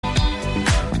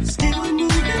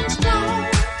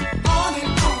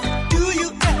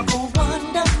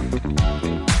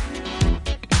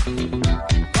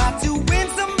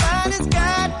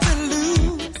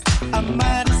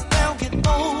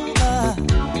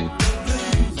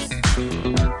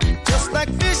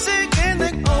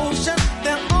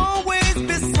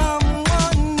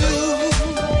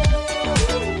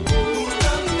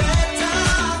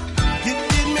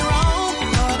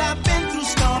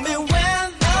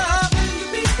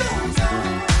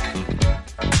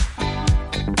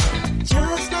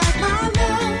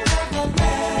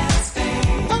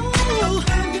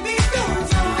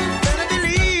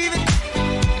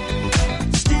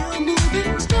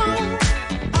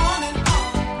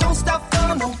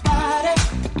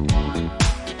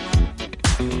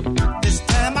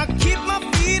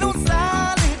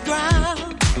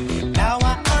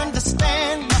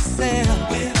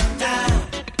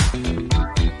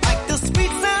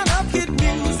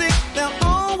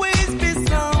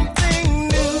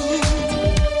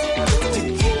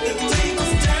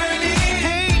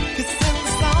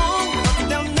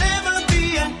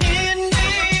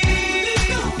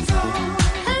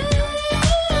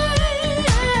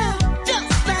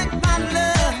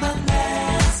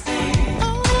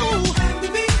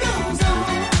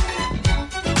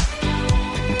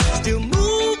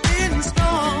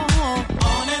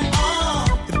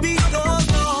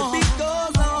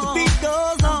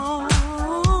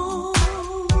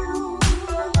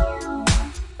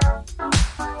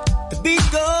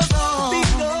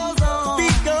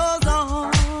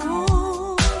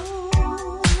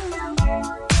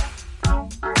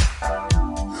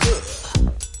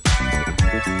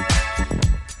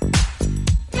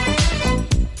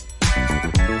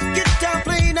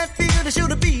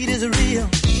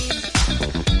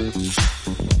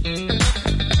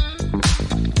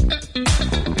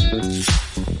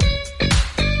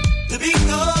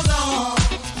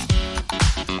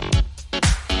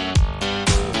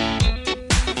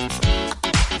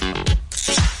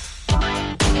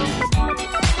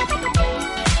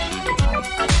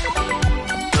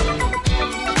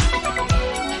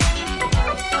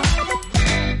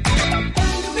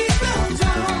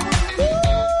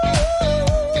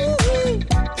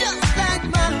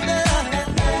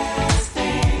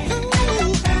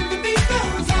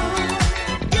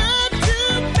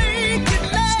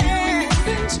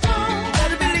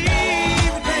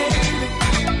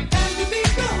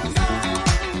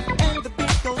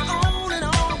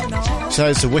So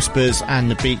it's the Whispers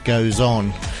and The Beat Goes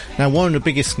On. Now, one of the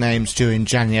biggest names during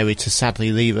January to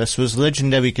sadly leave us was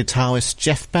legendary guitarist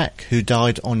Jeff Beck, who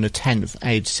died on the 10th,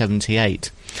 aged 78.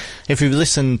 If you've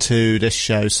listened to this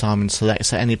show, Simon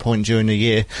Selects, at any point during the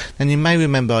year, then you may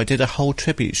remember I did a whole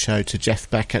tribute show to Jeff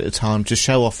Beck at the time to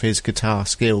show off his guitar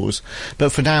skills.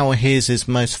 But for now, here's his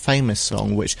most famous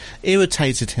song, which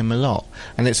irritated him a lot,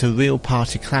 and it's a real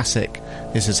party classic.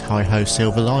 This is Hi Ho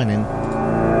Silver Lining.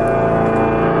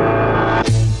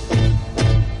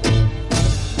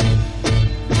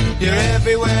 You're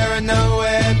everywhere and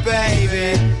nowhere,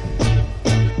 baby.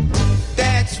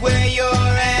 That's where you're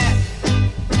at.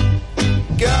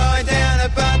 Going down a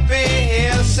bumpy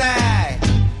hillside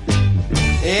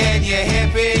in your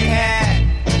hippie hat,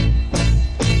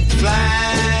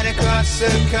 flying across the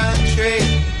country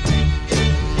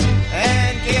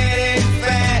and getting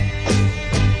fat,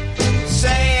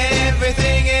 saying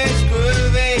everything is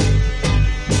groovy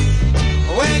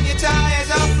when your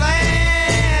tires are flat.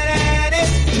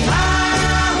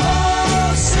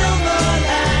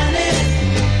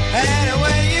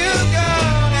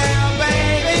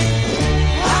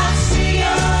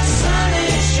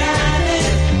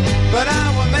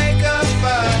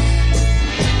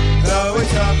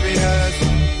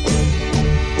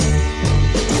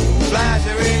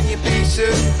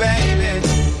 Baby,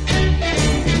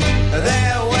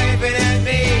 they're waving at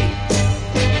me.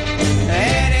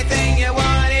 Anything you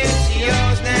want is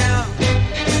yours now.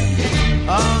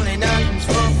 Only nothing's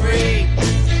for free.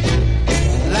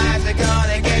 Lies are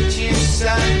gonna get you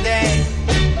someday.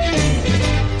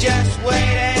 Just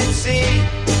wait and see.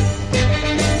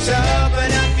 So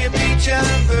open up your beach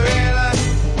umbrella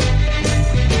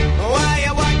while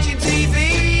you're watching TV.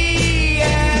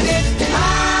 And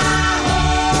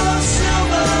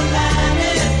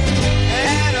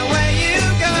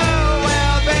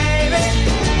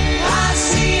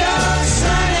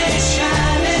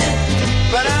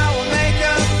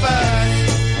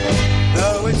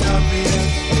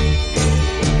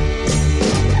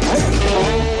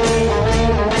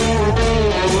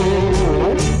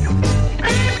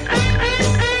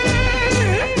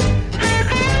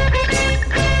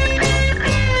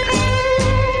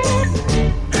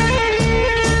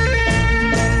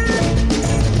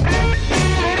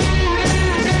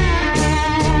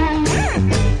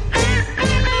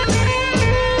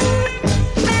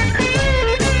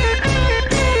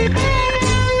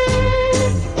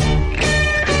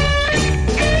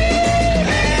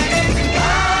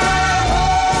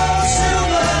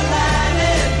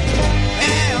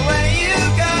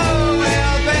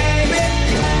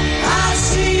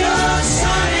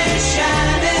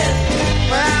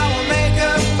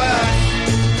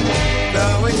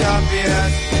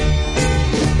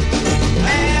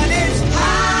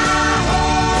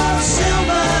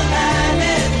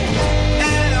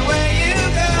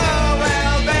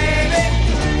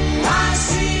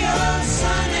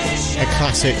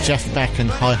it's Jeff Beck and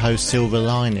Hi Ho Silver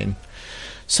Lining.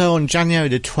 So on January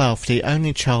the 12th, the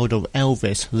only child of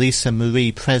Elvis, Lisa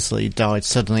Marie Presley, died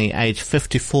suddenly aged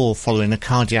 54 following a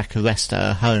cardiac arrest at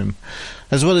her home.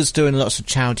 As well as doing lots of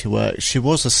charity work, she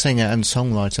was a singer and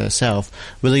songwriter herself,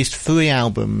 released 3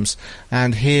 albums,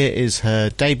 and here is her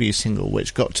debut single,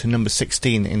 which got to number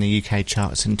 16 in the UK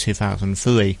charts in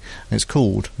 2003, and it's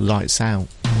called Lights Out.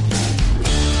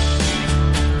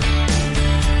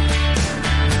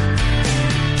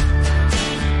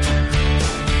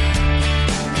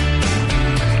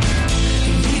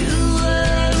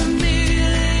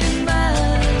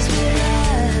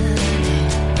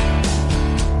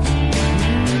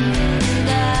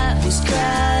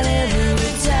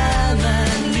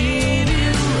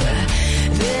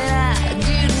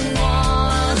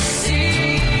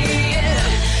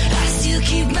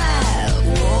 Keep my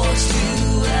walks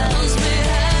to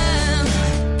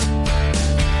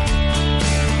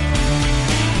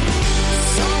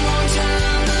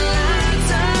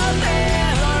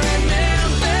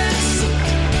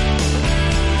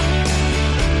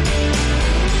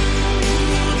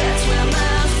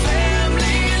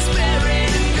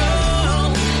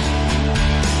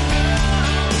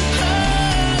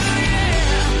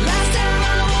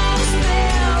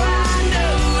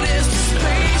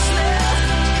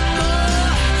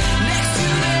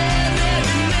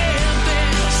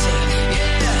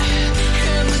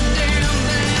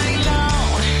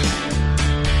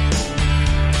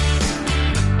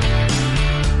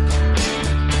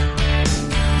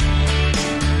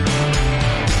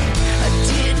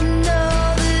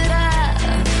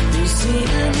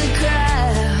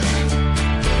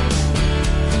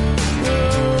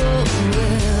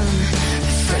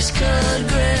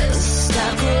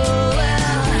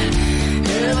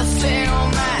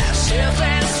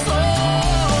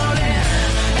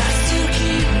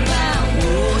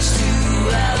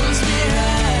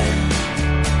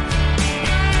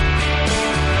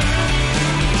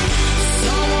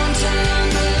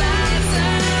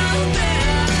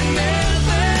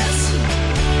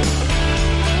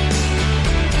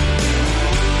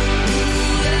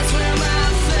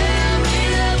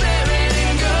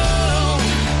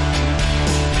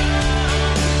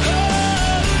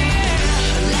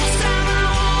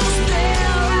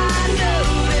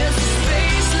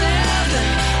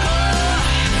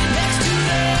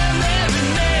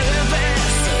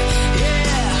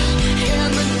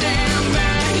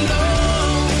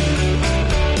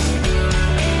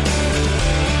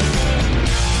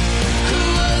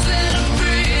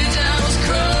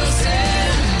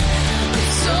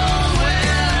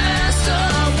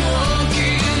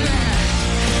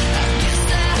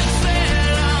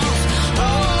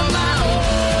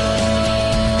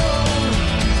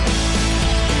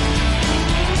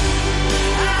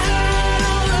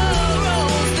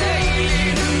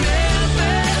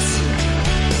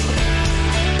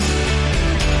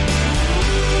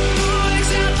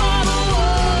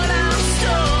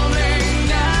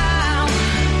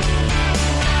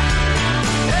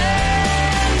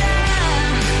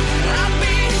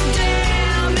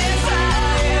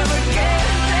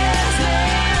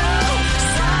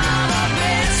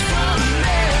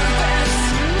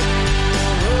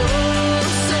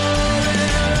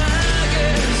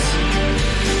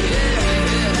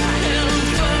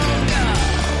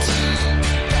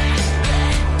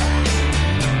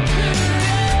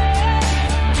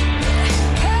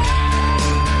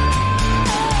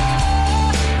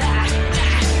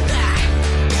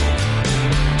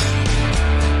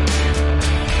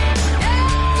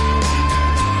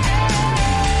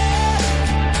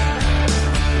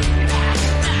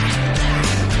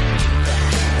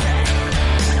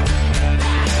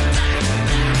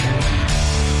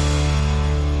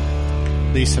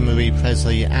Lisa Marie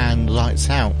Presley and Lights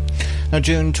Out. Now,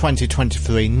 during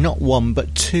 2023, not one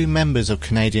but two members of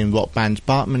Canadian rock band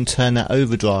Bartman Turner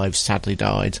Overdrive sadly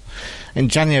died. In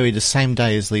January, the same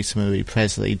day as Lisa Marie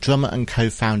Presley, drummer and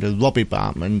co-founder Robbie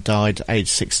Bartman died aged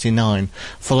 69,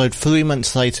 followed 3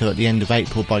 months later at the end of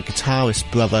April by guitarist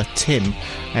brother Tim,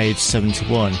 aged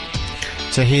 71.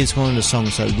 So here's one of the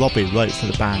songs that Robbie wrote for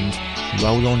the band,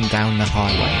 Roll On Down the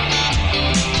Highway.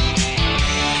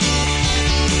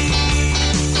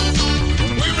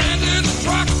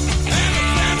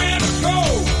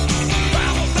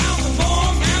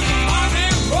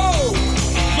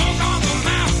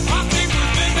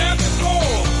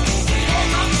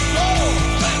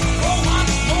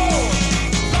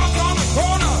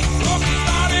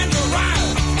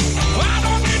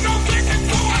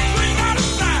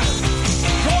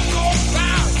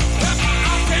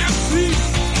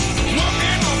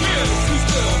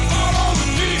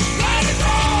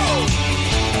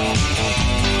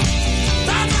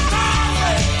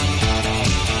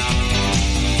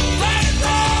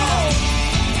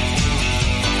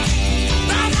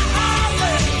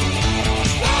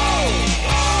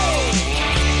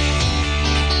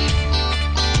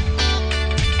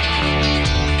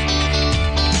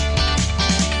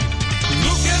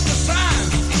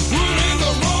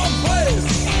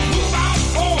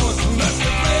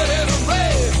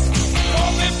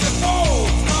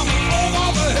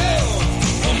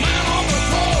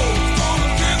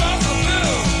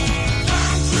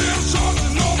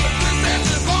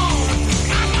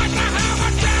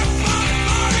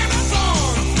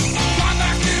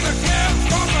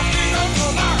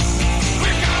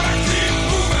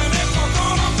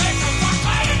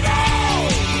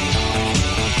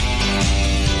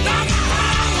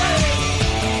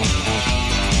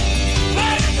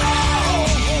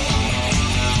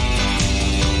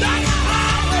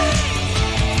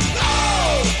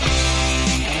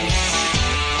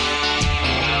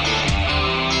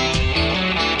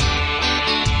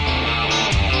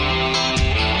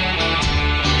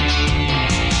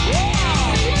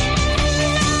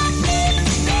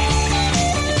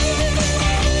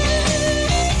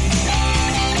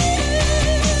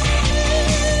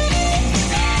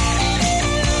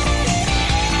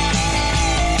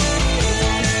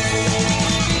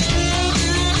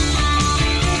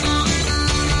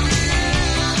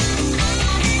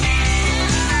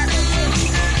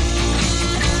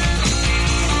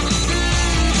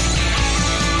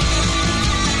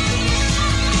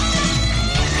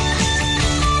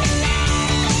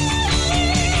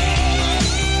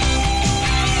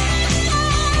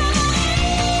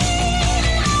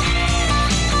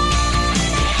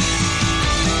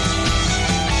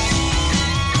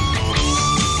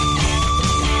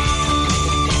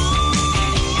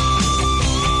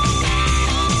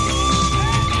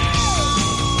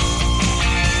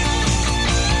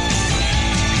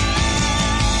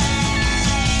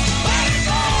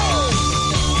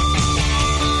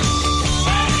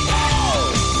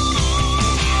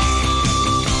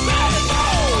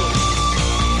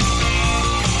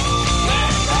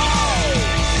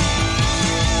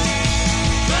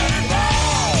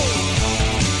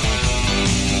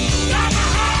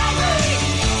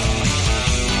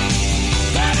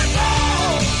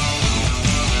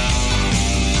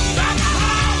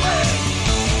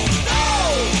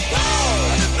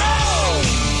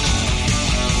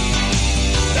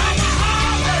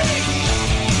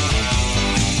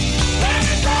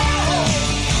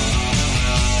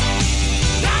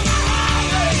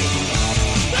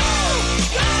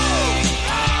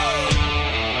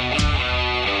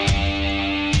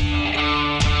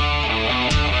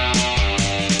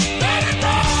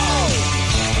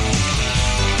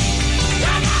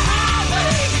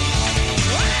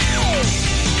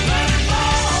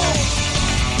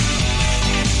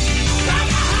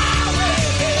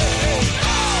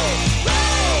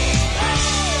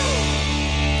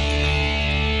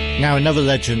 Now, another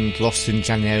legend lost in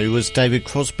January was David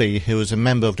Crosby, who was a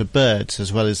member of the Byrds,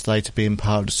 as well as later being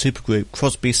part of the supergroup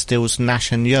Crosby, Stills,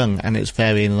 Nash and Young and its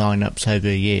varying lineups over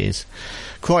the years.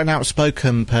 Quite an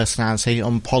outspoken personality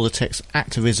on politics,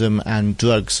 activism and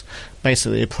drugs,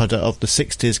 basically a product of the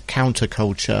 60s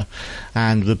counterculture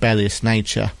and rebellious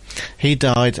nature. He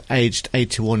died aged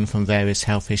 81 from various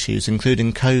health issues,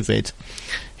 including COVID.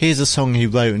 Here's a song he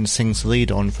wrote and sings the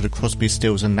lead on for the Crosby,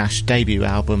 Stills and Nash debut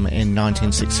album in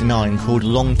 1969 called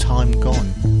Long Time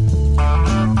Gone.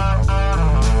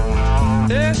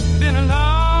 It's been a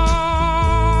long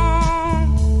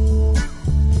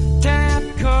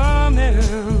time coming.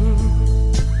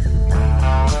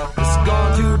 It's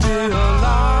going to be a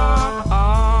long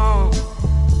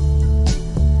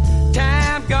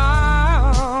time gone.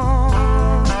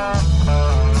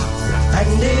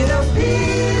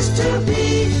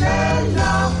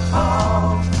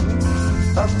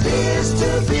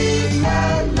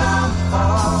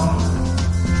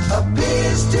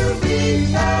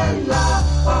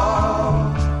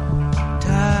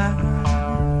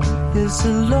 It's a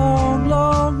long,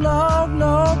 long, long,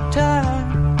 long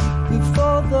time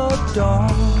before the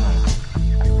dawn.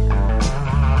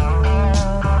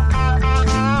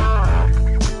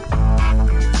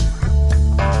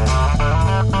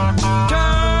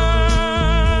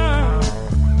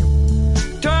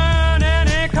 Turn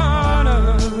any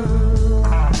corner.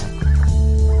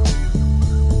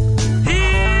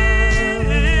 Here,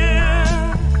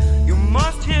 you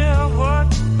must hear what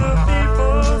the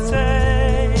people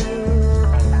say.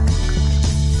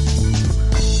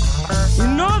 You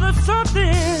know that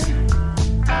something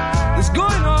is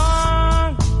going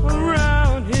on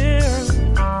around here.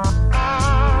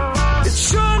 It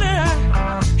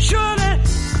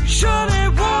surely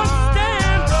won't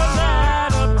stand the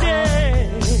light of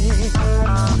day.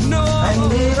 No,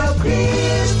 And it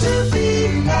appears to be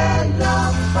a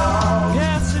long haul.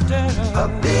 yes it does.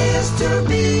 Appears to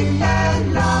be a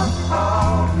long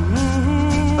haul.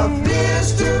 Appears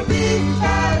to be a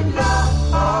long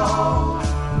haul.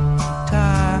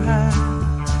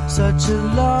 Time, such a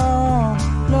long,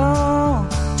 long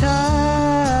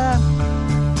time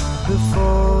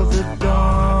before the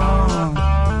dawn.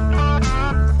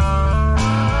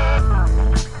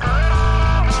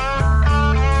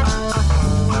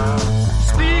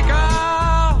 Speak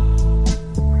out.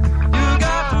 You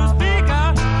got to speak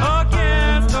out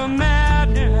against the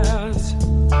madness.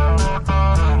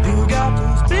 You got to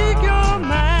speak your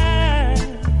mind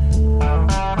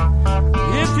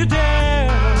if you dare.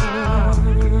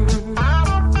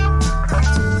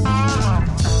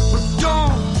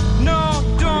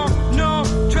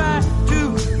 Don't try to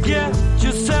get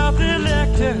yourself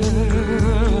elected.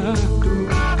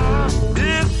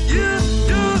 If you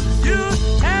do, you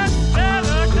had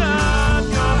better cut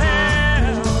your hair.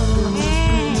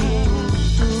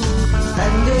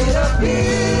 And it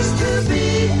appears to be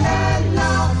a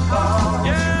long haul.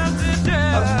 Yes, it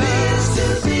does. Appears to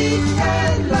be a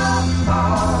long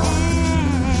haul.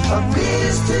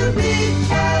 Appears to be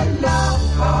a long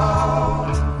haul.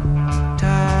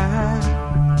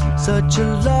 Time, such a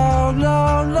long,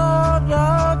 long, long,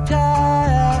 long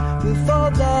time before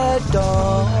the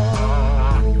dawn.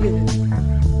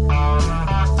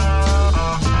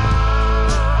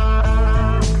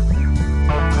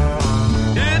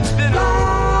 It's been a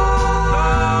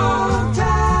long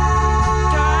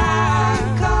time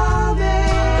coming.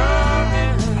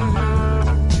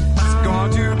 It's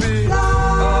going to be a long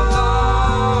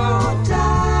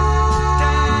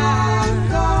time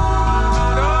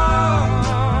gone.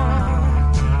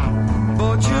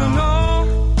 But you know,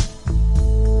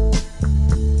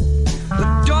 the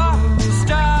darkest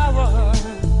hour is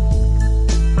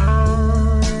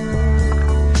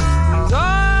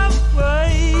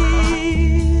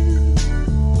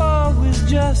always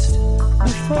just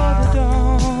before the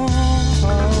dawn.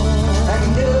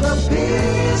 And it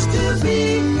appears to be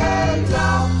a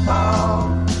long haul.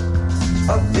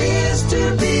 Appears to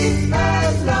be a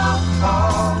long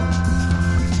haul.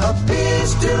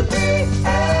 Appears to be a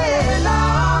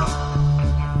long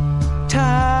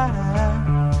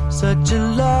time. Such a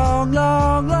long,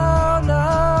 long, long,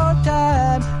 long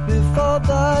time before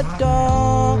the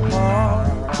dawn.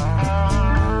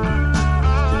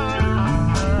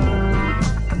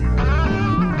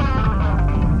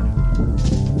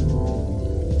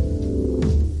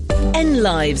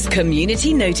 NLive's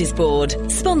Community Notice Board,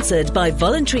 sponsored by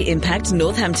Voluntary Impact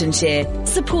Northamptonshire,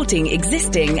 supporting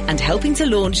existing and helping to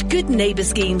launch good neighbour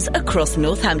schemes across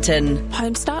Northampton.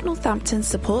 Homestart Northampton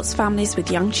supports families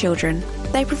with young children.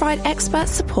 They provide expert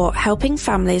support helping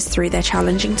families through their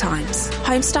challenging times.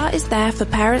 Homestart is there for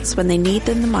parents when they need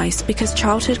them the most because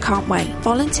childhood can't wait.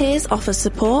 Volunteers offer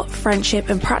support, friendship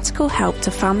and practical help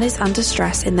to families under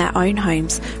stress in their own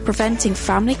homes, preventing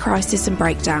family crisis and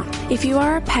breakdown. If you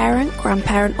are a parent,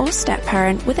 grandparent or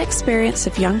step-parent with experience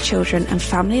of young children and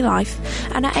family life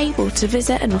and are able to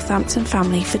visit a Northampton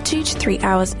family for 2 to 3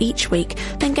 hours each week,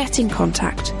 then get in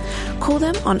contact. Call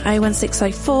them on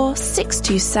 01604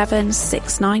 627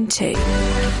 692.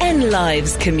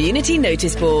 NLive's Community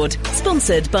Notice Board,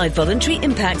 sponsored by Voluntary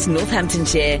Impact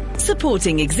Northamptonshire,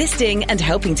 supporting existing and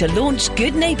helping to launch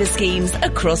good neighbour schemes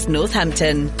across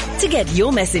Northampton. To get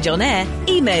your message on air,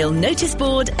 email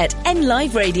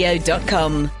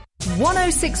noticeboard@nliveradio.com.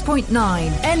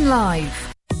 106.9 NLive.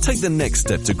 Take the next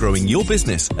step to growing your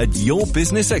business at Your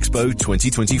Business Expo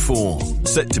 2024.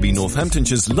 Set to be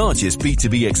Northamptonshire's largest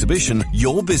B2B exhibition,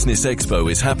 Your Business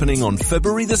Expo is happening on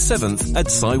February the 7th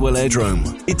at Sywell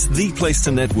Airdrome. It's the place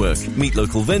to network, meet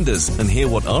local vendors and hear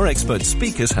what our expert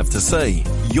speakers have to say.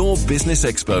 Your Business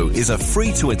Expo is a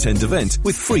free-to-attend event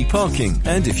with free parking.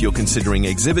 And if you're considering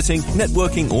exhibiting,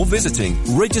 networking or visiting,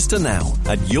 register now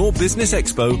at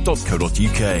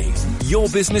yourbusinessexpo.co.uk. Your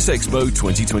Business Expo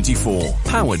 2024,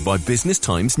 powered by Business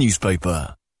Times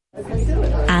newspaper.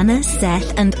 Anna,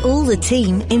 Seth and all the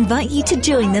team invite you to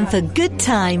join them for good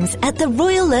times at the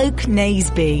Royal Oak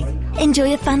Naseby.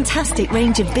 Enjoy a fantastic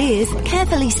range of beers,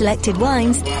 carefully selected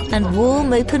wines and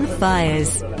warm open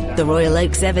fires. The Royal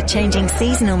Oak's ever-changing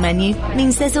seasonal menu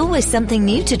means there's always something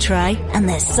new to try, and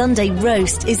their Sunday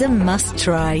roast is a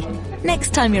must-try.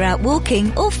 Next time you're out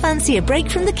walking or fancy a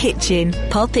break from the kitchen,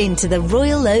 pop into the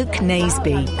Royal Oak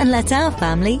Naseby and let our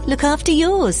family look after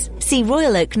yours. See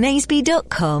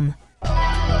royaloaknaseby.com.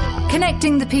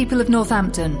 Connecting the people of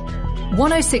Northampton.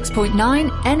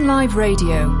 106.9 N Live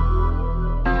Radio.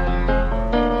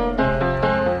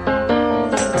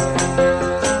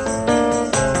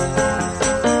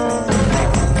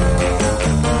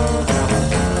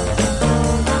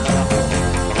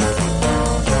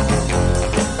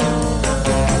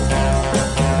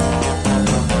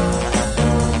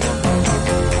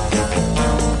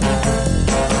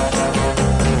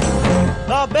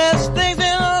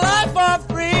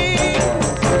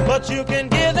 You can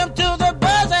give them to the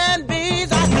birds and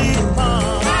bees. I need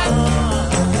fun.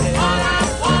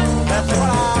 That's what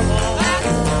I want.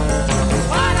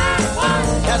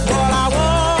 That's what I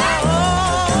want.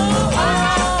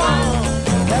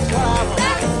 That's what I want.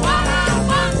 That's what I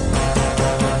want.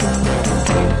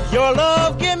 Your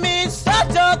love give me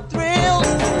such a thrill,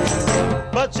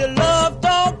 but your love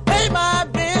don't pay my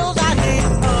bills. I need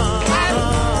fun.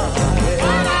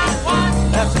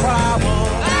 That's what I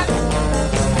want.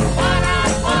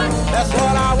 That's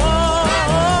what I want.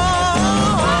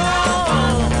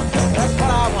 That's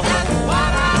what I want.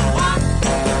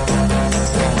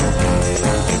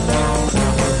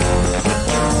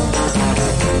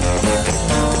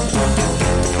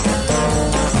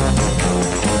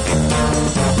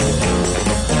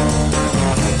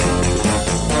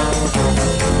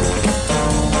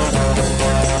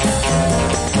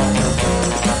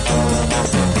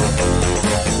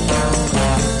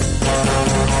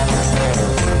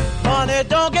 Money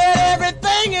don't get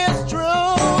everything, it's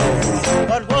true,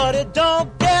 but what it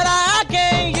don't get I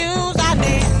can't use. I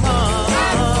need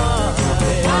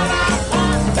money.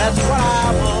 That's what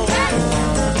I want.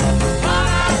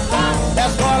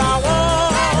 That's what I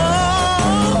want.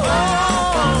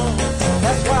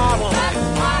 That's what I want.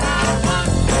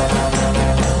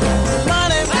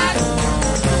 Money, lots of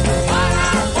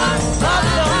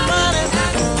money,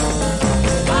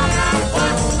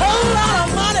 whole lot of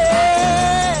money.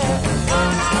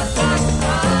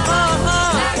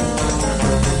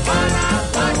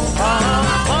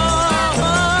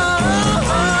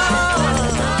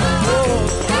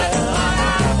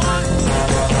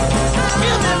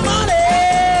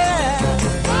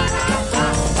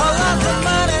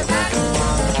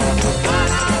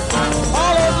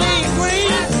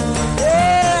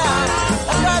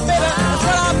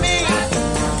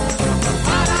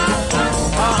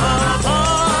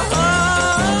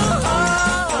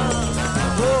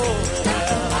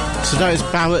 So that is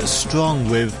Barrett Strong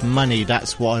with Money,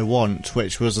 That's What I Want,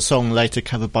 which was a song later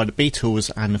covered by the Beatles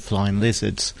and the Flying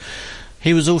Lizards.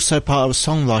 He was also part of a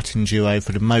songwriting duo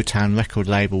for the Motown record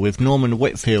label with Norman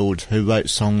Whitfield, who wrote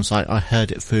songs like I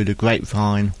Heard It Through the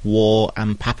Grapevine, War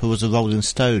and Papa Was a Rolling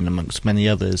Stone, amongst many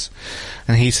others.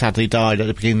 And he sadly died at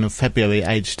the beginning of February,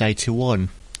 aged 81.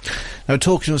 Now,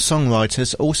 talking of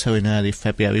songwriters, also in early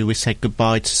February we said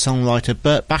goodbye to songwriter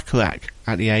Burt Bacharach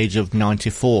at the age of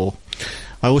 94.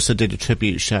 I also did a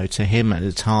tribute show to him at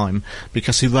the time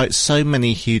because he wrote so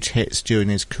many huge hits during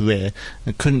his career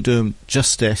and couldn't do them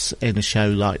justice in a show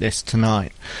like this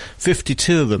tonight.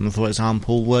 52 of them, for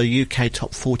example, were UK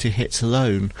top 40 hits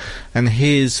alone, and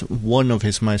here's one of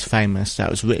his most famous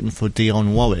that was written for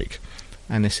Dionne Warwick,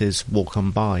 and this is Walk On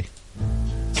By.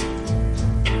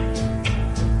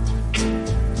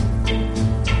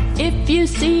 If you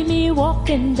see me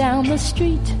walking down the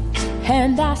street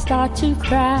and I start to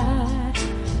cry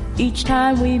each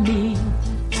time we meet,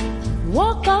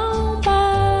 walk on by,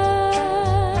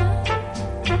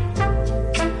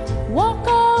 walk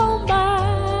on by.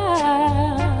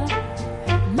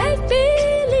 Make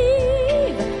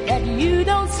believe that you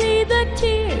don't see the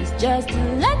tears, just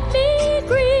let me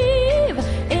grieve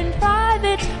in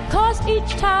private, 'cause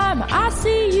each time I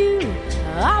see you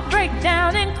I break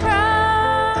down and cry.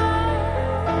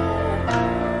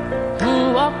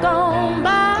 Walk on by.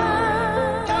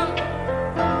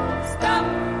 Stop.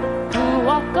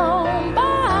 Walk on by.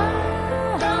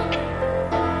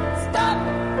 Stop.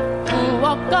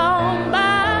 Walk on by.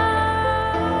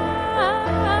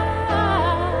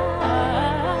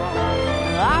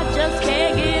 I just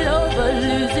can't get over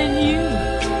losing you,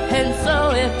 and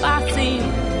so if I seem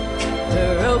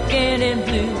broken and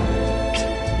blue,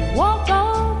 walk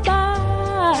on by.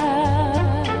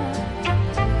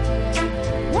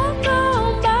 Walk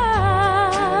on by.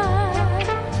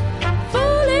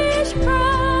 Foolish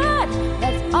pride,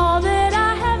 that's all that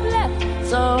I have left.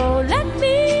 So let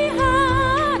me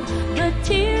hide the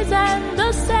tears and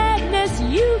the sadness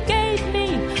you gave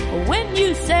me when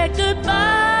you said goodbye.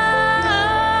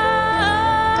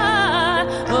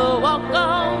 Oh, walk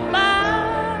on by.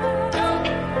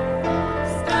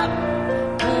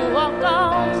 Walk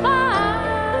on by.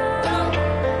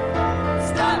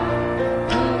 Stop.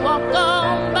 Walk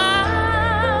on by.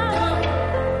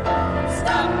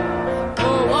 Stop.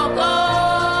 Walk on.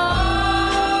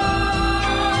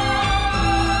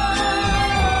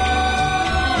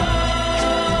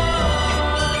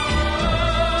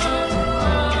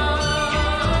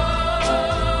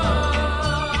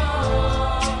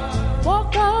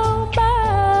 Walk on by.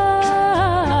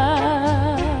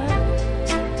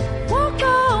 Walk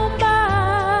on by.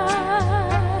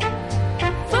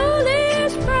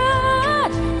 Foolish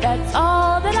pride, that's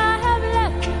all that I have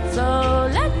left. So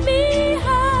let me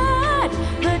hide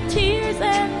the tears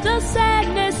and the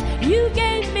sadness you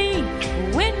gave me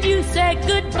when you said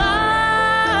goodbye.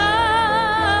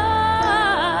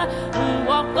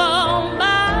 Walk on by.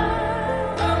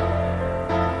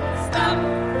 Stop.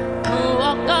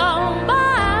 Walk on by.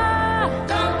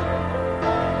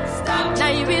 Stop. Now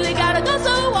you really gotta go,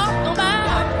 so walk on by.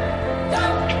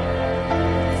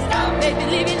 Baby,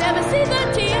 leave you never see the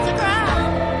tears and cry.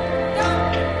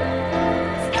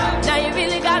 Now you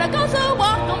really gotta go, so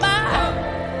walk on by.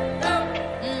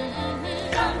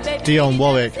 Dionne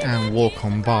Warwick and Walk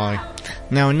On By.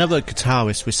 Now, another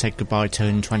guitarist we said goodbye to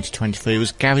in 2023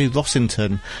 was Gary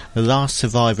Rossington, the last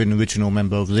surviving original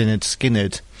member of Lynyrd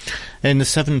Skynyrd. In the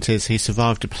 70s, he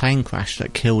survived a plane crash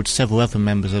that killed several other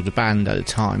members of the band at the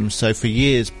time, so for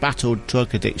years battled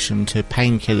drug addiction to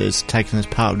painkillers taken as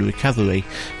part of the recovery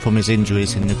from his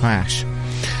injuries in the crash.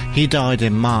 He died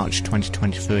in March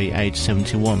 2023, aged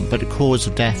 71, but the cause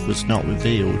of death was not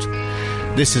revealed.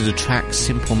 This is the track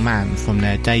Simple Man from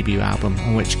their debut album,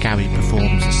 on which Gary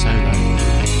performs a solo.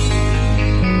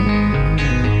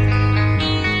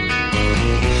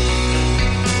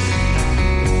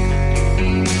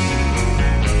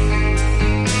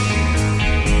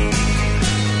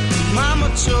 Mama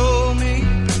told me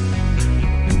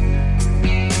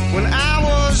when I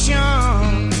was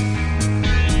young,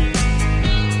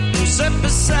 who sat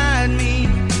beside me,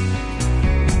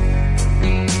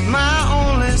 my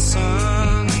only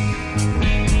son.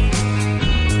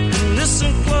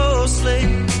 Listen closely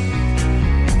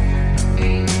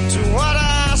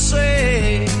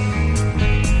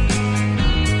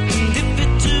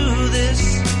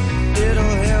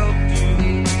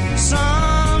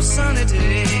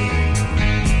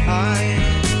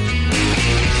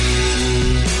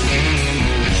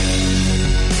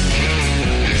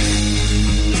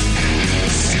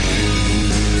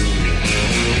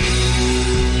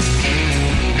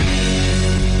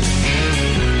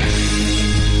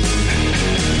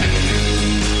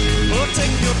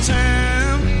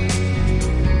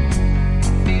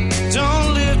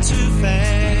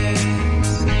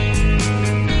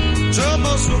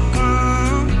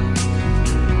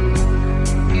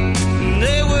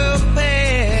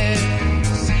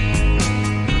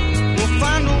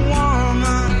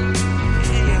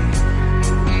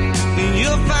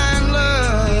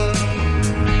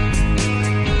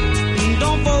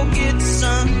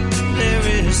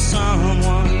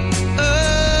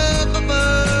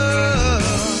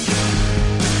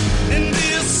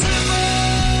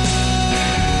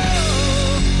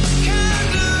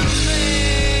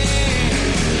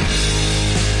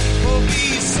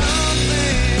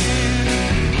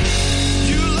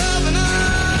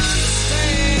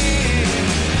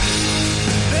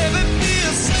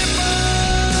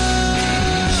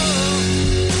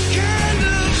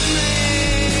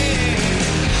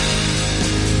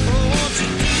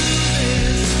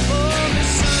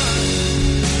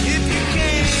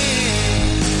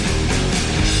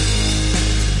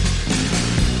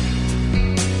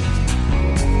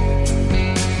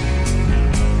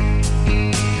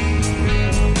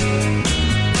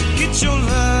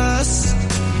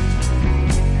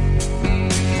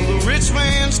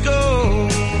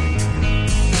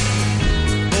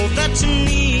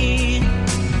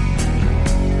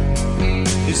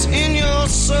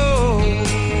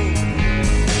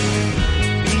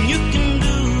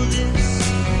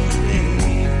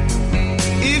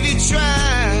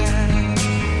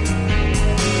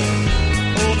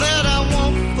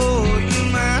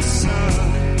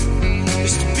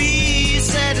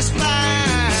satisfied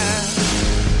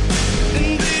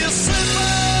and be a simple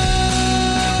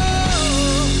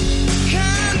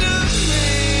kind of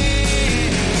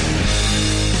man,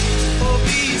 or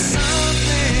be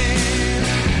something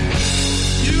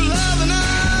you love and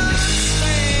understand.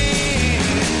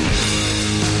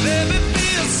 Baby, be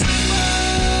a simple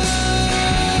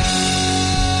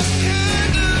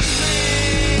kind of man.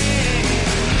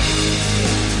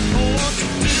 Oh, won't you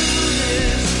do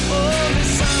this for me,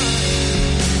 son,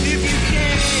 if you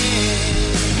can?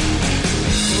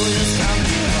 Oh, yes, I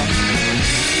will.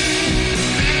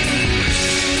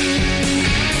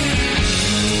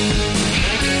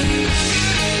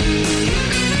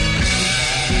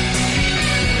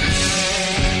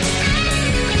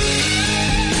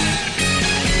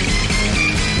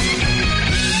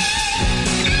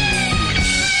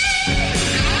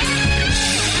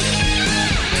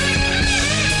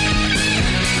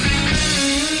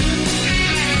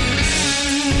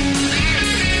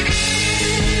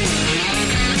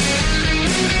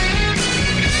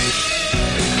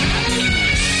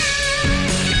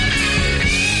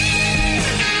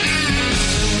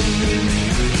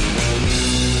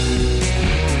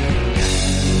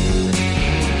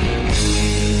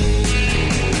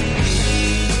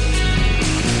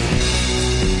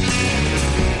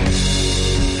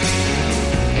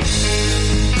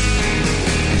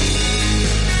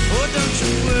 Oh, don't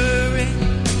you worry,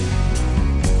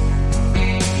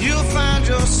 you'll find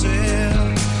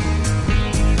yourself.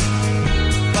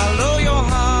 Follow your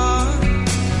heart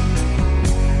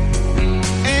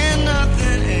and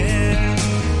nothing else.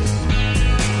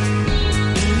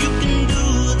 And you can do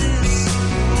this,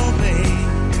 oh babe,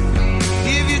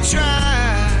 if you try.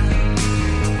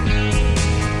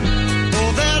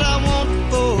 All that I want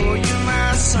for you,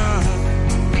 my son,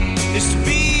 is to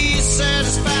be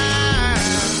satisfied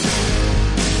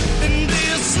and be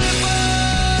a simple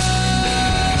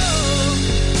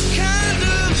kind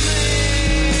of man,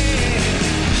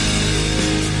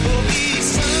 or be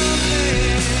something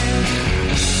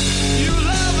you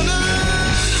love and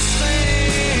understand.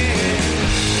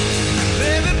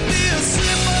 Baby, be a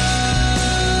simple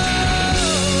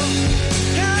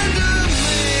kind of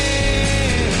man.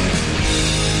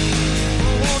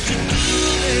 Oh, won't you do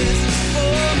this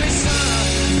for me, son,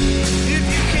 if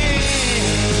you can?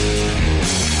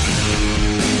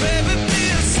 Baby, be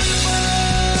a simple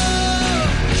man.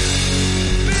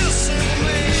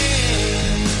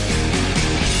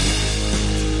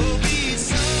 Oh, be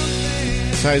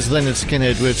something. So it's Leonard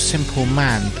Skinner with Simple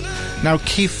Man. Now,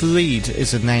 Keith Reid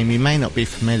is a name you may not be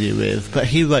familiar with, but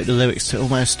he wrote the lyrics to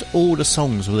almost all the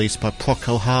songs released by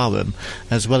Procol Harum,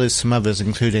 as well as some others,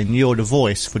 including You're the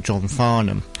Voice for John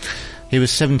Farnham. He was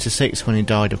 76 when he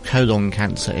died of colon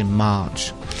cancer in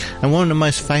March. And one of the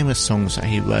most famous songs that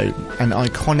he wrote, an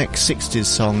iconic 60s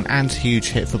song and huge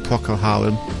hit for Procol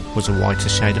Harum, was A Whiter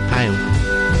Shade of Pale.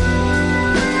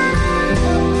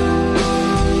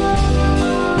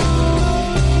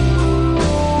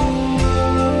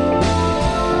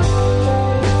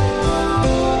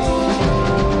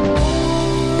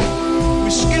 We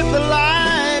skip the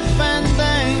light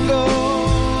fandango,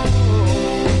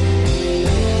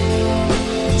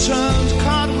 turned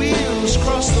cartwheels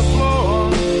across the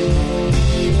floor.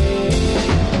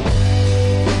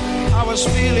 I was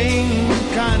feeling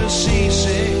kind of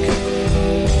seasick.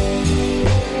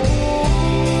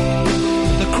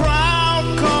 The crowd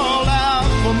called out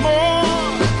for more.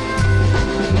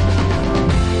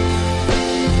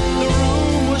 The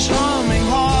room was humming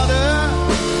harder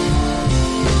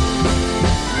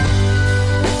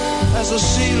as the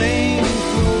ceiling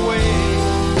flew away.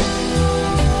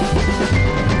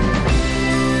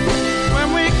 When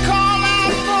we call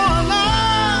out for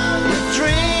another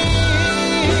drink,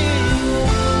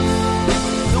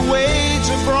 the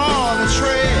waiter brought a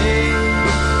tray.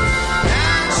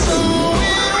 And so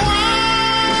it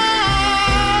was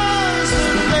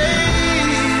that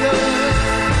later,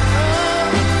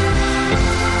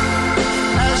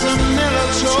 as the miller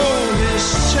told his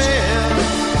tale,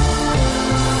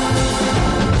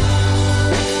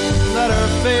 that her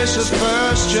face at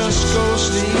first just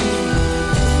ghostly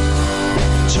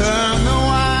turned the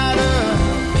whiter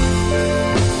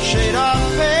shade of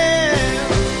pale.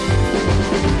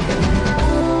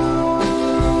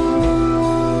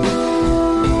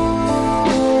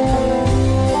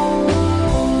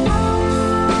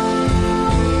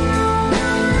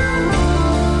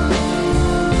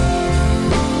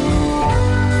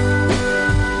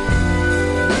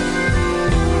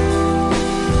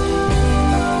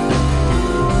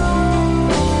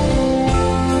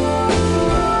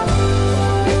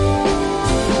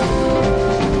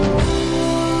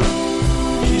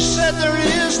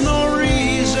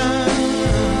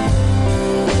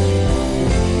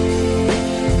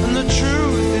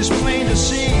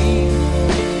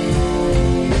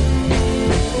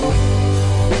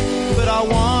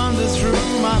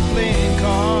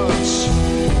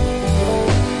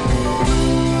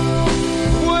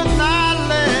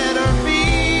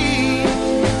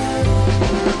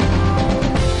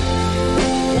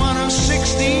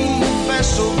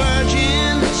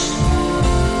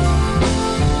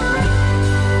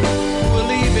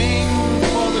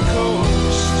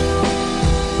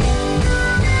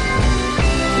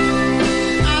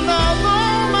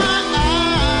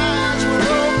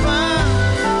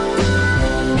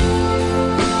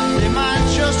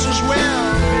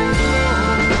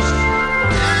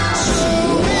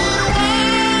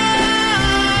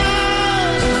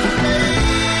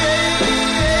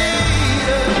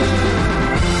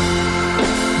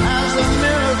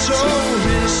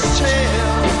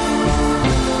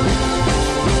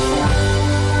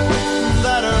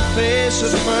 So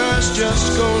first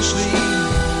just go sleep.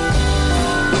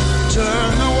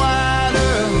 Turn the wide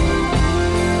up,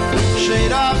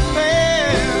 shade off pale.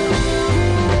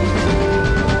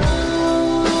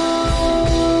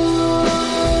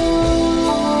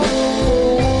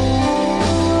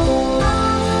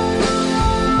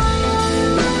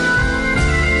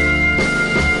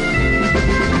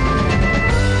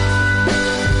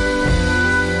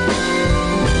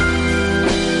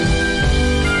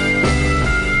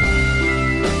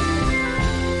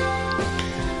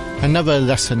 Another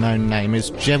lesser-known name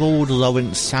is Gerald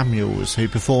Lawrence Samuels, who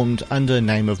performed under the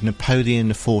name of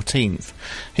Napoleon XIV.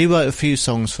 He wrote a few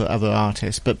songs for other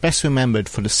artists, but best remembered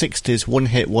for the 60s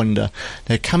one-hit wonder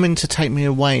They're Coming to Take Me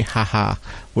Away, Haha,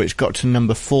 which got to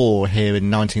number 4 here in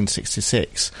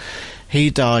 1966. He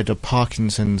died of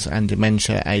Parkinson's and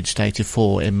dementia aged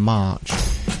 84 in March.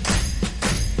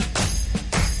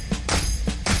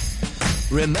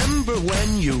 Remember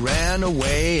when you ran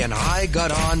away and I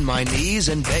got on my knees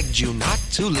and begged you not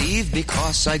to leave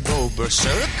because I'd go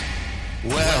berserk?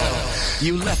 Well,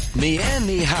 you left me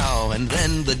anyhow, and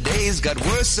then the days got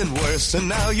worse and worse, and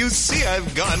now you see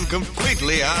I've gone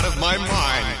completely out of my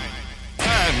mind.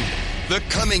 And they're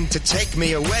coming to take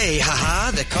me away,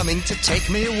 ha-ha, they're coming to take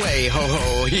me away,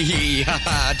 ho-ho, hee-hee,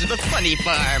 ha-ha, to the funny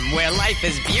farm where life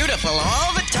is beautiful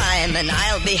all the time, and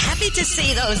I'll be happy to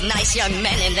see those nice young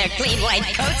men in their clean white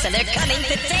coats, and they're coming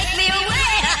to take me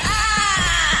away, ha-ha!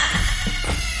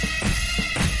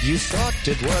 You thought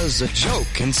it was a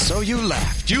joke, and so you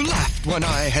laughed. You laughed when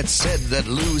I had said that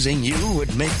losing you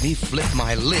would make me flip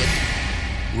my lid.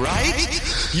 Right?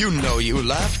 You know you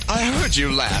laughed. I heard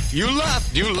you laugh. You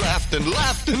laughed and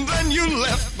laughed, and then you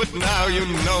left. But now you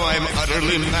know I'm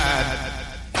utterly mad.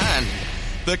 And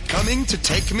they're coming to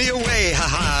take me away,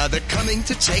 ha-ha. They're coming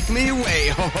to take me away,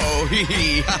 ho-ho,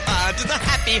 hee-hee, ha-ha. To the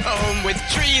happy home with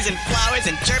trees and flowers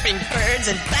and chirping birds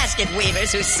and basket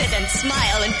weavers who sit and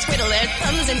smile and twiddle their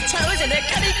thumbs and toes, and they're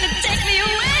coming to take me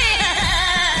away,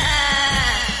 ha-ha.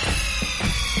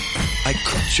 I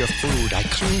cooked your food, I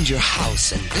cleaned your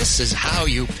house, and this is how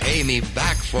you pay me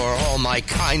back for all my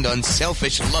kind,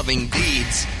 unselfish, loving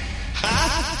deeds.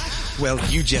 Ha? Well,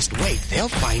 you just wait, they'll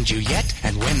find you yet,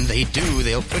 and when they do,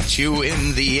 they'll put you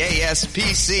in the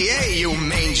ASPCA, you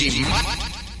mangy mutt.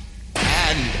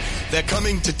 And they're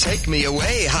coming to take me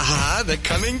away, ha-ha, they're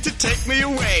coming to take me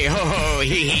away, ho-ho,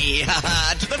 hee-hee,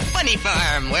 ha-ha, to the funny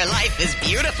farm where life is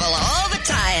beautiful all the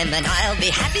time, and I'll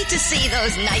be happy to see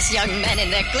those nice young men in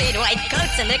their clean white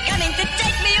coats, and they're coming to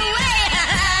take me away,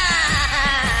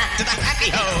 ha-ha, to the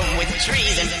happy home with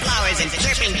trees and flowers and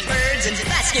chirping birds and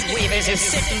basket weavers who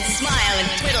sit and smile and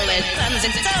twiddle their thumbs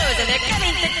and toes, and they're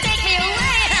coming to take me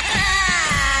away,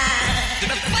 ha-ha,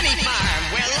 to the funny farm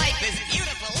where life is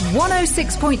beautiful.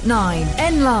 106.9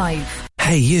 N Live.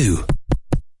 Hey you.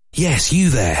 Yes, you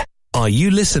there. Are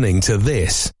you listening to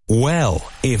this? Well,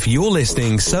 if you're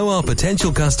listening, so are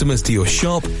potential customers to your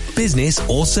shop, business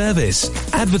or service.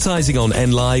 Advertising on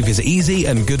NLive is easy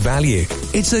and good value.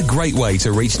 It's a great way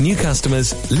to reach new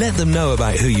customers, let them know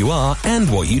about who you are and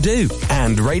what you do.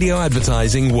 And radio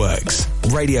advertising works.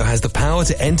 Radio has the power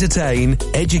to entertain,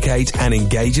 educate and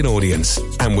engage an audience.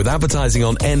 And with advertising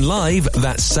on NLive,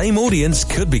 that same audience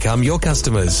could become your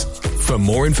customers. For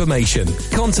more information,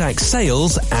 contact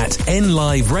sales at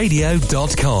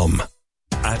nliveradio.com.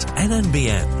 At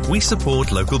NNBN, we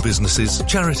support local businesses,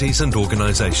 charities and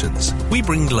organisations. We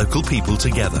bring local people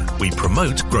together. We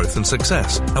promote growth and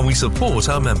success, and we support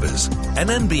our members.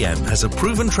 NNBN has a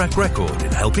proven track record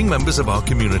in helping members of our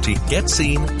community get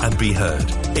seen and be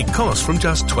heard. It costs from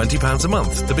just £20 a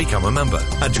month to become a member,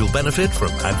 and you'll benefit from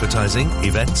advertising,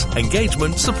 events,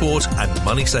 engagement, support and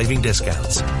money-saving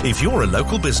discounts. If you're a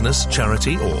local business,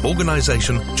 charity or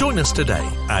organisation, join us today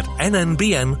at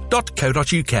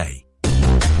nnbn.co.uk.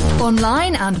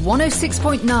 Online and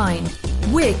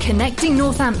 106.9. We're connecting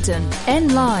Northampton.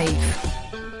 N Live.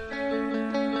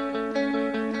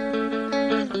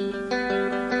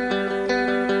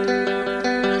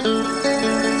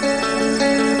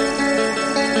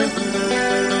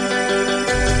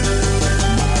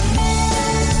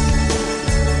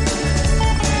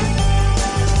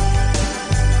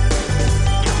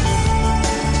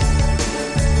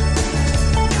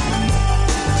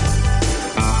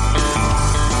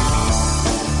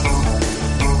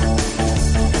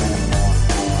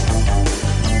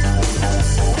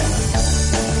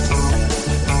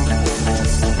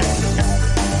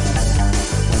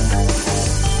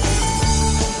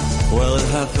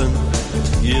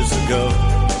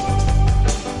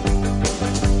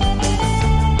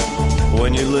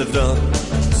 When you lived on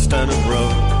Stanhope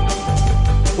Road,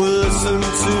 we listened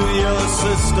to your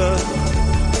sister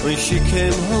when she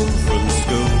came home from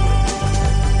school.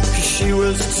 'Cause she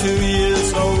was 2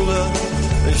 years older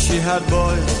and she had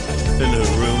boys in her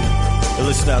room. At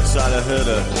least outside I heard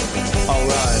her,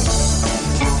 alright.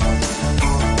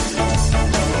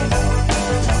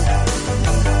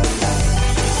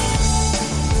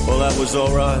 Well, that was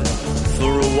alright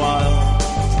for a while,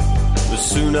 but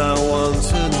soon I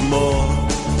wanted more.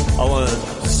 I wanted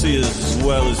to see her as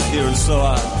well as hear, and so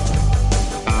I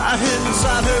hid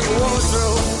inside her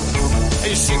wardrobe,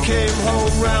 and she came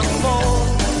home round 4,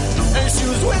 and she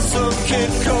was with some kid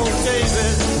called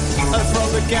David, and from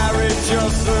the garage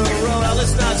of the road. I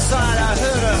listened outside, I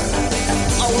heard her,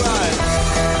 alright.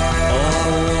 Oh, I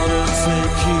wanna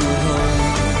take you home,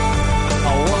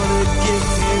 I wanna give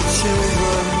you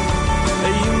children,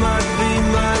 and you might be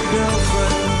my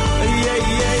girlfriend, yeah,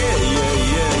 yeah, yeah, yeah,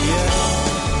 yeah, yeah.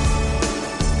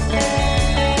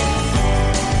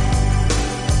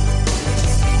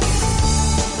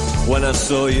 When I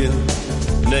saw you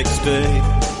next day,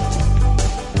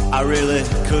 I really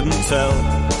couldn't tell,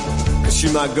 'cause you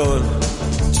might go and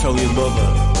tell your mother.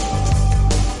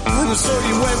 And so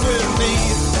you went with me,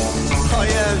 oh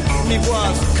yeah, me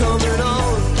was coming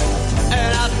on,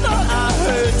 and I thought I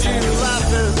heard you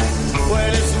laughing when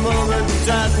it's mom and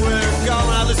dad were gone.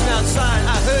 I listened outside,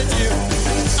 I heard you,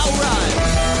 alright.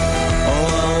 Oh,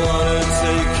 I wanna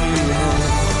take you home,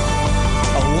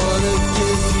 I wanna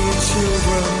give you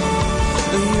children,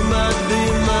 and you might be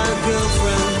my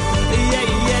girlfriend, yeah,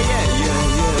 yeah, yeah, yeah,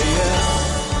 yeah, yeah.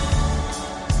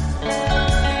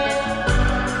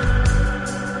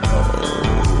 Oh,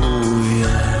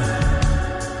 yeah.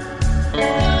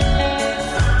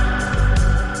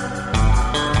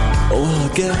 Oh, well, I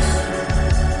guess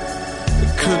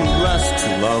it couldn't last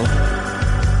too long.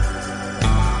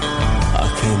 I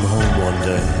came home one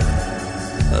day,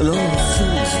 and all the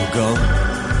things were gone.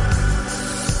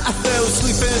 I fell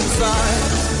asleep inside,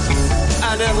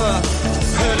 I never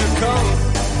heard her come.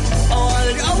 Oh, I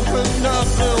opened up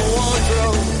the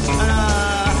wardrobe, and I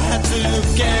had to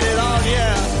get it on,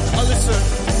 yeah. Oh, listen,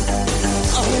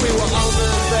 oh, we were on the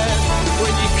bed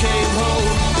when you came home.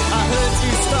 I heard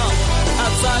you stop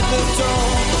outside the door.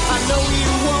 I know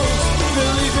you won't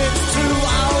believe it's true.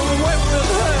 I went with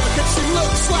her, 'cause she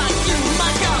looks like you,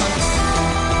 my God.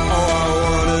 Oh, I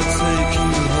wanna take you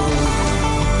home,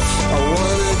 I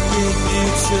wanna give you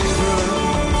children,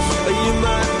 you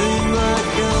might be my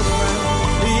girlfriend,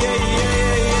 yeah, yeah,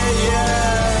 yeah, yeah, yeah.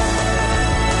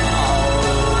 Oh,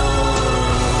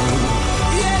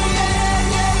 yeah, yeah,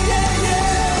 yeah, yeah, yeah,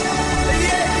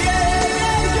 yeah, yeah, yeah,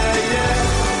 yeah, yeah, yeah,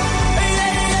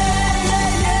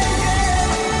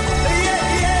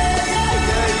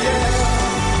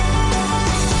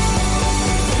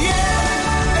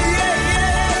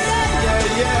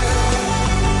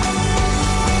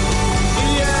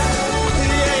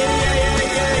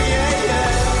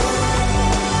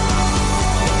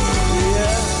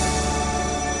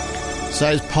 So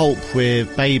it's Pulp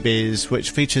with Babies, which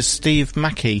features Steve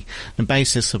Mackey, the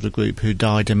bassist of the group, who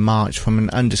died in March from an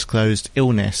undisclosed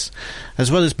illness. As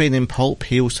well as being in Pulp,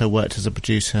 he also worked as a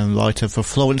producer and writer for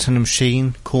Florence and the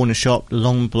Machine, Corner Shop,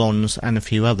 Long Blondes and a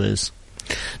few others.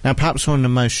 Now, perhaps one of the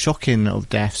most shocking of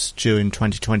deaths during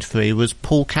 2023 was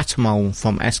Paul Cattermole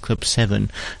from S Club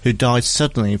 7, who died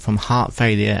suddenly from heart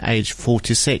failure aged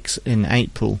 46 in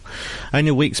April.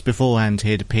 Only weeks beforehand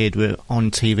he had appeared on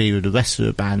TV with the rest of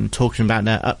the band talking about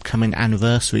their upcoming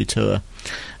anniversary tour.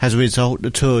 As a result, the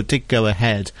tour did go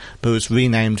ahead, but was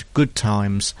renamed Good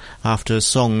Times after a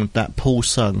song that Paul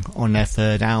sung on their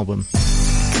third album.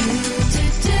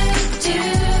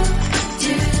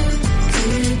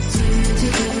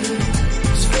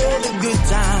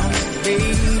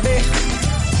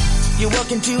 You're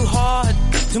working too hard,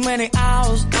 too many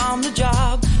hours on the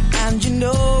job, and you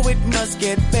know it must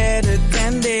get better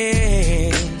than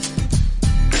this.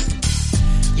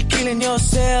 You're killing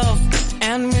yourself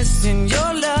and missing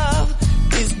your love.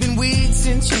 It's been weeks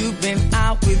since you've been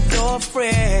out with your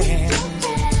friends.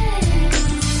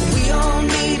 We all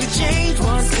need a change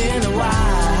once in a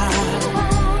while.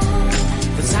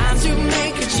 The time to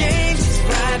make a change is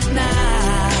right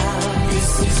now.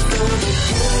 This is for the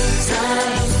good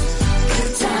times.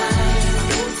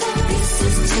 This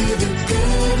is to the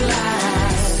good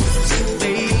life,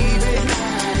 baby.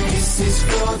 This is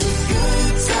for the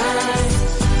good times,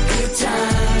 good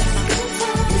times.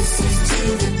 This is to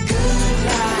the good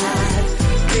life.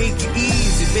 Take it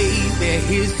easy, baby.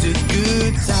 Here's the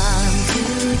good times.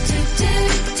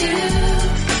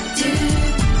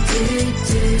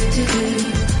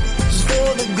 It's for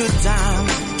the good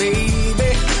times,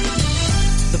 baby.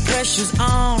 The pressure's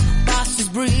on, boss is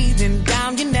breathing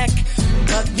down your neck.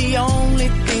 But the only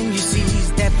thing you see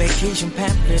is that vacation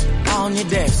pamphlet on your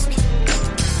desk.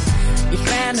 You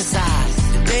fantasize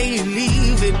the day you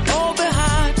leave it all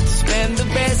behind. Spend the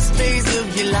best days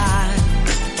of your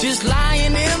life just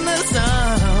lying in the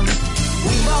sun.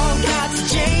 We've all got to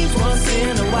change once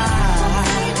in a while.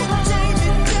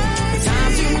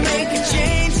 Time to make a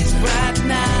change is right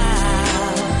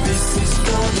now. This is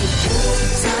for the good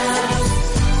times,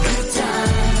 good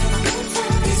times.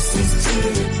 This is to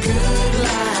the good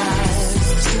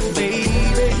lives,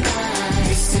 baby.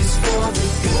 This is for the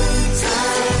good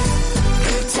times,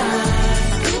 good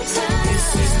times. This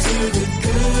is to the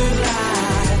good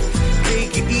life.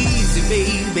 Take it easy,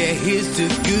 baby. Here's to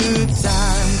good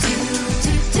times.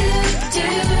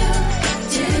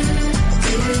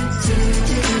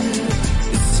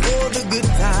 This is for the good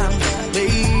times,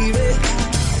 baby.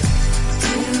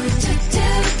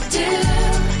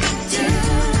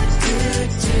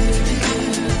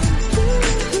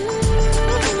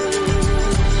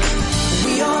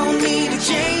 We all need a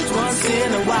change once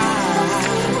in a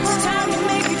while. It's time to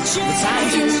make a change. The time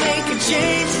to make a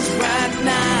change is right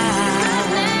now.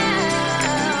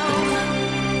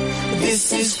 This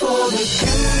is for the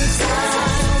good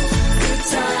times, good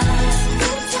times.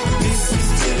 This is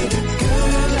to the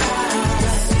good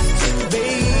life,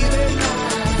 baby.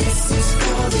 This is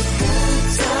for the good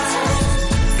times,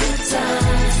 good times.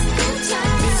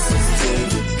 This is to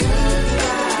the good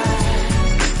life.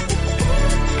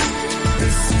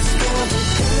 This is for the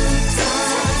good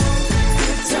times,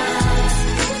 good times.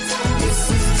 This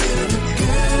is to the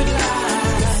good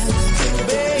life,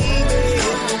 baby.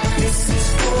 This is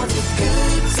for the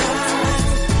good times,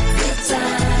 good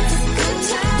times.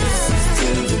 This is to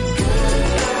the good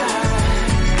life.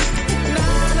 Na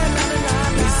na na na na.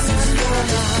 This is for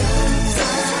the good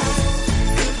times,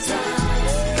 good times.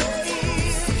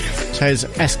 So it's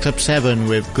S Club 7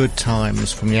 with Good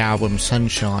Times from the album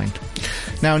Sunshine.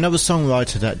 Now, another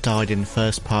songwriter that died in the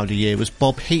first part of the year was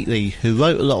Bob Heatley, who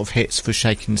wrote a lot of hits for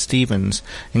Shakin' Stevens,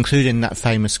 including that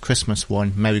famous Christmas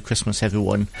one, Merry Christmas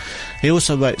Everyone. He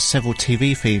also wrote several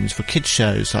TV themes for kids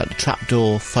shows like The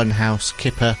Trapdoor, Funhouse,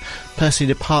 Kipper, Percy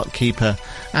the Park Keeper,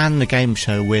 and the game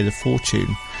show Wheel of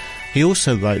Fortune. He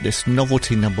also wrote this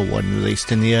novelty number one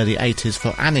released in the early 80s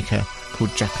for Annika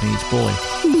called Japanese Boy.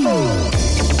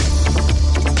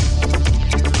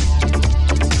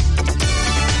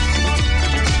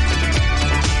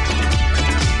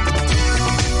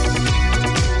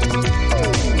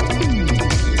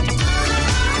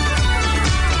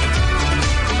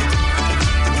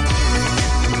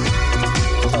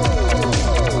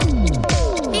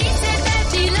 He said that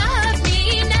he loved me,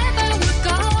 never would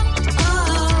go.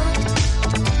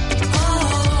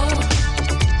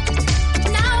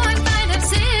 Now I find I'm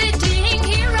sitting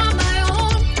here on my own.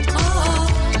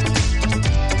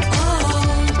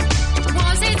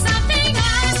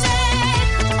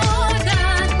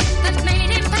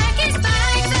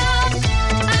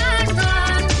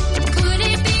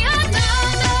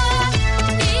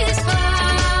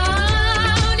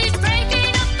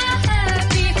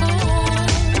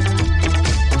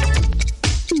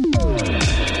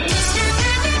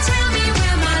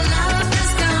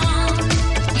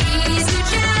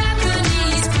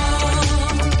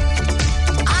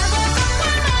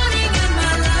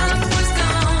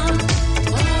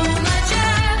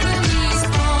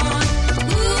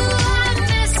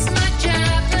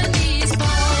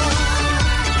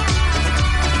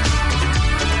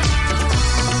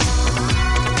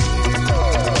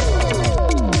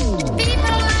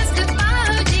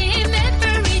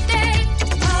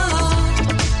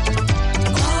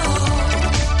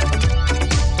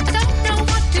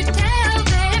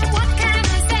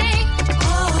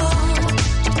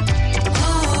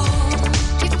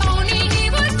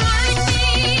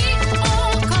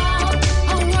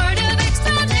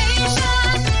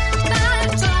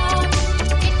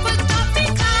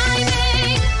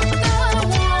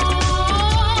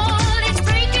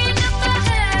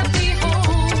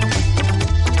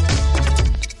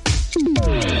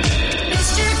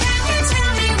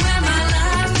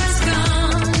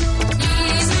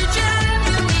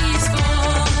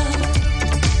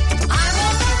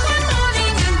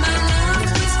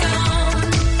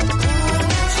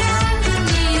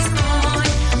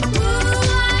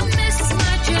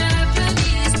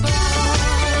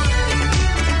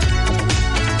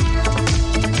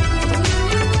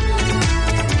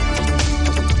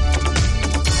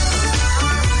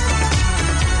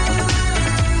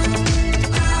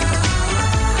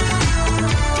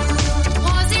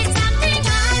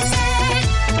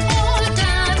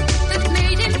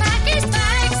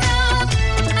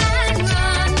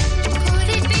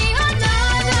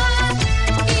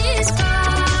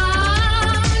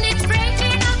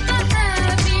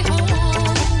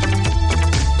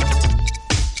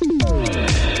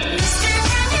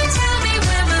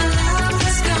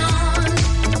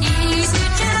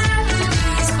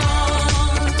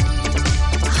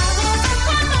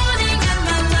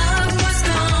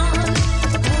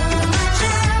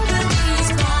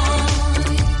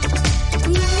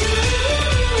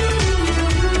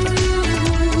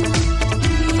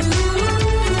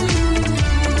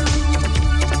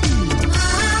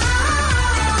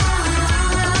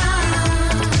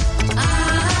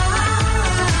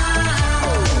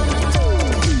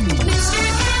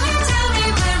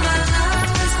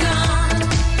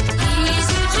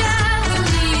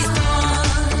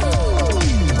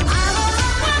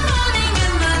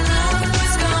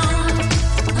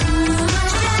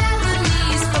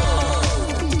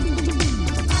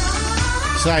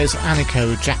 So that is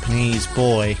Aniko, Japanese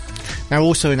Boy. Now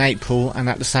also in April, and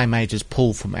at the same age as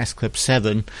Paul from S Club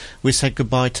 7, we said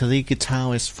goodbye to lead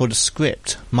guitarist for The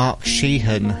Script, Mark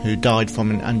Sheehan, who died from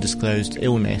an undisclosed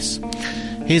illness.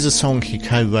 Here's a song he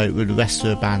co-wrote with the rest of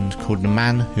the band called The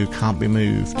Man Who Can't Be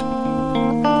Moved.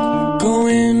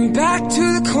 Going back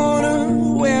to the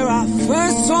corner where I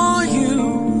first saw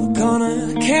you.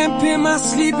 Gonna camp in my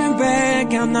sleeping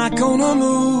bag, I'm not gonna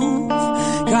move.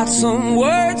 Got some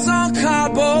words on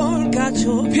cardboard, got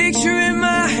your picture in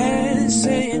my hand,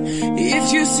 saying,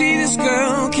 if you see this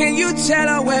girl, can you tell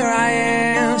her where I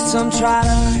am? Some try to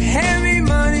hand me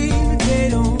money, but they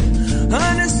don't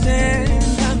understand.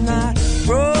 I'm not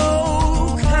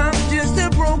broke, I'm just a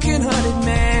broken-hearted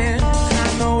man.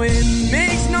 I know it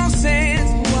makes no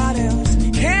sense, but what else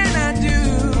can I do?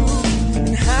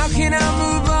 And how can I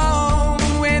move on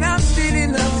when I'm still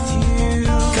in love with you?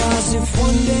 'Cause if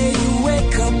one day you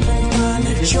wake up and find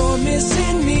that you're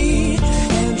missing me,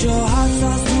 and your heart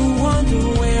starts to wonder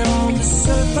where on this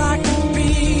earth I could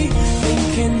be,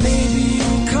 thinking maybe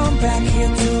you'll come back here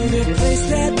to the place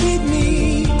that beat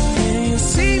me, and you'll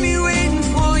see me waiting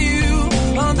for you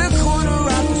on the corner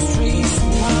of the street. So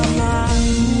I'm not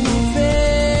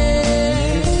moving,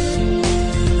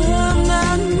 I'm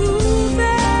not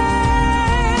moving.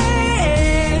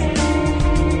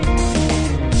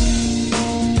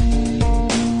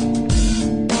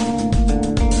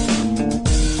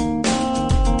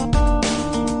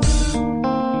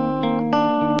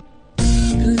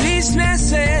 Policeman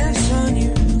says, son,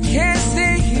 you can't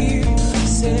stay here. I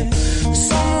said,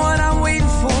 someone I'm waiting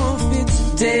for, if it's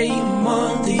a day, a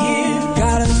month, a year.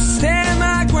 Gotta stand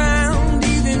my ground,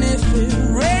 even if it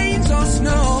rains or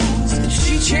snows. If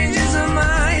she changes her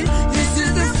mind, this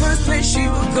is the first place she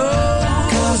will go.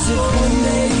 'Cause if one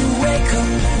day you wake up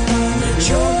and find that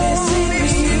you're missing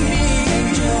me,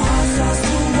 and your heart starts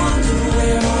to wonder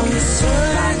where on this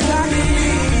earth I could be,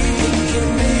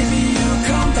 thinking maybe you'll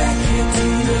come back here to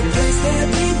the place that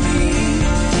beat me,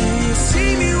 and you'll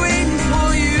see me waiting for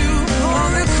you on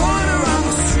the corner of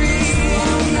the street.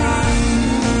 I'm not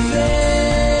moving,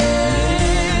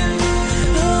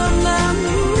 I'm not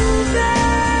moving,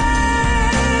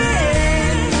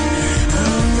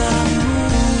 I'm not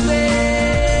moving,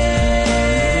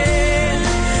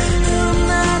 I'm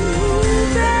not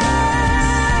moving.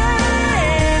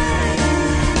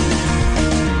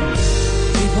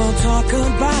 People talk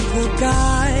about the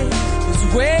guy who's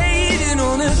waiting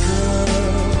on a girl.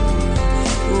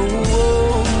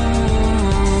 Oh,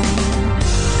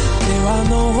 there are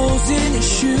no holes in his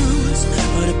shoes,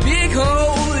 but a big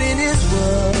hole in his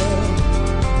world.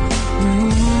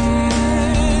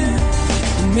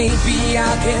 Maybe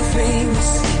I'll get famous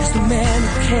as the man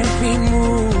who can't be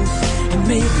moved. And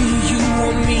maybe you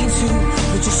want me to,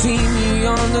 but you see me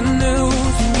on the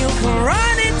news, and you'll come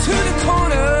running to the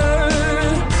corner,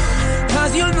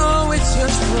 'cause you know it's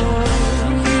just for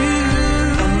you.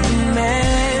 I'm the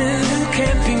man who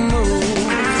can't be moved.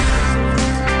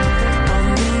 I'm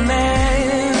the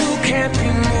man who can't be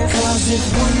moved. 'Cause if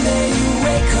one day you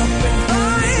wake up and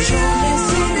find that you're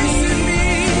missing me,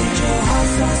 and your heart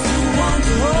starts to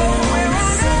wonder where on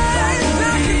earth I could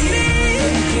be,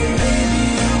 thinking maybe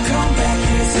you'll come back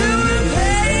here to the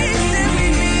place that we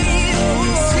meet,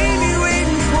 you'll see me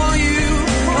waiting for you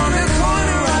on the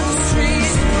corner of the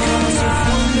street. 'Cause if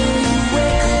one day you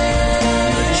wake up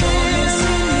and you're missing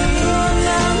me, and your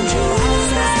heart starts to wonder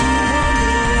where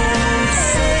on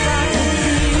earth I could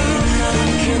be,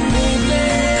 thinking maybe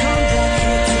you'll come back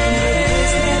here to the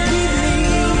place that we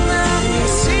meet,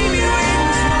 you'll see me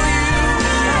waiting for you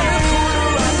on the corner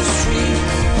of the street.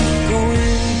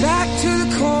 Going back to the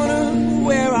corner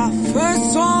where I first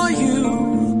saw you.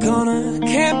 Gonna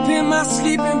camp in my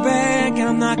sleeping bag,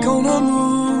 I'm not gonna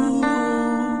move.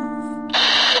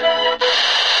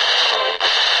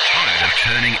 Tired of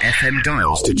turning FM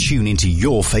dials to tune into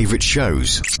your favourite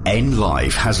shows? N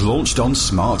Live has launched on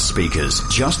smart speakers.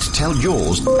 Just tell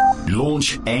yours,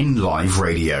 launch N Live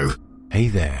Radio. Hey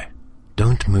there.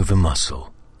 Don't move a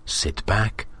muscle. Sit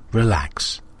back,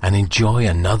 relax, and enjoy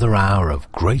another hour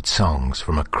of great songs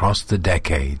from across the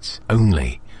decades,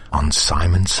 only on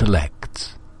Simon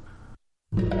Selects.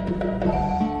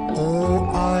 Oh,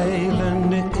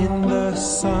 island in the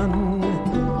sun,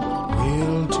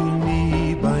 willed to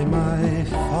me by my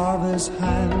father's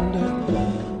hand.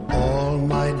 All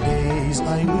my days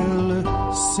I will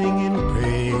sing in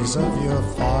praise of your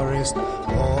forest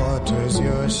waters,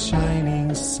 your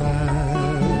shining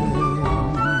sand.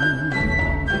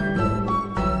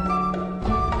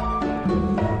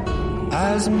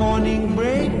 As morning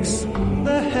breaks,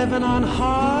 the heaven on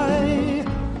high,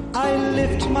 I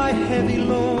lift my heavy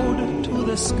load to to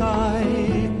the sky.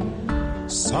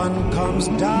 Sun comes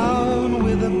down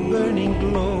with a burning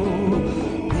glow,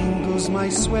 mingles my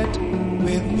sweat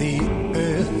with the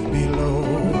earth below.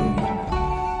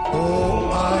 Oh,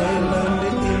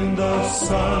 island in the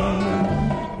sun,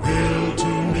 built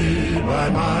to me by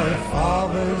my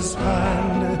father's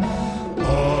hand,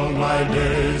 all my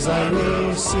days I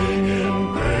will sing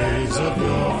in praise of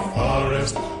your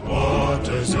forest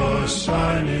waters, your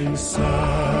shining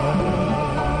sun.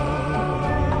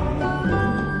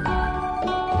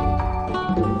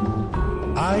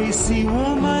 I see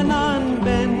woman on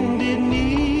bended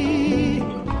knee,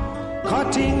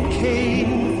 cutting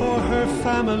cane for her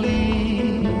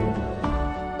family.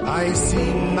 I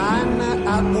see man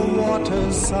at the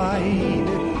waterside,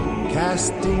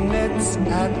 casting nets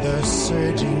at the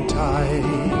surging tide.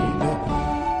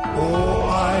 Oh,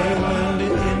 island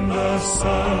in the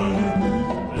sun,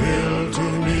 built to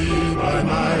me by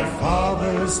my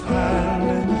father's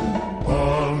hand,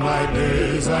 all my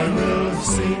days I will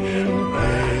sing in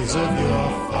praise of your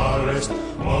forest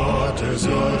waters,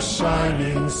 your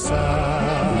shining sun.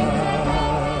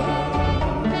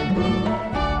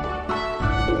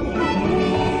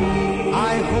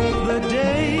 I hope the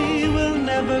day will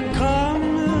never come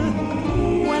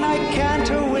when I can't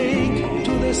awake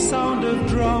to the sound of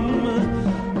drum.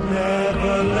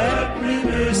 Never let me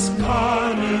miss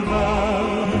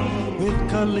carnival with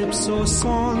calypso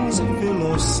songs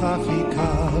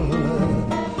philosophical.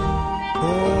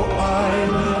 Oh,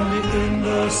 island in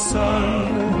the sun,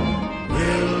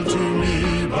 built to me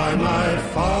by my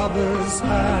father's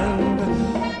hand,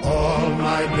 all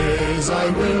my days I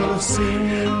will sing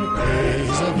in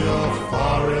praise of your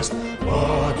forest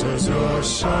waters, your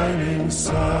shining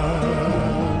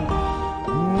sun.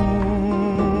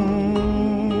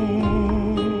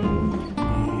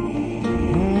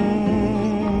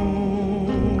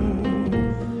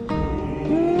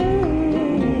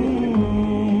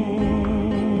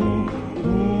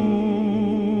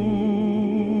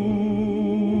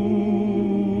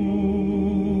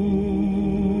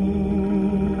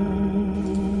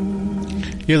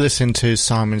 You're listening to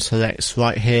Simon Selects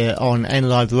right here on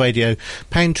NLive Radio,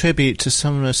 paying tribute to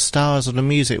some of the stars of the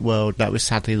music world that we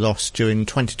sadly lost during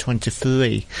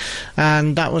 2023.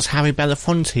 And that was Harry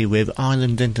Belafonte with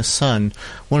Island in the Sun,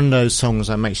 one of those songs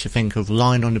that makes you think of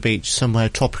lying on the beach somewhere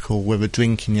tropical with a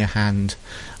drink in your hand.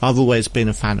 I've always been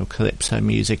a fan of calypso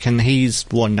music, and he's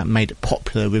one that made it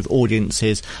popular with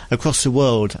audiences across the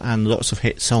world and lots of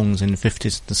hit songs in the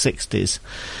 50s and 60s.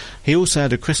 He also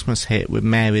had a Christmas hit with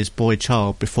Mary's Boy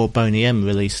Child before Boney M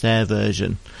released their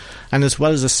version. And as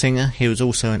well as a singer, he was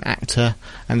also an actor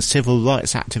and civil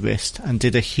rights activist, and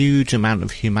did a huge amount of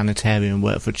humanitarian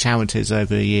work for charities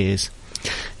over the years.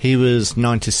 He was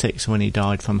 96 when he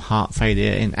died from heart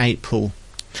failure in April.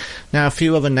 Now, a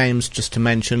few other names just to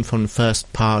mention from the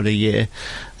first part of the year.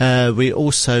 We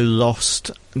also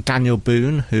lost Daniel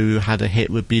Boone, who had a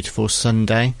hit with Beautiful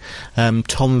Sunday,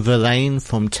 Tom Verlaine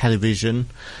from Television,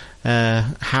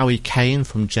 Howie Kane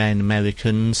from Jane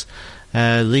Americans,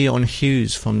 Leon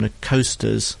Hughes from the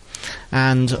Coasters,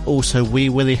 and also Wee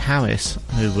Willie Harris,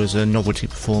 who was a novelty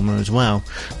performer as well.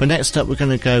 But next up we're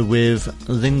going to go with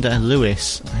Linda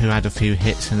Lewis, who had a few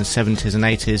hits in the 70s and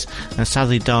 80s and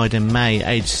sadly died in May,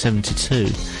 aged 72.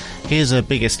 Here's her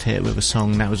biggest hit with a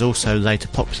song that was also later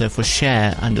popular for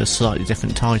Cher under a slightly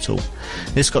different title.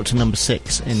 This got to number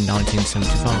 6 in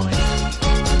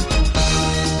 1975.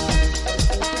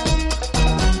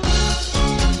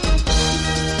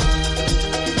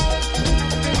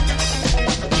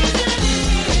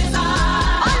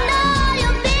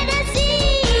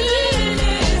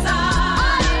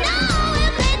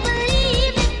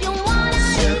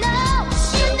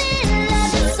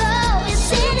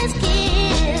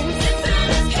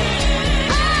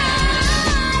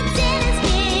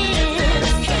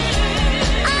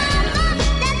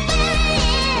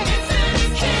 It's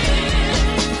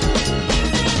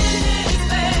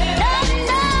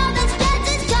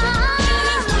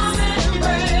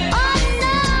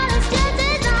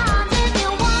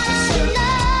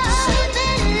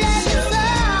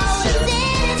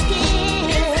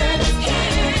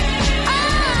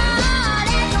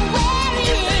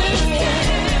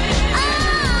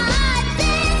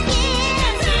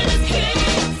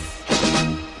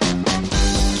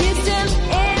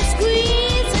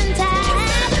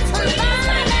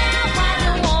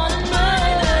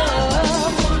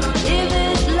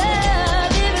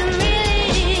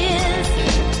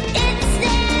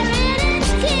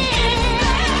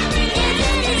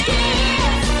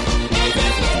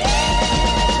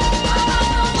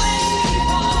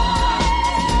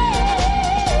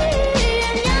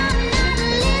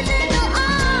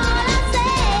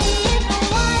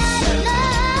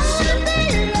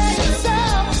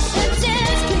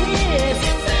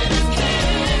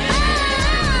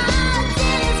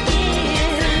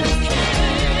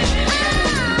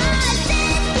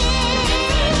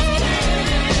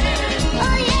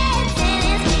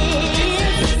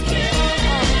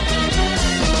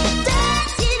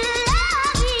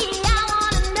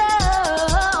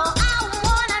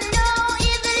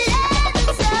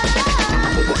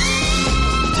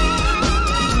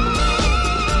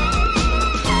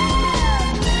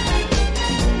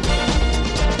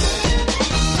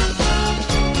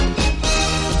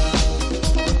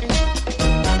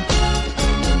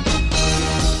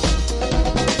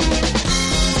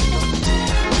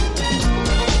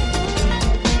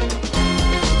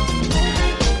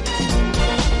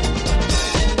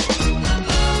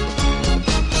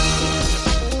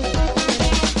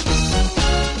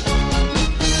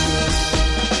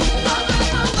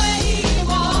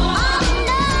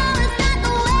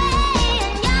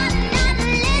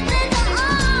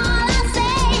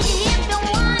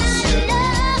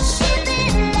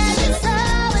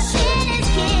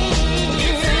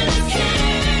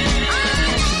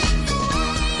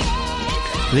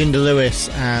Linda Lewis,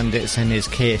 and It's in His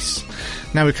Kiss.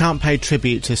 Now, we can't pay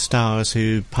tribute to stars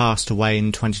who passed away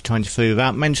in 2023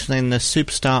 without mentioning the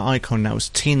superstar icon that was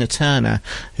Tina Turner,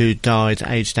 who died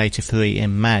aged 83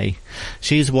 in May.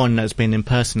 She's one that's been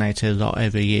impersonated a lot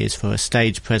over the years for her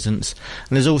stage presence,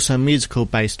 and there's also a musical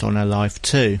based on her life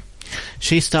too.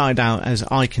 She started out as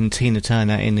icon Tina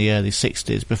Turner in the early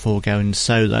 60s before going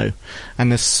solo, and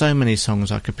there's so many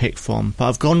songs I could pick from, but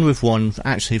I've gone with one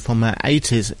actually from her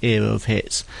 80s era of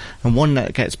hits, and one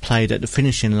that gets played at the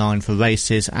finishing line for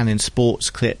races and in sports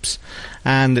clips,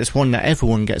 and it's one that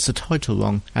everyone gets the title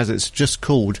wrong, as it's just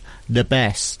called The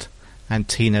Best, and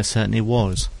Tina certainly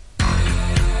was.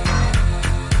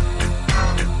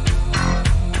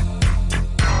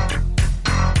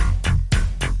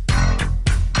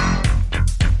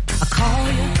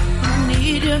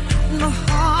 My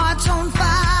heart's on fire.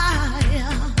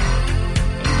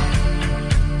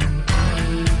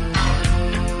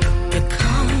 You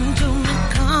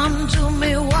come to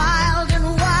me wild and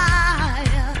wild.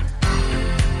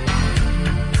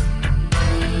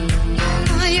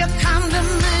 You come to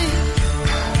me,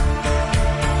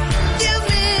 give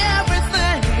me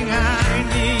everything I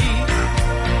need.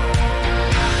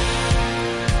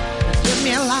 Give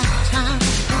me a lifetime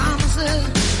of promises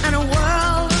and a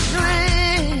world of dreams.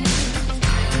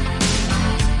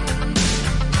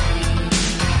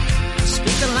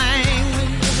 The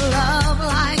language of love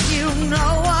like you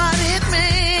know what it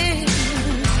means.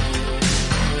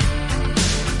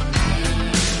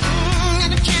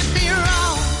 And it can't be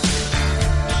wrong.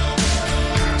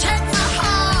 Take my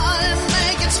heart and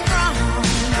make it strong,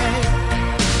 babe.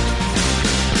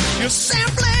 You're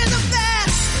simply the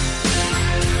best.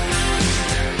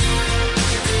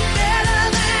 Better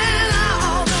than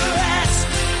all the rest.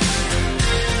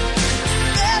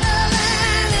 Better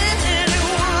than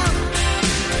anyone.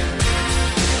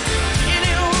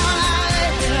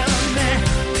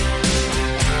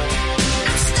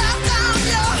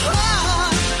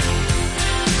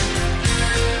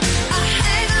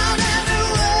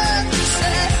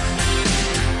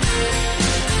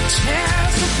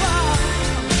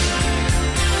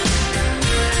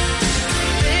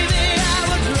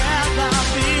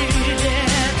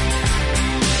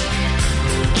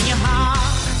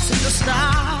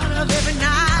 Start of every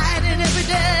night and every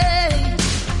day.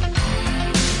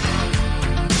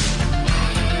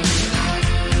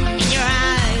 In your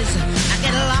eyes, I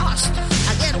get lost,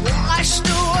 I get washed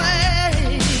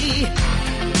away.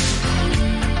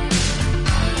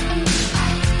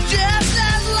 Just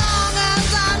as long as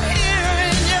I'm here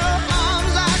in your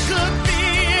arms, I could be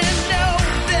in no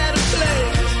better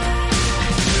place.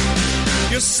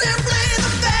 You're simply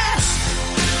the best.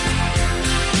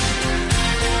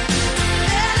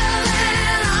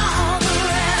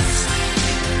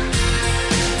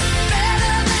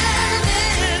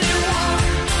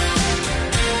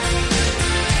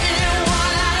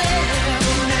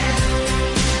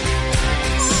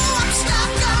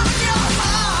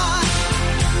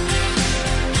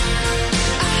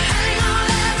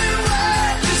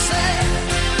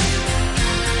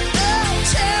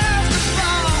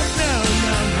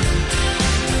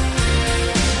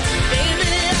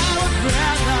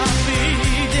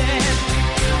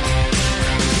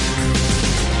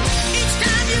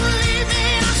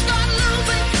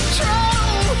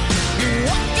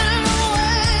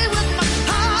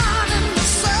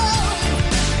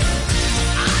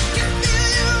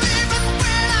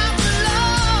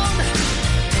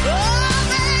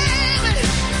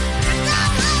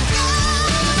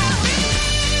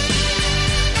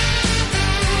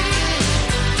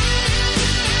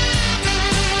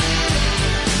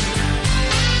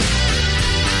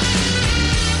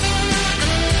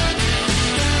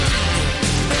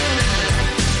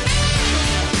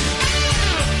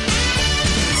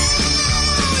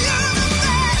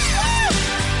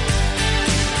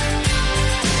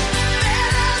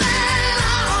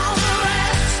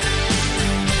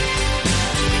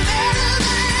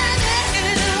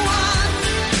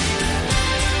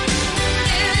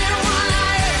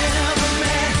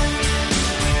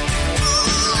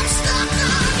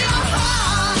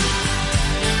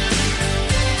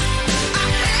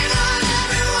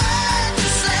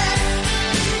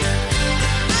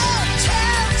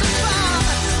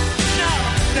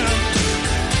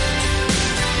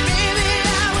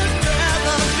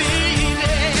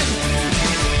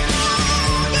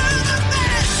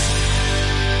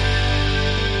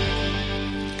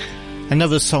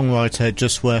 Another songwriter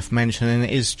just worth mentioning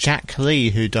is Jack Lee,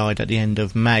 who died at the end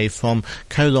of May from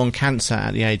colon cancer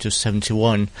at the age of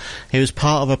 71. He was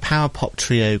part of a power pop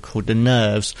trio called The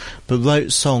Nerves, but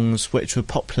wrote songs which were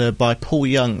popular by Paul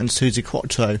Young and Suzi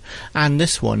Quatro, and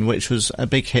this one, which was a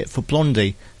big hit for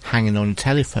Blondie, Hanging on the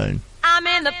Telephone. I'm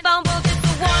in the phone booth, it's the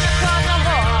one across the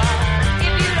hall.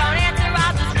 If you don't answer,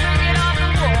 I'll just ring it off the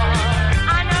wall.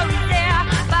 I know he's there,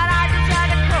 but I just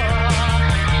had to call.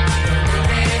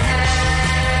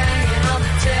 Hanging on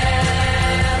the telephone.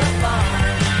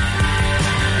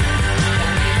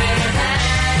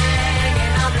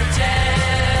 Hanging on the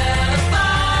telephone.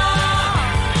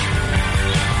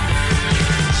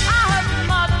 I heard your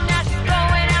mother, now she's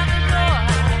going out the door.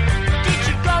 Did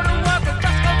you go to work or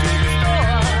just go to the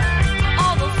store?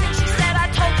 All those things she said I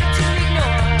told you to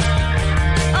ignore.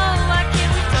 Oh, why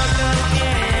can't we talk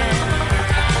again?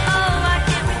 Oh, why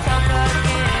can't we talk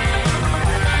again?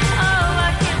 Oh, why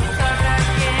can't we talk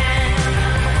again?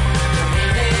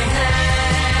 Really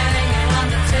hanging on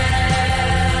the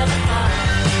telephone.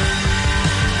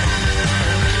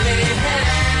 Really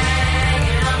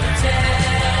hanging on the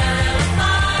telephone.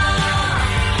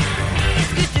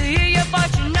 It's good to hear your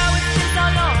voice, you know it's been so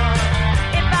long.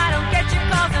 If I don't get your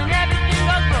calls, then everything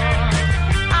goes wrong.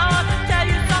 I want to tell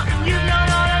you something you've known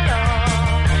all along.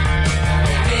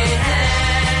 Been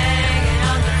hanging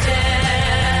on the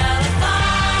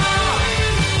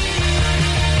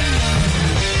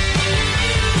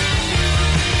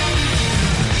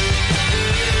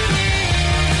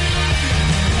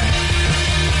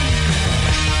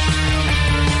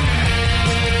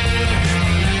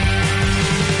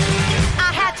I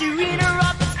had to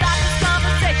interrupt and stop this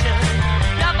conversation.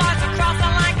 Your voice across the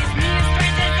line gives me a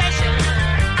strange sensation.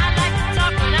 I'd like to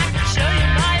talk when I can show you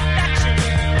my affection.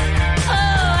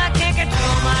 Oh, I can't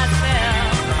control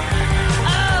myself.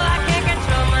 Oh, I can't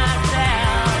control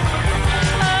myself.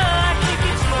 Oh, I can't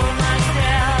control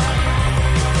myself.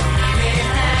 Been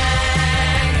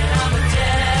hanging on the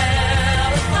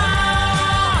telephone.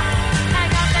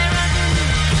 Hang up and run to me.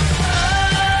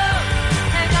 Oh,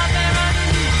 hang up and run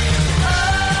to me.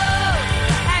 Oh,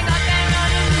 hang up and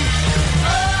run to me.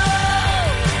 Oh,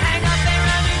 hang up and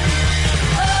run to me.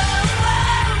 Oh,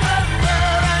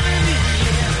 run to me.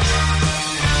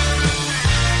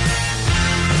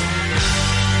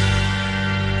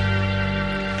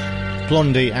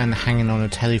 Blondie and Hanging on a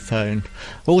Telephone.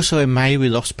 Also in May we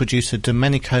lost producer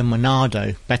Domenico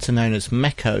Monardo, better known as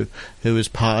Mecco, who was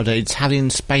part of the Italian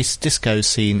space disco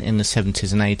scene in the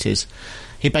 70s and 80s.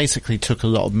 He basically took a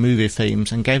lot of movie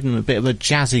themes and gave them a bit of a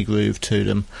jazzy groove to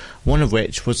them, one of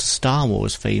which was the Star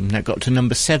Wars theme that got to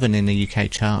number 7 in the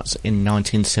UK charts in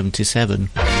 1977.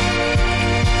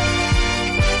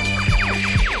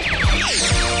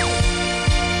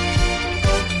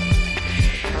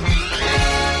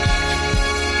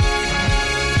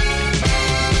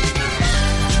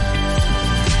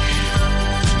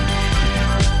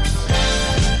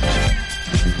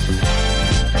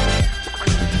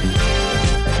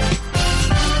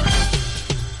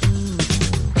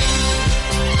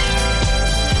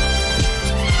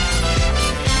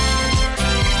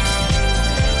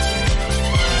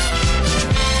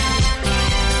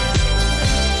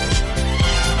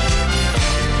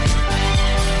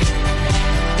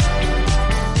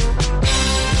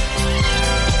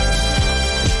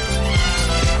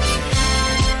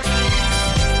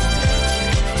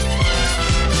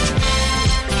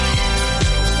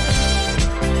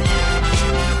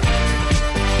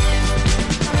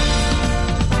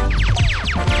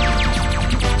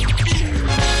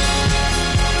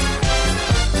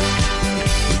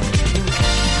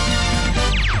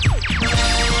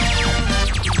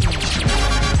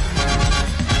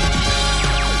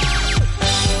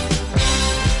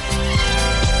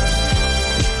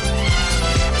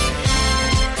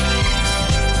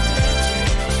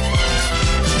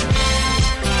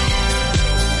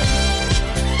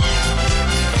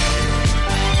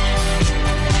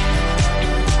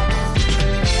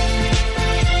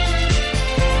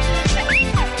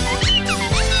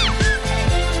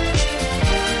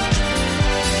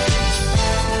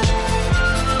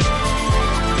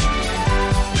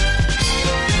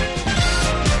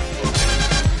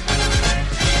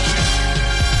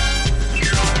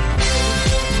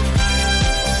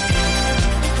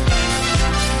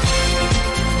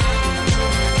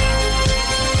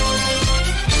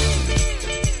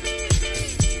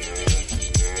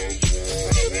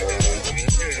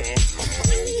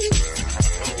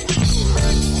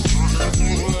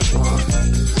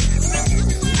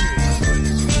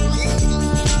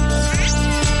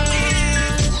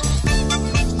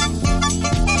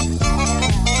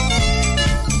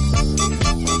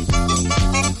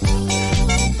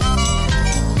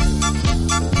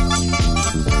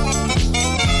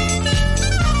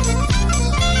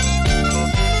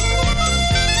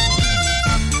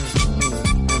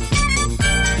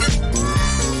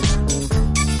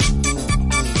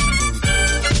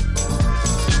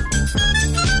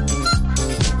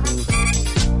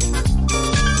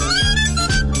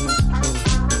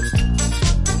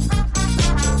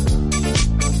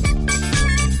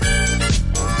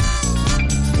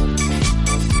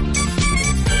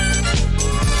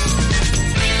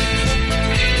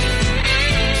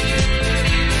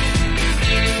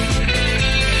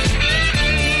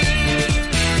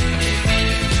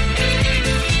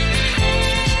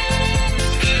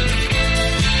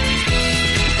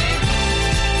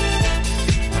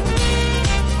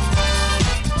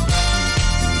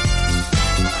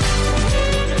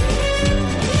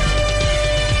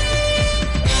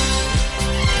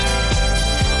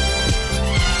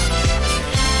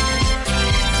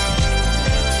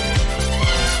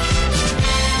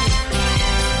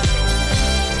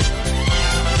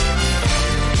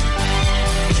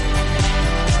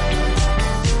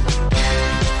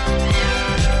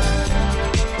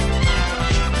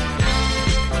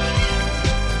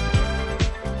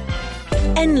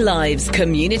 N Live's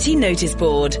Community Notice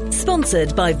Board,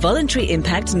 sponsored by Voluntary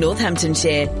Impact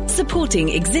Northamptonshire, supporting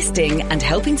existing and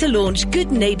helping to launch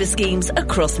good neighbour schemes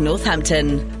across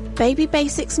Northampton. Baby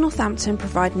Basics Northampton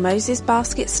provide Moses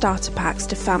Basket starter packs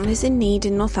to families in need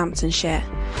in Northamptonshire.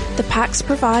 The packs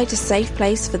provide a safe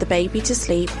place for the baby to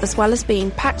sleep, as well as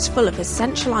being packed full of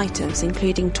essential items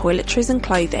including toiletries and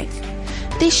clothing.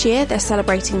 This year they're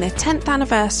celebrating their 10th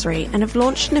anniversary and have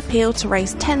launched an appeal to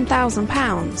raise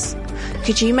 £10,000.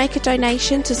 Could you make a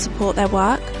donation to support their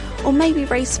work, or maybe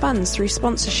raise funds through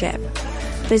sponsorship?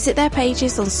 Visit their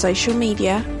pages on social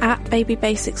media at Baby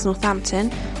Basics Northampton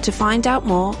to find out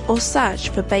more, or search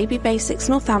for Baby Basics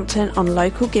Northampton on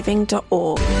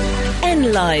localgiving.org.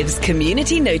 N Live's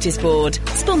Community Notice Board,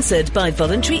 sponsored by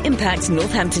Voluntary Impact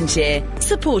Northamptonshire,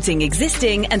 supporting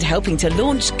existing and helping to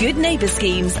launch good neighbour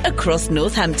schemes across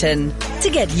Northampton. To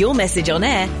get your message on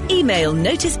air, email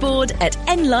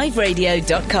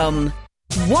noticeboard@nliveradio.com.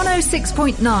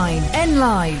 106.9 N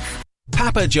Live.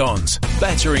 Papa John's.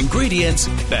 Better ingredients,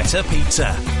 better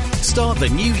pizza. Start the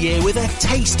new year with a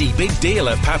tasty big deal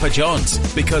at Papa John's,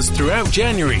 because throughout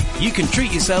January you can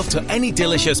treat yourself to any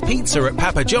delicious pizza at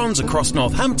Papa John's across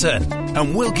Northampton,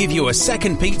 and we'll give you a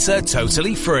second pizza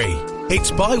totally free. It's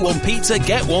buy one pizza,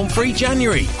 get one free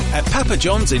January at Papa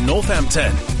John's in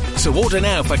Northampton. So order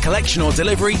now for collection or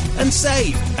delivery and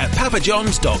save at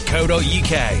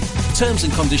papajohns.co.uk. Terms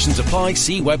and conditions apply.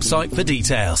 See website for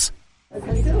details.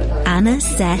 Anna,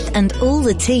 Seth and all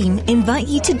the team invite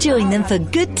you to join them for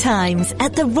good times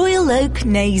at the Royal Oak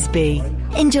Naseby.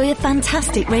 Enjoy a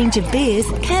fantastic range of beers,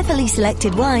 carefully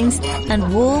selected wines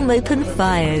and warm open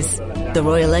fires. The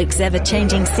Royal Oak's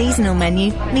ever-changing seasonal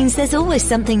menu means there's always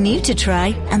something new to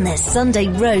try, and their Sunday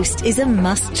roast is a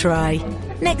must-try.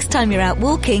 Next time you're out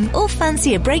walking or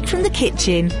fancy a break from the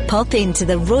kitchen, pop into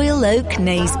the Royal Oak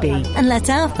Naseby and let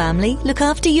our family look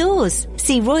after yours.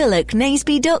 See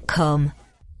royaloaknaseby.com.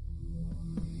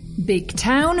 Big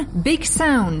Town, Big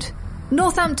Sound.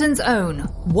 Northampton's own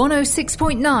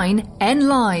 106.9 N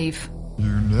Live. You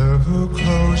never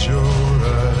close your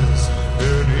eyes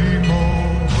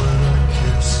anymore when I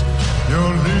kiss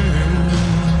your lips.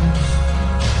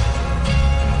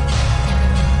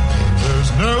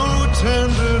 There's no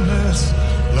tenderness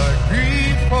like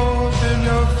before in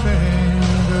your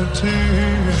fingertips.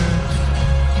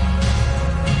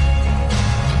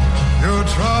 You're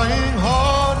trying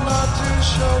hard not to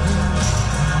show it,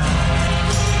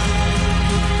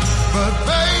 but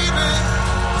baby,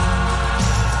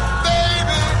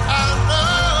 I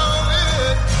know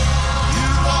it. You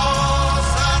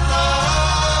lost that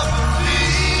love and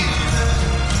feeling.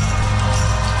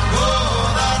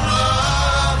 Oh, that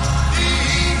love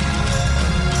feeling.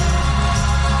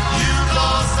 You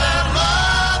lost that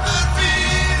love and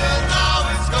feeling. Now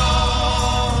it's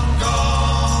gone,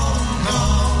 gone,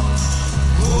 gone.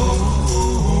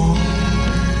 Oh.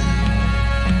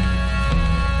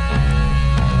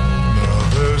 Now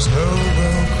there's no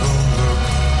welcome look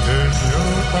in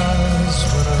your eyes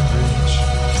when I reach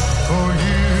for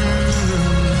you.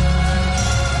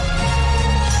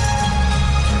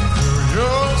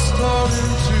 You're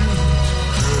starting to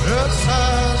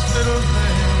criticize little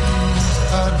things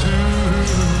I do.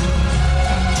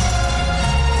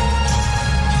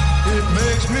 It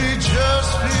makes me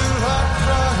just feel like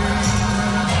crying.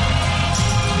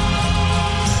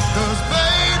 'Cause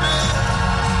baby,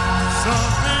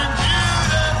 something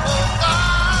beautiful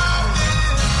about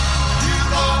it. You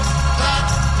lost that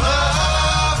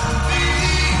love and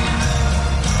feeling.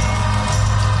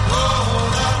 Oh,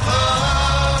 that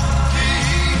love and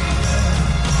feeling.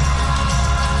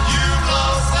 You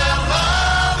lost that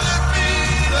love and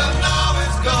feeling. Now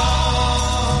it's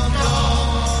gone,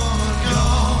 gone,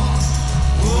 gone.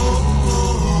 Oh,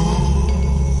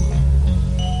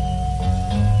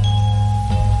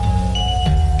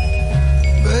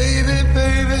 baby,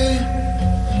 baby,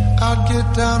 I'd get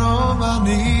down on my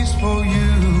knees for you.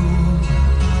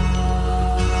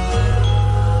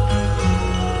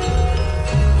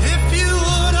 If you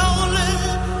would only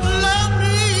love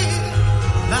me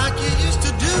like you used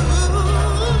to do,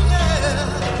 yeah.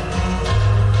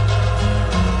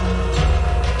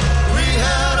 We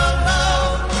had a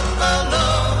love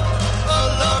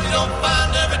you don't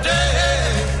find every day.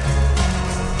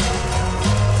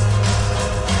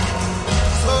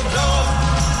 So don't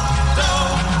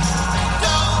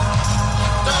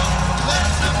let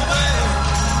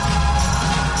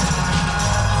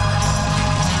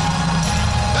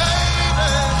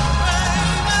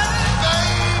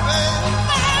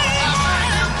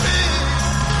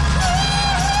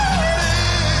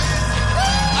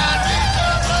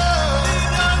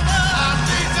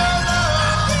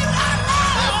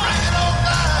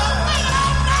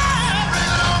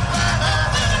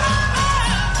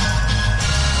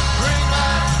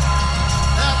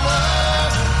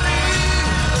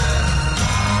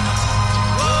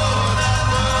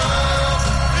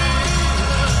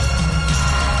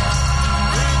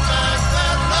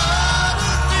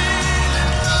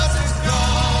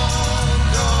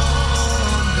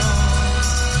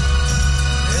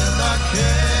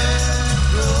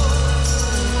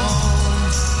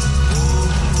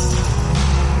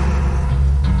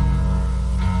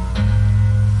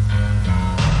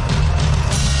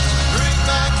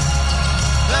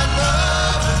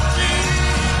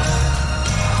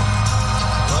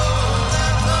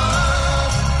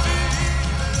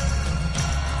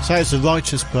So it's the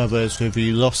Righteous Brothers with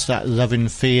You Lost That Loving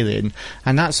Feeling,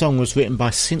 and that song was written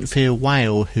by Cynthia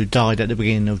Whale, who died at the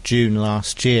beginning of June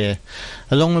last year.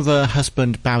 Along with her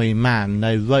husband Barry Mann,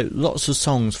 they wrote lots of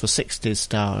songs for 60s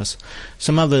stars.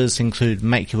 Some others include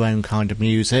Make Your Own Kind of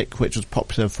Music, which was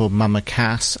popular for Mama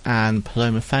Cass and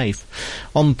Paloma Faith.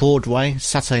 On Broadway,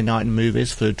 Saturday Night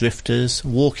Movies for the Drifters,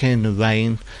 Walking in the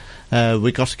Rain,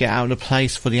 We Got to Get Out of the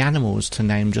Place for the Animals, to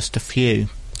name just a few.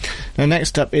 Now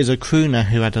next up is a crooner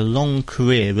who had a long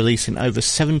career, releasing over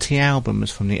 70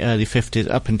 albums from the early 50s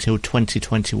up until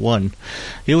 2021.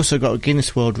 He also got a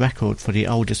Guinness World Record for the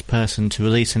oldest person to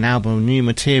release an album of new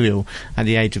material at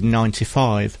the age of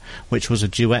 95, which was a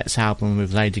duets album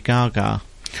with Lady Gaga.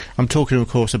 I'm talking, of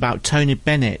course, about Tony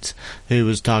Bennett, who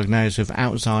was diagnosed with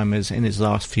Alzheimer's in his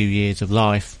last few years of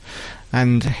life.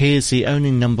 And here's the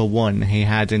only number one he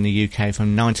had in the UK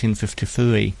from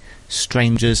 1953,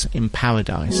 Strangers in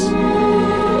Paradise.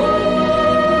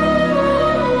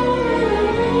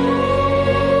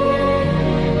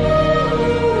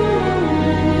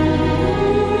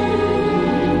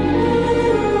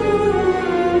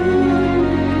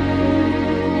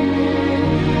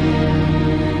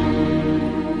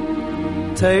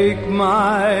 Take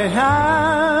my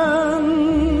hand,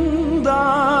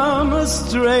 I'm a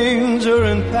stranger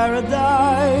in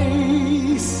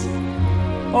paradise,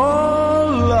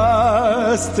 all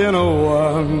lost in a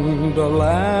wonderland,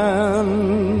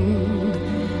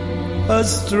 a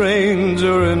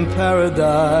stranger in paradise.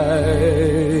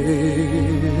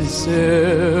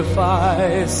 If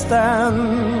I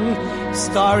stand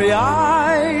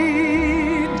starry-eyed,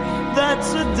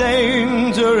 that's a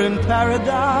danger in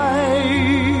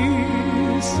paradise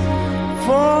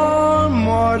for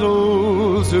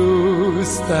mortals who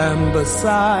stand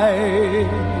beside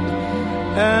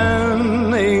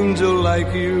an angel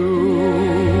like you.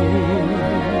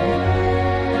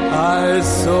 I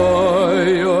saw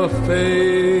your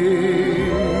face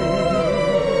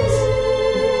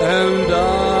and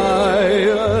I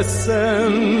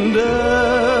ascended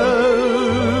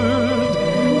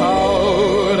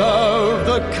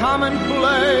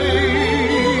commonplace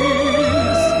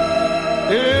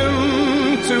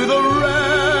into the rare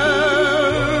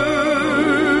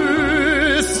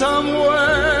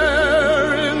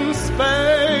somewhere in space.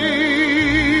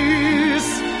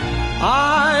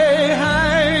 I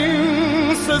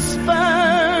hang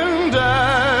suspended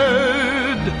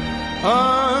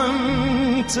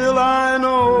until I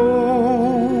know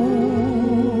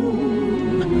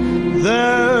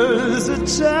there's a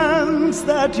chance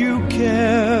that you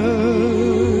care.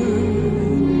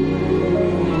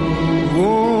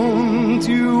 Won't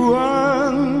you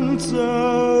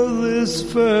answer this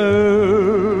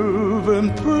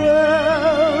fervent prayer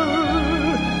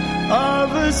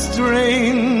of a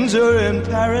stranger in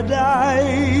paradise?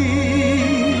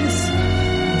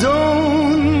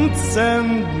 Don't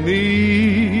send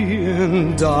me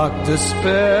in dark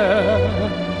despair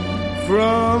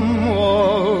from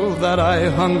all that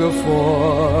I hunger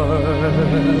for,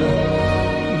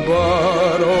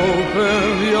 but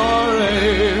open your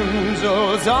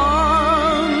angel's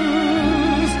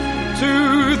arms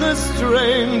to the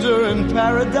stranger in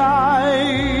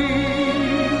paradise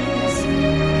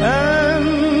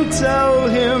and tell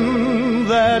him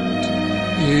that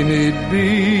he need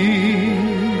be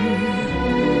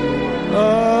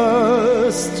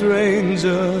a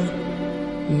stranger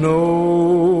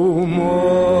no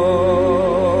more.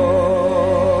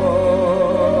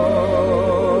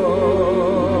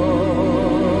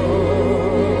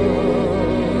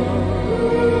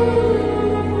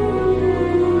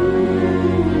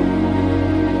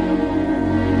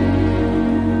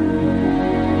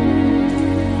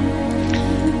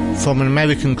 From an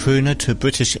American crooner to a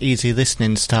British easy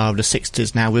listening star of the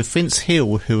 60s now, with Vince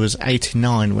Hill, who was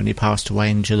 89 when he passed away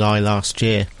in July last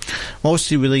year. Whilst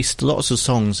he released lots of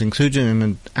songs,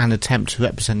 including an attempt to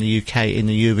represent the UK in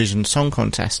the Eurovision Song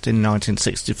Contest in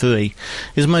 1963,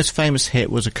 his most famous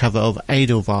hit was a cover of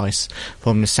Edelweiss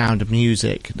from The Sound of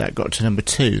Music that got to number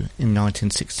 2 in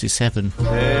 1967.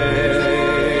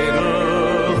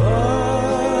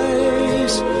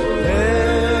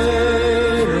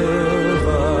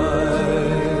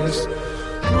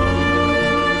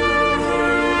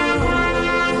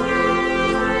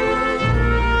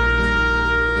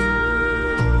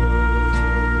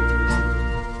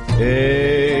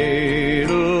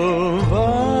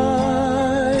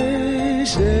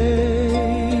 Edelweiss,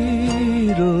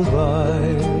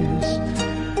 Edelweiss,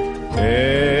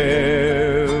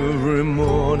 every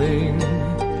morning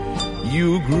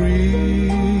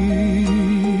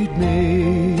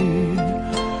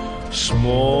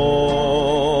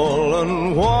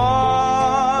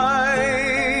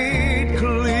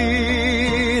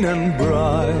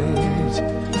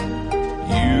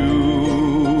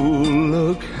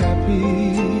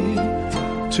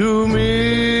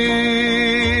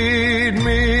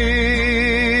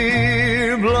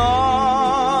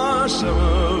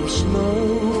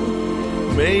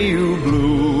May you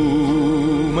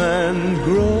bloom and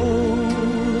grow,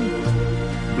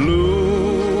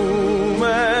 bloom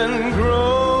and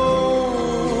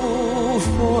grow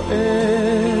forever.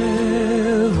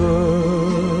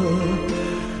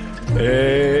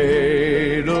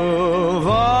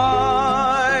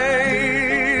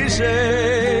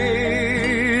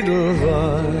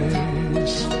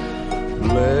 Edelweiss,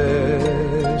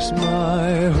 bless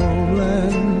my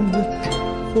homeland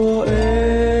forever.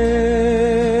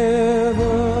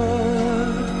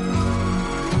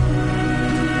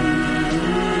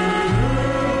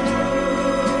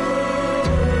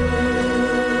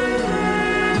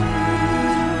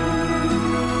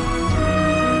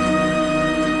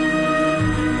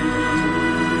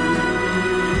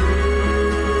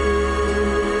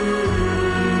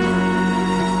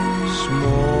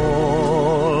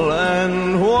 Small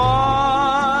and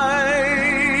white,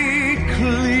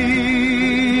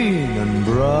 clean and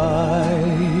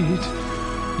bright,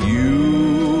 you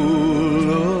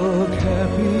look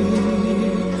happy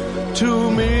to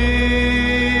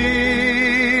meet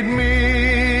me.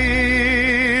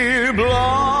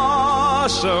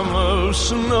 Blossom of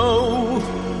snow,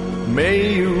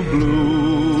 may you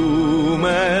bloom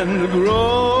and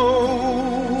grow.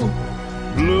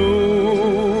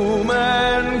 Bloom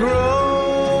and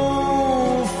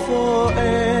grow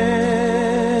forever.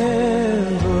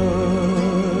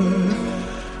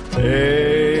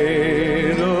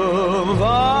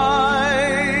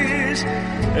 Edelweiss,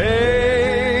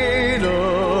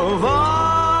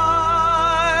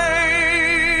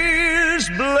 Edelweiss,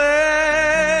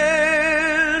 bless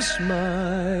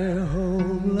my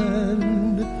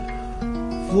homeland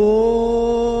forever.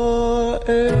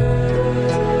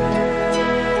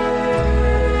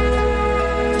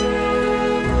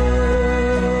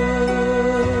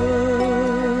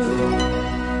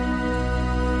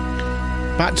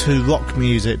 Back to rock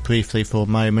music briefly for a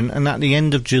moment, and at the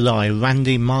end of July,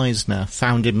 Randy Meisner,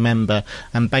 founding member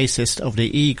and bassist of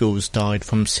the Eagles, died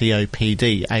from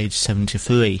COPD, aged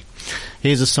 73.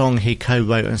 Here's a song he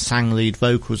co-wrote and sang lead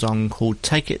vocals on called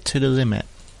Take It to the Limit.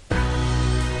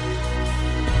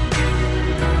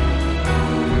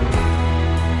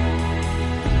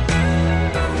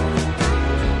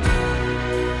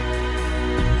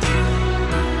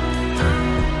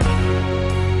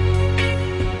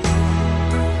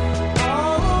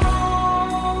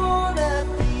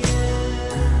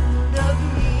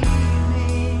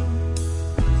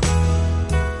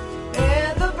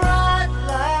 And the bright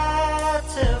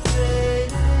lights have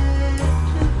faded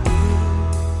to blue.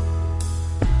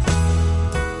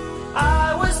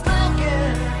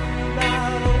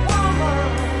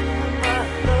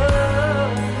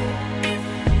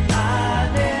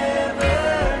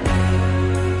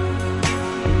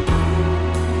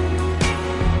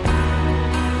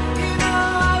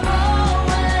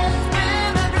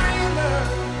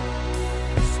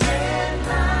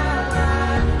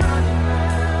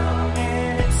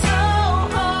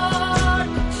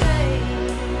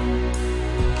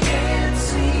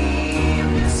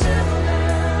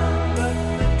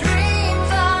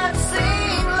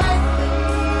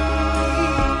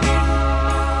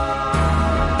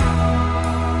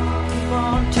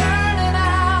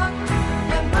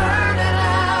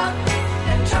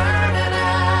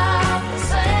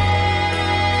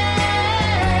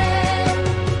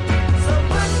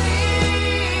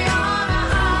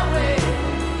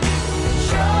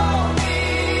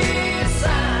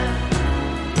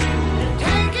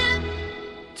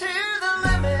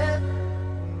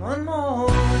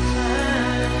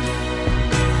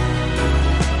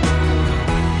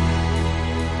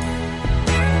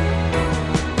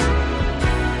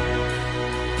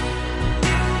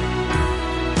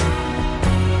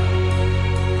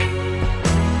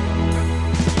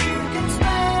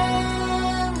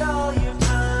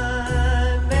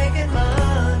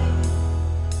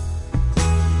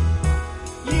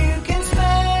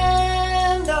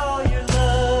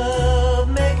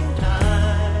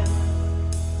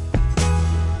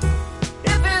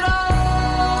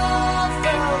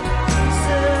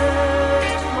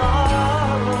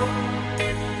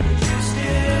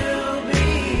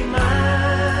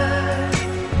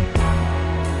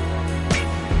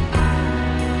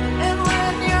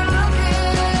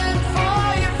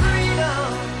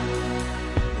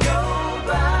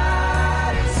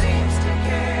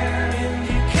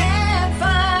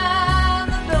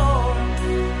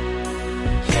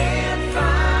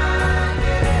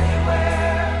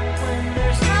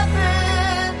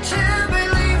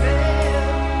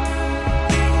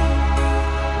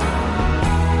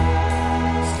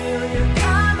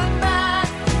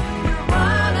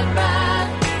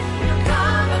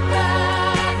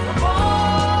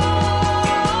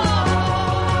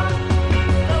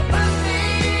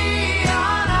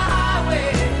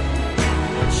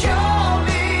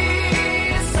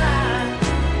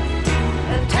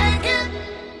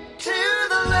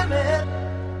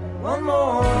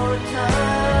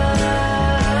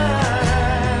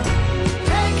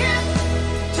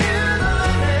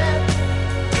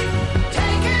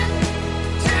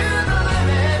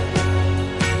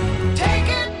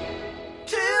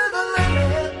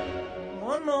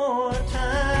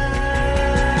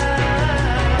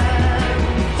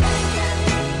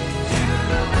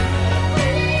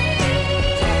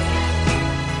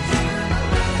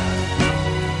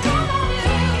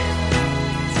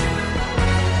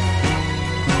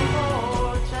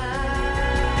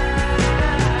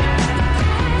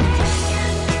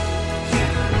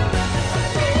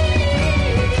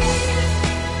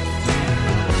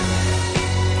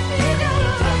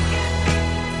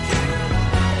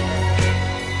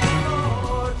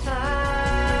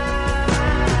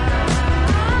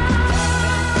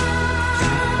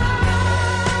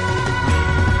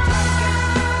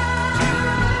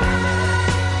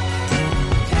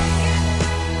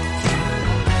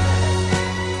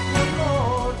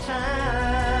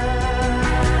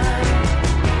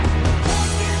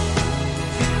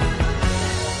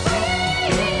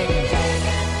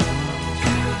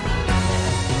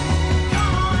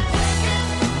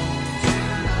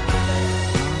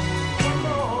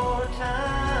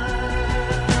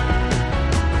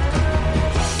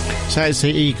 So it's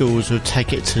the Eagles who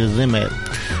take it to the limit.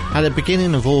 At the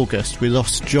beginning of August, we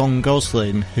lost John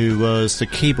Gosling, who was the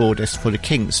keyboardist for the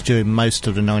Kinks during most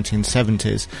of the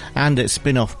 1970s, and its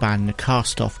spin-off band, the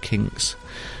Cast-Off Kinks.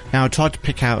 Now, I tried to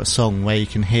pick out a song where you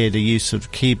can hear the use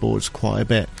of keyboards quite a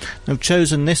bit. I've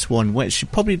chosen this one, which you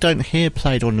probably don't hear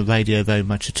played on the radio very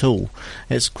much at all.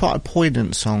 It's quite a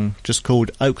poignant song, just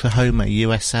called Oklahoma,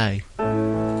 USA.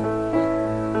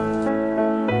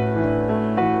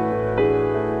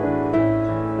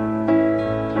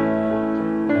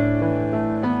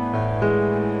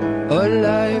 A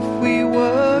life we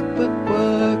work, but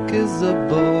work is a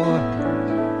bore.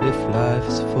 If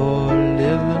life's for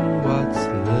living, what's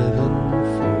living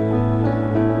for?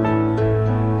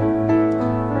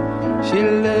 She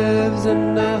lives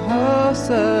in a house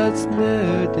that's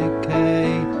near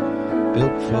decay,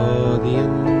 built for the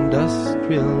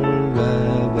Industrial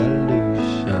Revolution.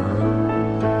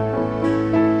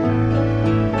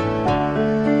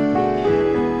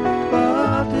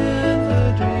 But in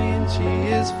her dreams she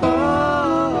is far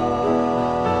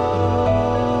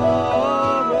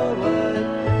away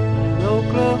in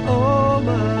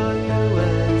Oklahoma,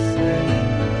 USA,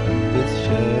 with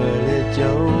Shirley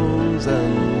Jones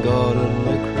and Gordon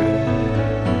McRae.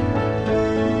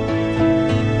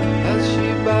 As she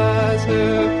buys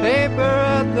her paper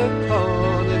at the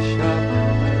corner shop,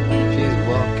 she's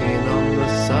walking on the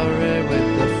Surrey with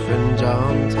the fringe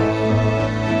on top.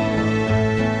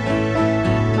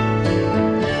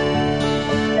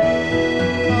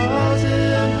 Cause in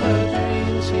her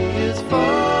dreams she is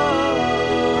far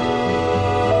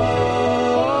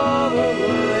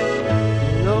away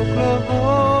in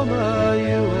Oklahoma,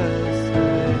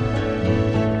 USA.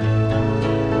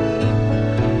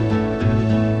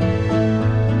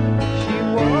 She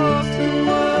walks to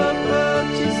work, but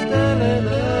she's still in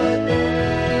her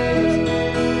days.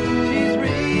 She's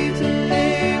reading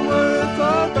Hayworth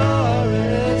or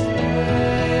Doris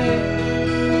Day,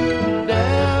 and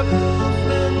Errol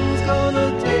Flynn's gonna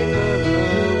take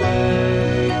her away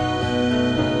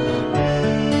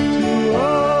to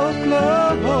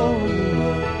Oklahoma,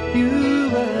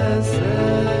 USA.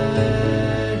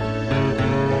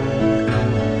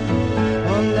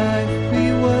 All life we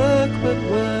work, but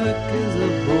work is a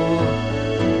bore.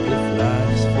 If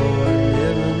life's for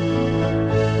living,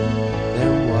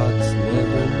 then what's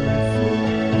living for?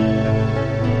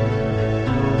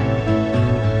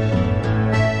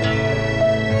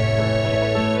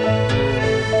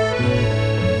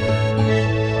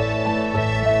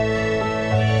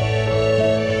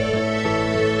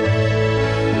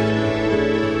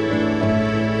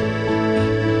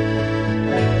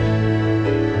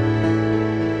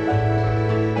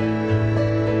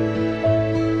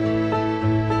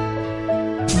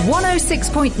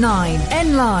 106.9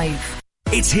 N Live.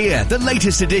 It's here. The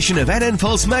latest edition of NN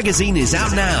Pulse magazine is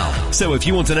out now. So if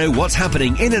you want to know what's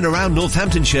happening in and around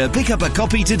Northamptonshire, pick up a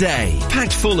copy today.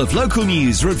 Packed full of local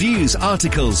news, reviews,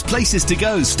 articles, places to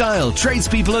go, style,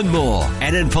 tradespeople and more.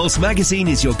 NN Pulse magazine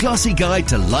is your glossy guide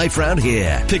to life round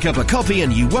here. Pick up a copy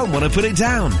and you won't want to put it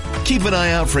down. Keep an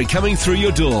eye out for it coming through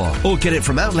your door or get it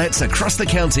from outlets across the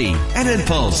county. NN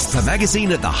Pulse, the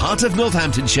magazine at the heart of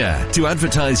Northamptonshire. To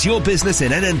advertise your business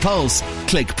in NN Pulse,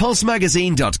 click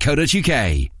pulsemagazine.co.uk.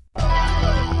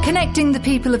 Connecting the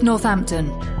people of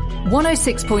Northampton.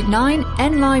 106.9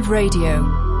 N Live Radio.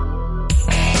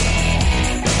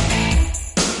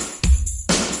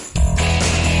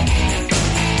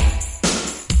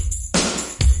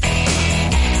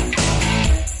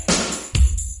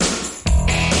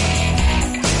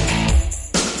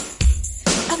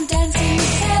 I'm dancing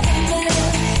 7 minutes,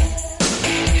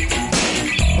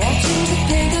 watching the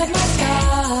pick of my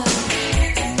star.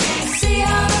 See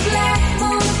how the black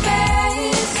moon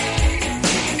fades,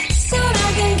 soon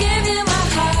I can give you my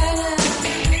heart.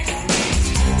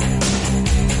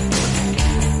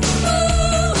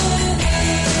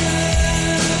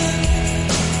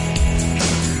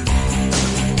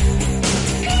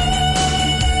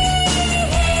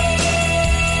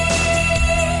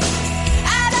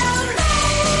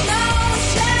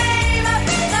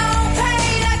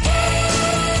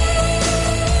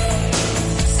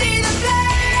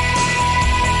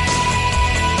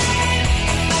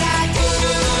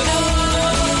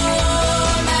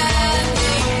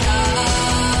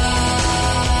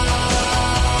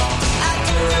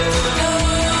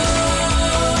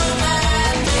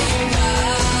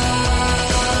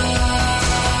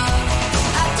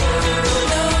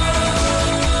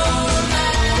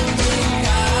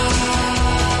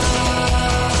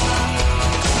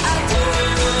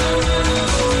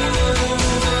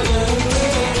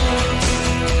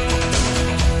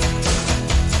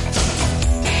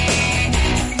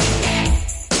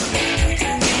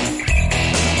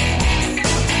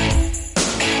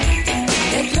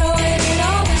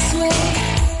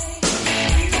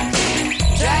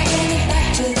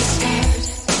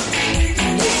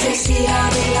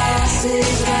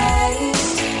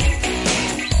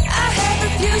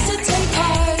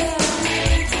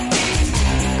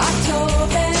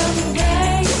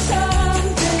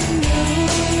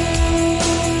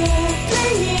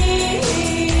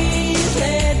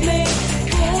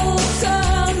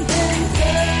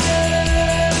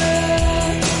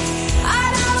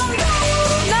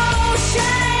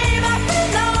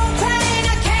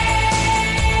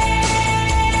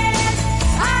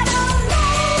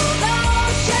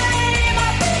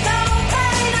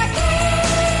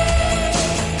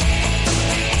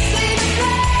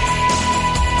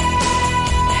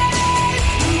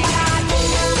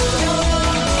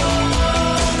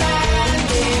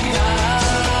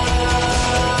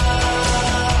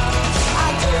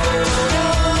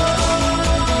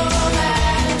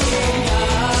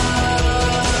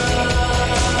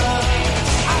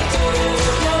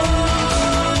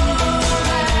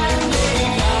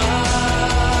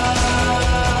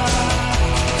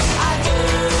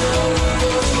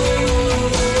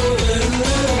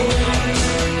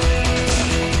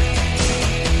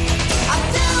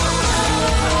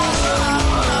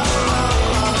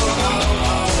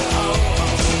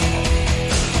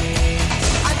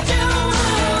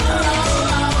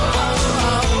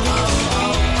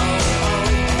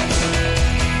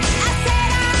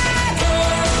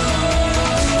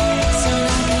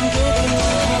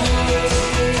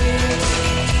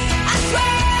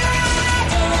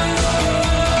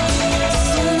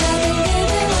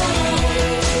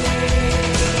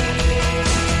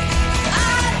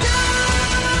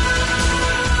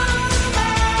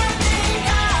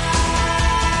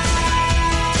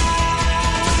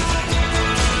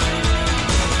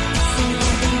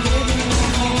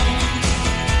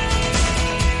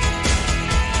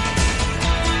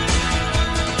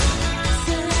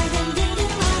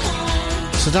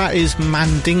 So that is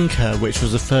Mandinka, which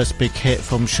was the first big hit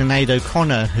from Sinead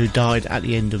O'Connor, who died at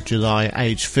the end of July,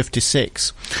 aged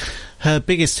 56. Her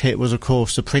biggest hit was, of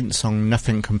course, the Prince song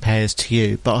Nothing Compares to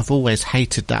You, but I've always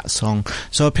hated that song,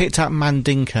 so I picked up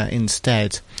Mandinka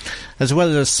instead. As well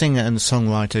as a singer and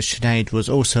songwriter, Sinead was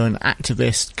also an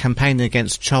activist, campaigning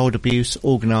against child abuse,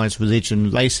 organised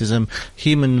religion, racism,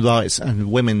 human rights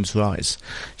and women's rights.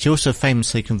 She also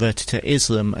famously converted to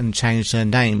Islam and changed her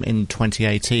name in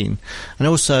 2018, and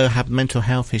also had mental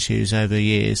health issues over the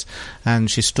years, and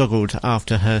she struggled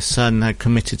after her son had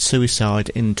committed suicide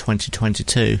in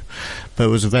 2022, but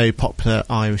was a very popular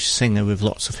Irish singer with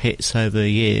lots of hits over the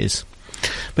years.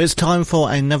 But it's time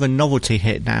for another novelty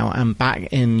hit now, and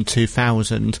back in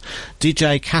 2000,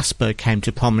 DJ Casper came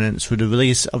to prominence with the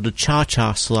release of the Cha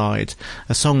Cha Slide,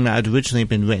 a song that had originally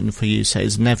been written for use at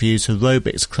his nephew's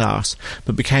aerobics class,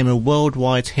 but became a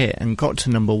worldwide hit and got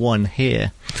to number 1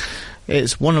 here.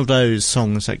 It's one of those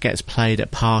songs that gets played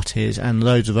at parties and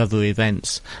loads of other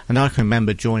events, and I can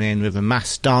remember joining in with a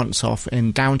mass dance-off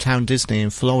in downtown Disney in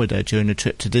Florida during a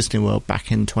trip to Disney World back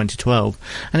in 2012,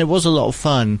 and it was a lot of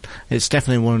fun. It's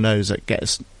definitely one of those that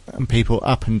gets people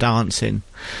up and dancing.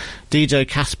 DJ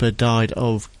Casper died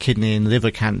of kidney and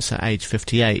liver cancer at age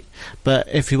 58, but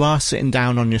if you are sitting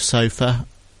down on your sofa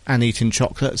and eating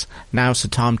chocolates, now's the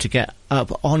time to get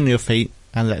up on your feet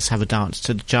and let's have a dance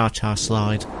to the Cha Cha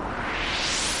Slide.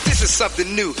 This is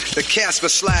something new, the Casper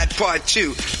Slide Part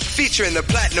 2, featuring the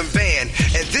Platinum Band,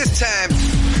 and this time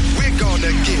we're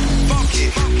gonna get funky.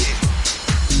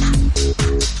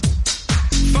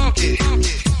 Funky.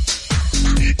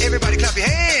 Everybody clap your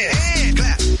hands.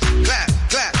 Clap, clap,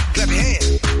 clap, clap your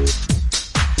hands.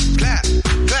 Clap,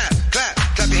 clap, clap,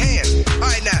 clap your hands. All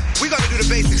right, now, we're gonna do the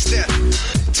basic step.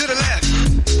 To the left.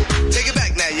 Take it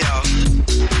back now, y'all.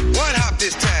 One hop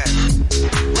this time.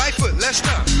 Right foot, left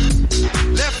stomp.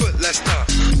 Left foot, left stomp.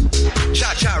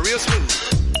 Cha-cha, real smooth.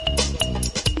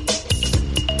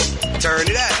 Turn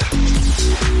it out.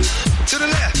 To the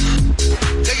left.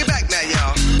 Take it back now,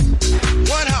 y'all.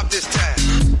 One hop this time.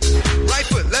 Right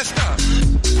foot, left stomp.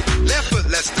 Left foot,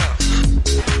 left stomp.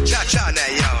 Cha-cha now,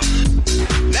 y'all.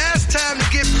 Now it's time to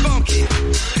get funky.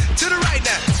 To the right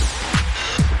now.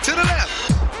 To the left.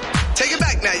 Take it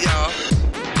back now, y'all.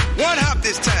 One hop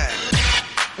this time.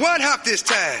 One hop this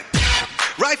time.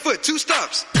 Right foot, 2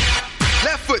 stumps.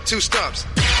 Left foot, 2 stumps.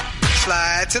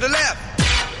 Slide to the left.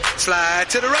 Slide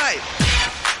to the right.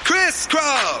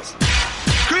 Crisscross.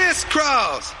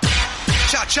 Crisscross.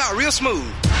 Cha-cha, real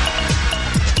smooth.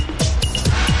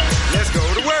 Let's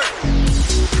go to work.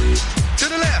 To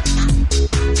the left.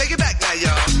 Take it back now,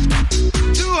 y'all.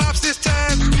 2 hops this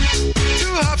time.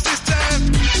 2 hops this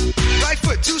time. Right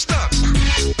foot, 2 stumps.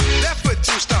 Left foot,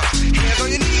 2 stumps. Hands on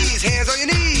your knees. Hands on your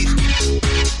knees.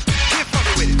 Get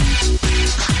funky with it.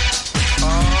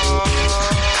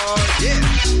 Oh, yeah.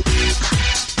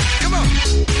 Come on.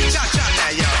 Cha-cha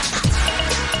now, y'all.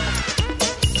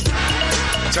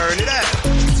 Turn it out.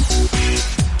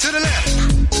 To the left.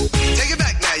 Take it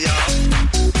back now, y'all.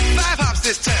 5 hops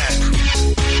this time.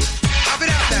 Hop it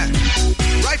out now.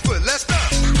 Right foot, let's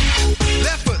stomp.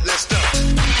 Left foot, let's stomp.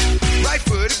 Right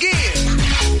foot again.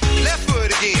 Left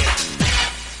foot again.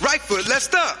 Right foot, let's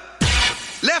stomp.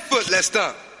 Left foot, let's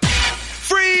stomp.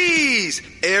 Freeze!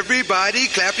 Everybody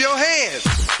clap your hands.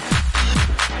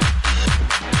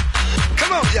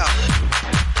 Come on, y'all.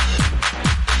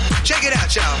 Check it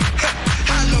out, y'all.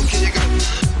 How low can you go?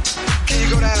 Can you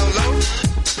go down low?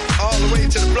 All the way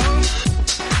to the floor?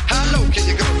 How low can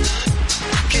you go?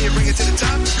 Can you bring it to the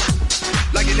top?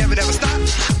 Like you never stop?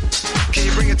 Can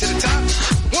you bring it to the top?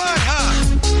 One hop.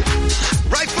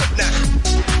 Right foot now.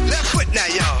 Left foot now,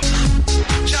 y'all.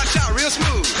 Cha-cha, real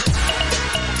smooth.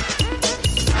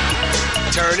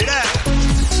 Turn it out.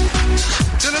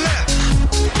 To the left.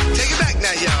 Take it back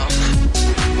now, y'all.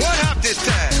 One hop this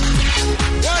time.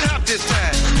 One hop this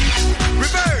time.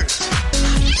 Reverse.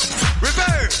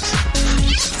 Reverse.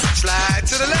 Slide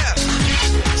to the left.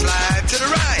 Slide to the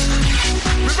right.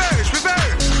 Reverse,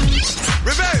 reverse.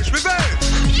 Reverse, reverse.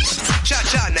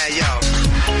 Cha-cha now, y'all.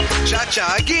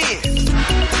 Cha-cha again.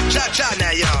 Cha-cha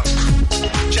now, y'all.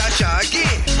 Cha-cha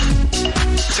again.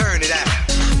 Turn it out.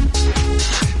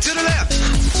 To the left.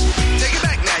 Take it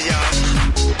back now, y'all.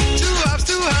 2 hops,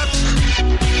 2 hops.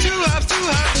 2 hops, 2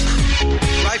 hops.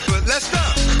 Right foot, let's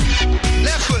stomp.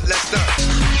 Left foot, let's stomp.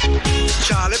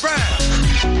 Charlie Brown.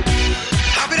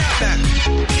 Hop it out now.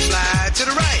 Slide to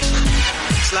the right.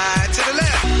 Slide to the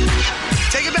left.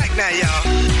 Take it back now, y'all.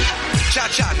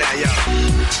 Cha-cha now, y'all.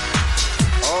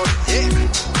 Oh, yeah. Mm-hmm.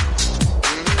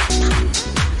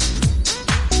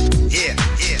 Yeah,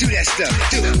 yeah. Do that stuff.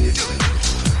 Do it.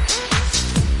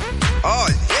 Oh,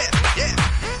 yeah, yeah.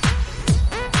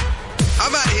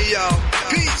 y'all.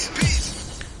 Peace.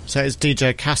 So it's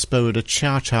DJ Casper with a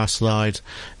Cha-Cha Slide.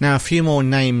 Now, a few more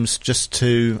names just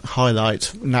to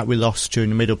highlight that we lost during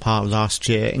the middle part of last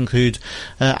year include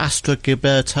Astra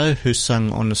Gilberto, who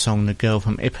sung on the song The Girl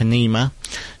from Ipanema,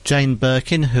 Jane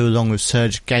Birkin, who along with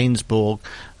Serge Gainsbourg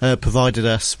provided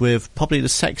us with probably the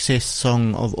sexiest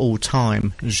song of all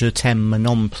time, Je T'aime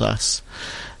Manon Plus.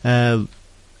 Who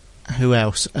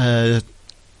else?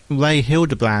 Ray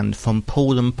Hildebrand from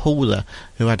Paul and Paula,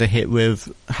 who had a hit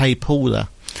with Hey Paula.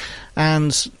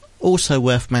 And also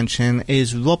worth mentioning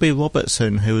is Robbie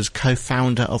Robertson, who was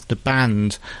co-founder of The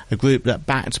Band, a group that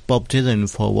backed Bob Dylan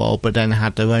for a while but then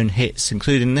had their own hits,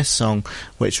 including this song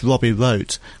which Robbie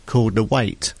wrote called The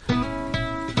Wait.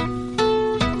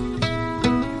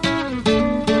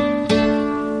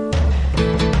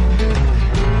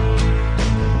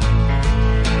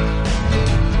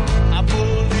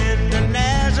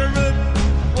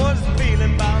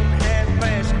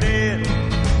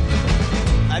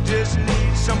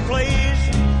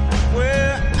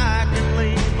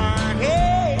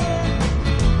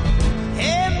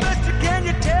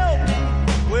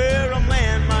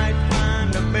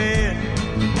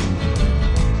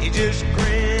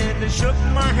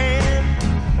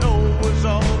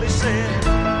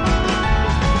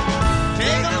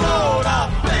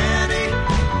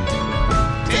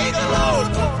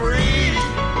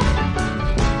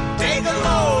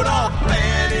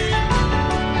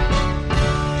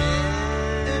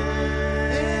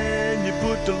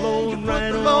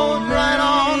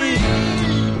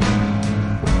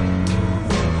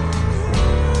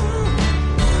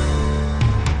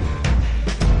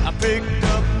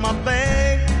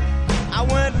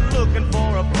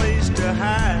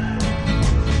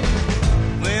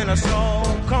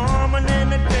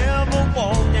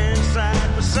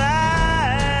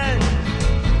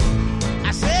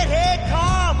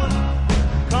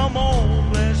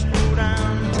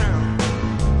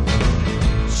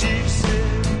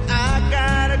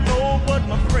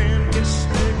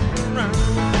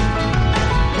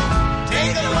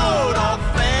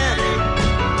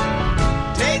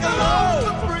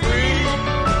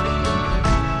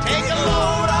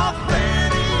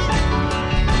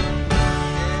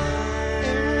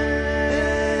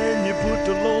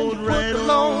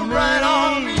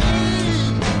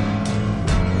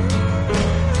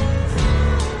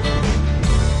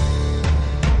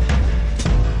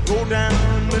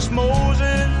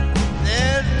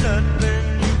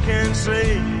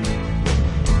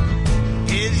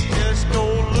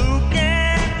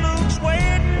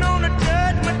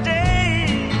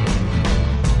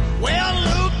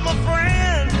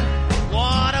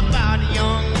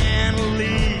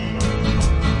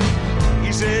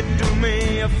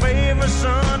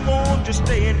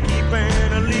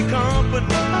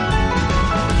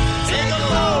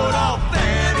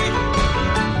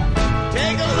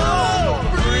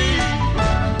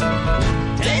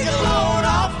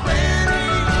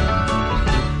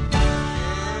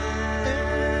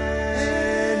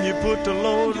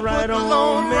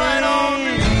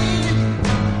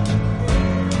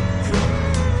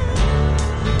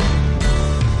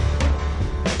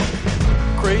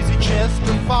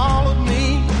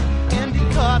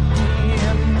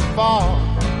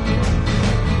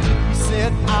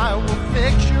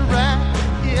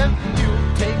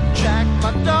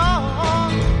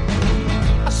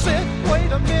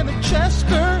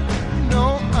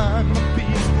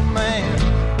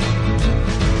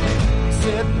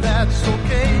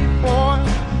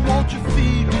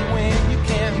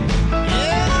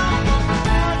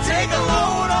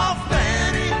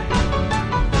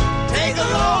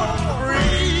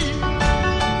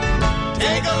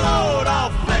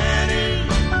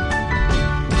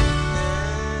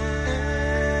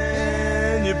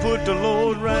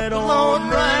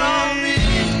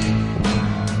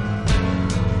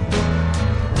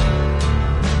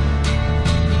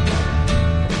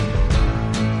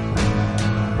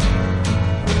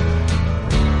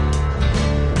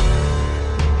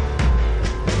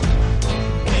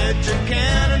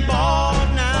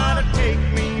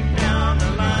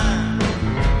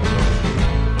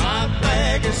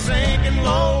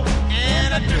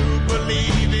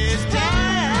 Believe it's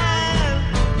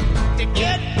time to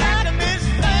get back to Miss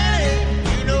Fanny.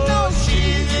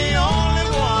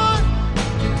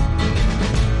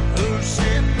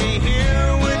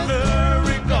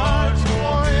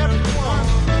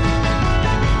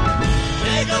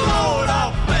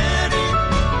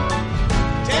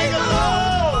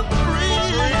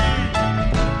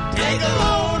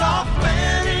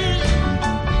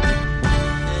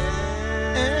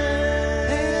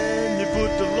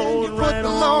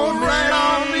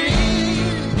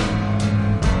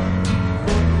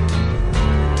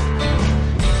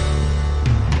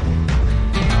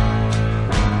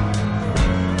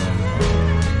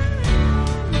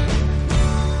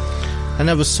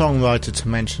 Another songwriter to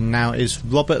mention now is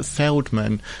Robert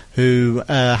Feldman, who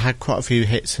had quite a few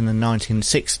hits in the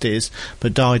 1960s,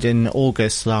 but died in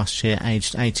August last year,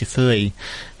 aged 83.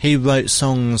 He wrote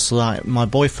songs like My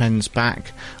Boyfriend's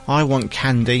Back, I Want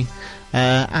Candy,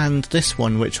 and this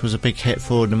one, which was a big hit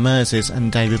for the Merseys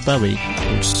and David Bowie,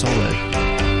 called Sorrow.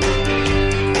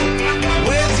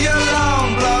 With your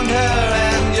long blonde hair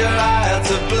and your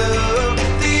eyes of blue,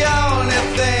 the only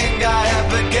thing I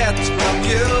ever get from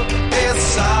you is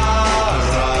sorrow.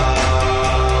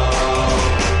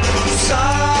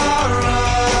 Sorrow.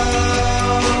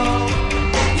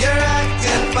 You're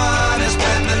acting funny,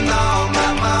 spending all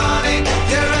my money.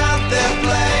 You're out there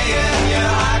playing your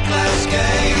high-class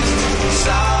games.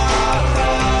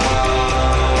 Sorrow.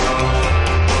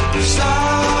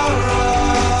 Sorrow.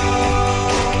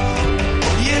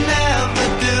 You never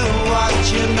do what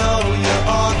you know you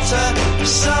ought to.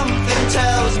 Something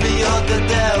tells me you're the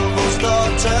devil's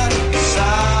daughter.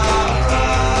 Sorrow.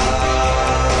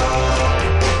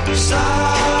 Sorrow.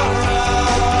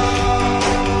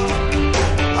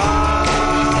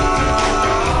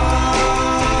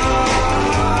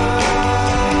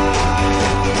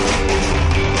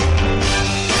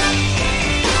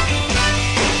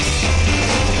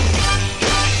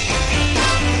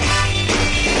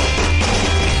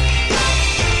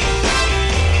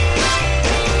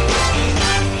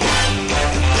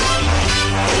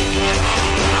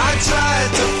 I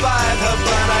tried to fight her,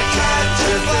 but I can't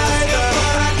resist her.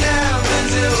 I never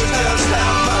knew just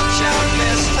how much I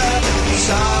missed her.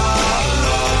 Sorrow.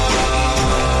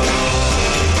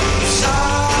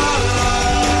 Sorrow.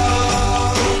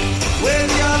 With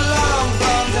your long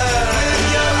blonde hair and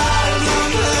your eyes of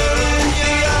blue,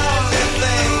 the only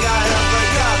thing I ever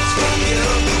got from you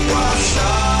was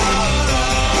sorrow.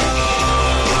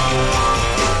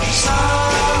 Sorrow.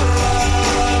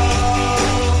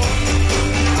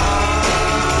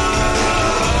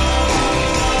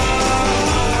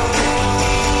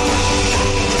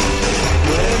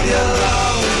 With your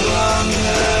long blonde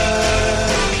hair,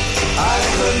 I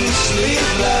couldn't sleep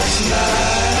last night.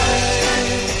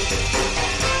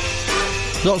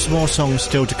 Lots more songs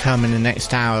still to come in the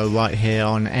next hour right here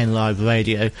on NLive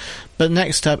Radio. But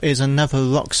next up is another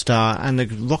rock star and a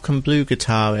rock and blue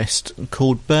guitarist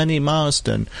called Bernie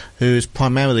Marsden, who is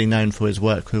primarily known for his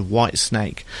work with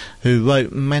Whitesnake, who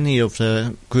wrote many of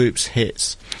the group's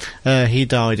hits. He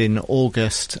died in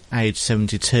August, aged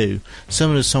 72.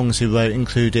 Some of the songs he wrote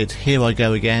included Here I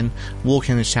Go Again, Walk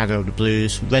in the Shadow of the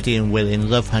Blues, Ready and Willing,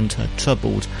 Love Hunter,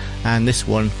 Troubled, and this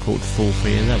one called Fall for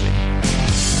Your Loving.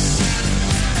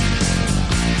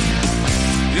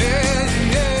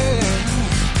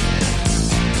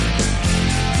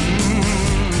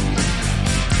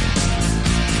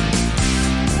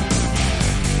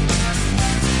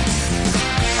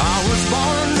 I was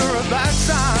born under a bad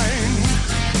sign,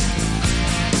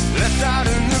 left out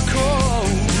in the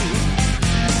cold.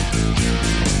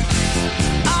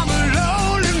 I'm a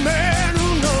lonely man who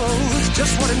knows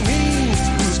just what it means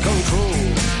to lose control.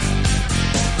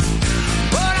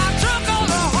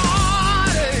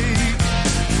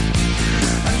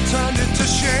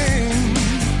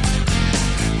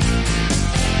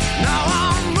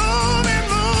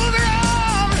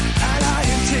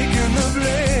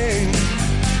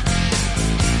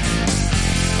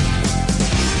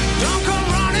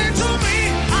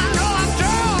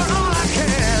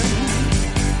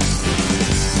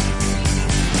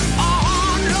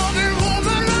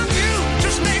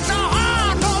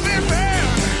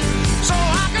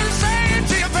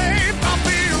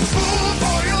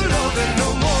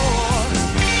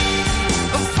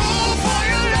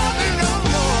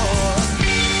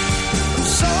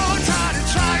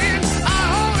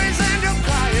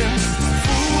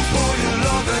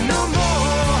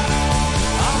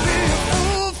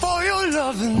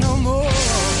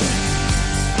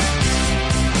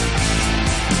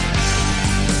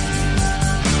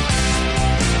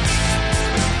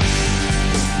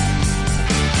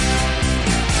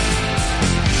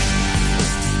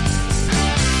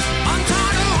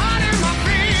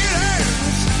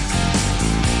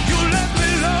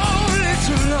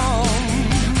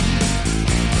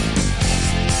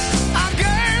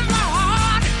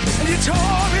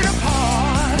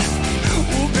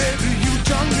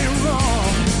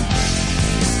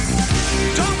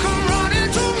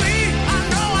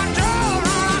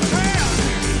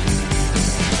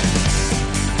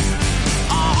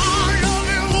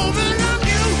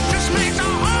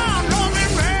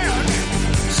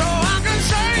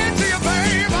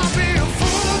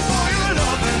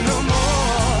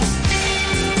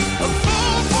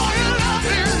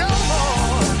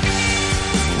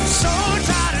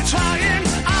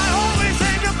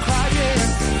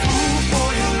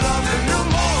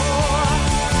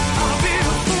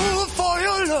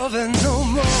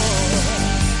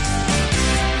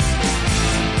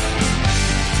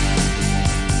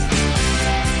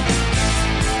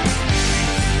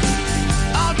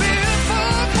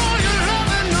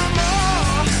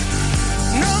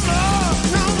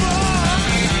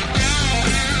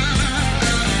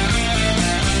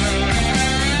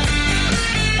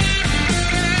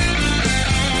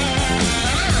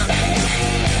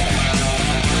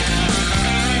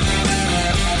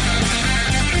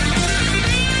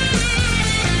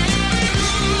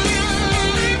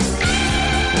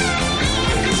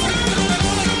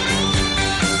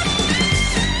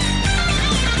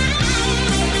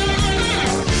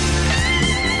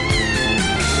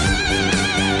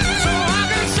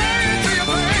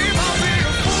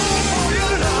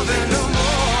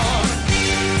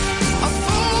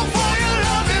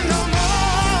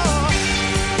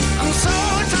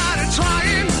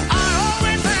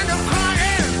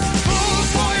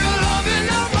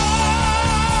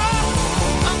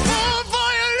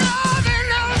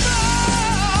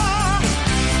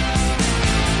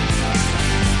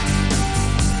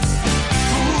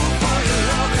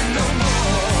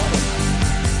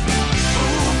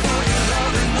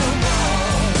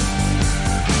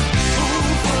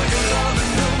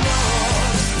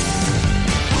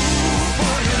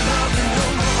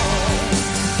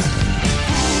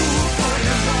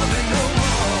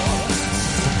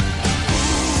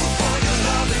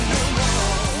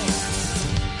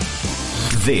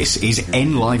 This is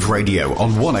N Live Radio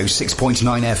on 106.9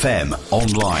 FM,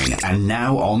 online and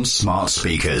now on smart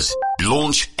speakers.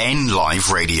 Launch N Live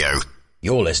Radio.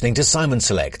 You're listening to Simon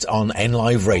Select on N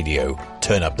Live Radio.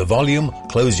 Turn up the volume,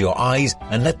 close your eyes,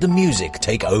 and let the music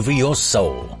take over your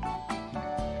soul.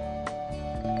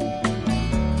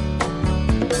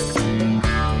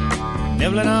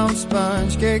 Nibbling on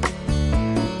sponge cake,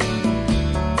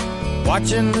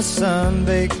 watching the sun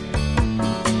bake.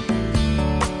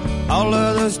 All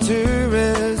of those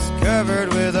tourists covered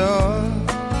with oil,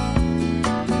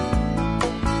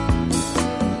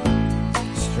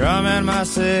 strumming my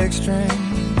six string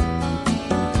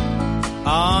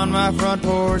on my front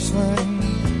porch swing.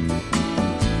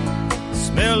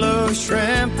 Smell those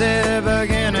shrimp, they're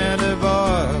beginning to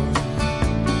boil.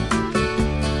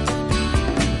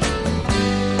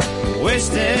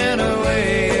 Wasting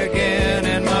away again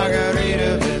in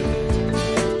Margaritaville,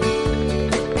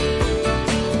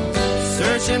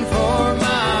 searching for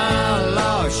my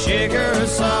lost shaker of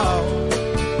salt.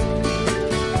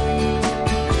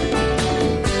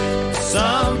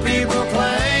 Some people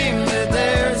claim that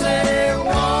there's a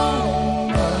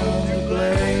woman to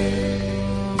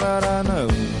blame, but I know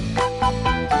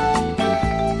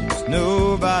it's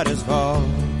nobody's fault.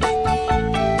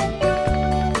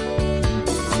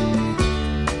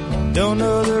 Don't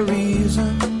know the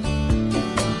reason,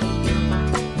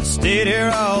 stayed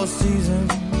here all season.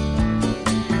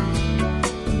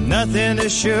 Nothing to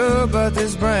show but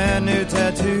this brand new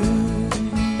tattoo.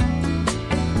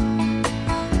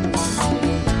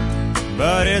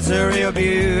 But it's a real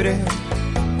beauty,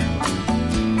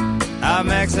 a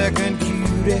Mexican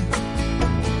cutie.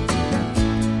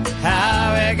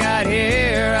 How it got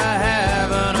here, I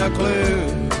haven't a clue.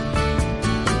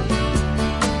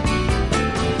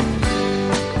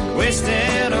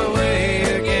 Wasting away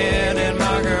again in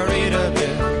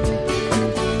Margaritaville,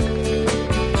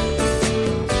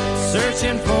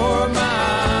 searching for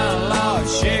my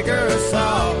lost shaker of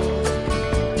salt.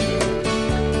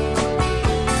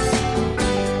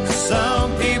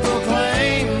 Some people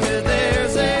claim that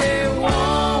there's a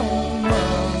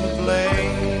woman to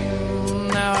blame.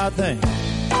 Now I think,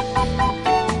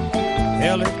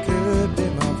 hell, it could be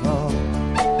my fault.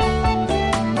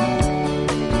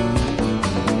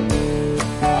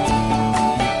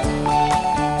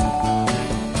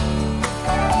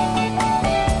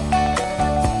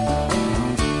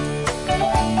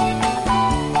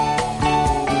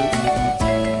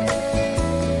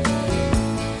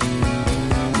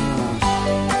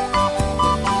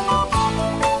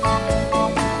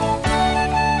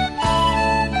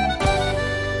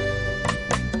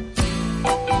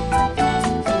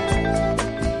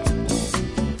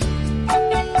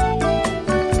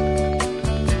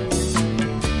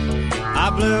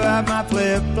 My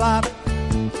flip-flop,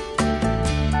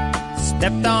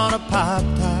 stepped on a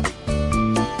pop-top,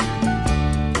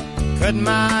 cut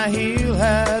my heel,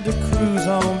 had to cruise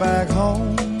on back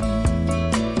home.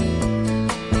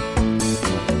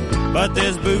 But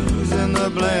there's booze in the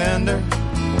blender,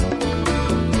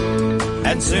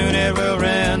 and soon it will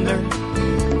render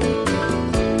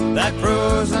that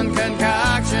frozen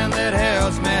concoction that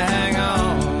helps me hang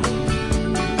on.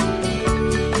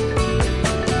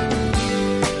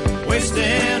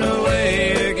 Wasting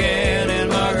away again in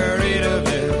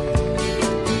Margaritaville,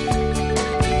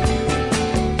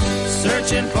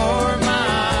 searching for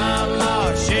my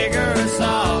lost shaker of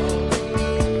salt.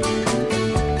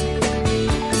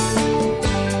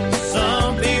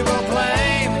 Some people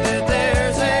claim that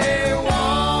there's a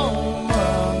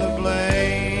woman to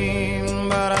blame,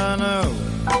 but I know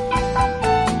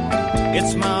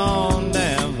it's my own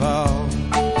damn fault.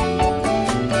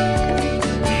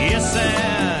 Yes,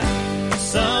 and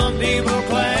some people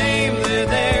claim that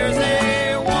there's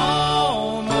a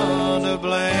woman to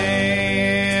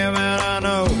blame, and I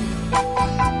know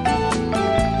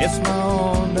it's my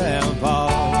own damn fault.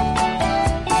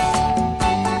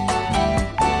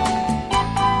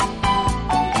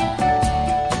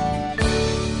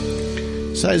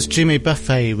 So it's Jimmy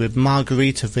Buffett with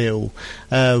Margaritaville,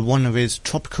 one of his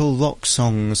tropical rock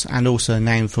songs, and also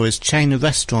named for his chain of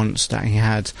restaurants that he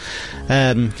had.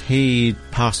 He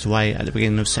passed away at the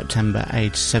beginning of September,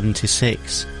 aged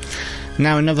 76.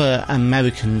 Now, another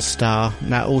American star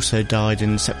that also died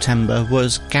in September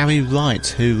was Gary Wright,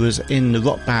 who was in the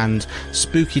rock band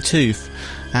Spooky Tooth,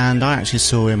 and I actually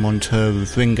saw him on tour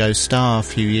with Ringo Starr a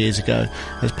few years ago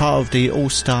as part of the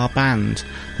All-Star Band.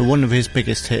 But one of his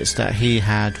biggest hits that he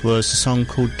had was a song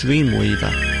called Dreamweaver.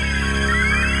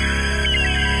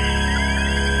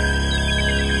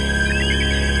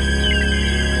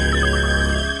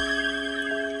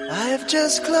 I've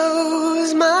just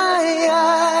closed my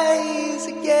eyes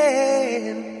again.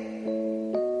 again.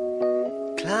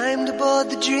 Climbed aboard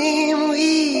the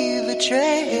Dreamweaver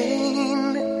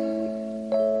train.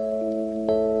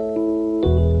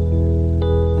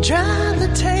 Drive to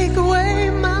take away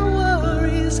my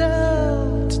worries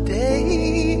of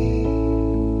today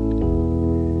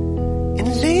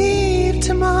and leave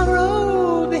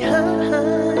tomorrow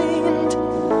behind.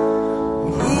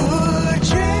 Ooh,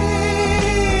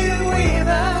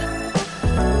 Dreamweaver,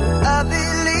 I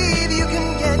believe you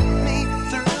can get me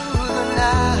through the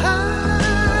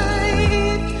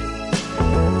night.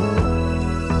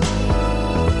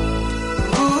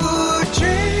 Ooh,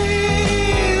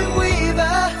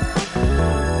 Dreamweaver,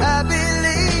 I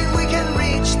believe we can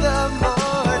reach the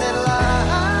morning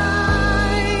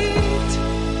light.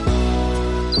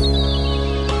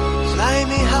 Fly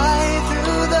me high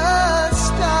through the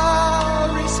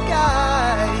starry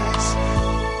skies,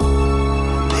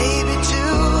 maybe to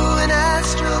an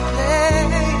astral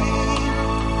plane.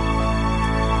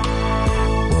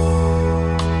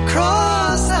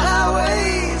 Cross the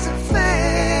highways of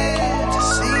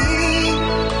fantasy.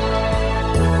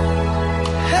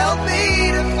 Help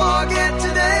me to forget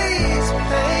today's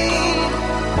pain.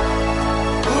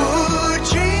 Ooh,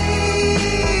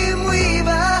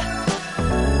 Dreamweaver,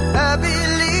 I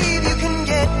believe you can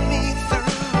get me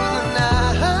through the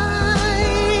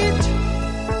night.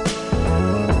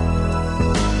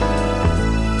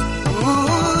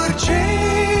 Ooh,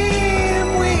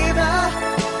 Dreamweaver,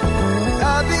 I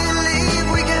believe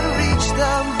we can reach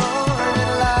the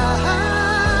morning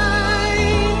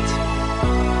light.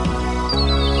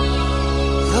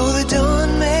 Though the dawn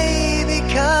may be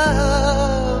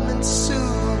coming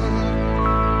soon,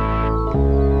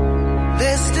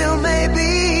 there still may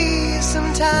be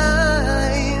some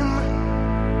time.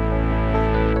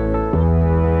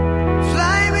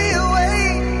 Fly me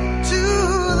away to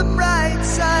the bright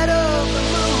side of the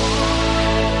moon.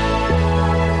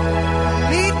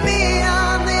 Meet me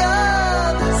on the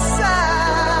other side.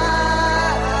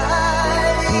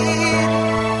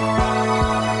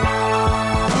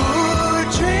 Ooh,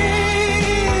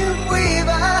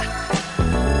 Dreamweaver,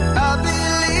 I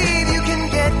believe you can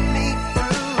get me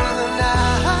through the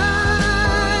night.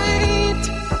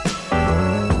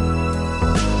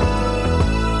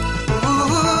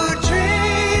 Ooh,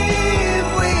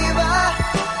 Dreamweaver,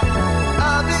 I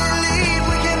believe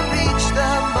we can reach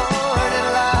the morning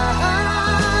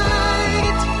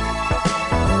light.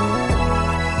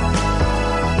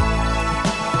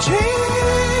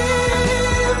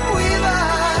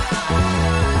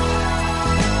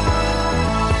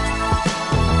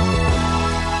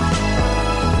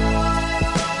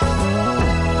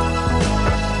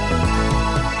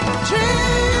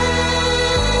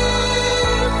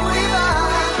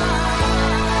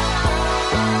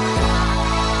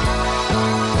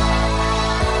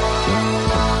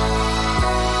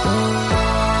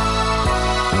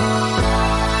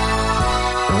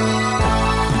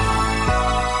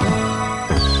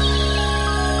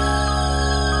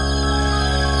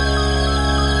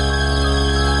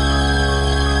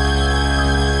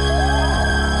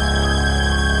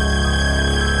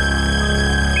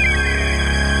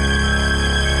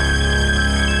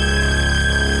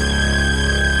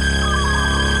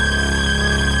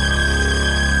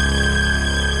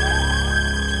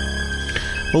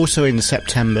 Also in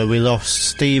September, we lost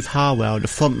Steve Harwell, the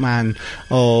frontman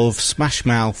of Smash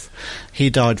Mouth. He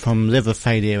died from liver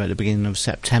failure at the beginning of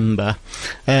September.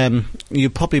 You'll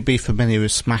probably be familiar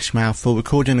with Smash Mouth for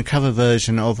recording a cover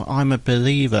version of I'm a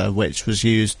Believer, which was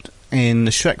used in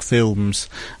the Shrek films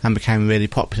and became really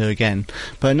popular again.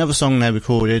 But another song they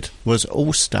recorded was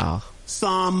All Star.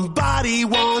 Somebody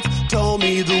once told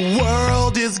me the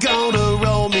world is gonna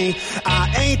roll me.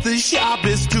 I ain't the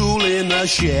sharpest tool in the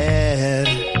shed.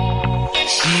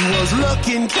 She was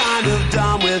looking kind of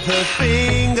dumb with her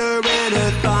finger and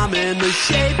her thumb in the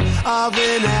shape of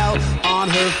an L on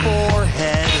her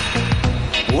forehead.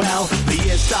 Well, the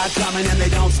years start coming and they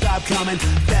don't stop coming.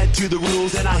 Fed to the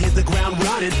rules and I hit the ground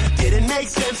running. Didn't make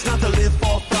sense not to live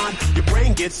for fun. Your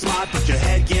brain gets smart but your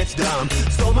head gets dumb.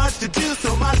 So much to do,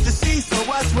 so much to see. So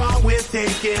what's wrong with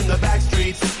taking the back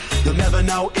streets? You'll never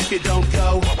know if you don't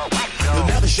go. You'll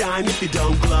never shine if you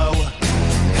don't glow.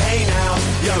 Hey now,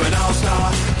 you're an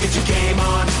all-star. Get your game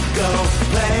on, go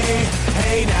play.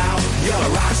 Hey now, you're a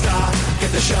rock star.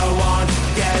 Get the show on,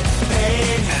 get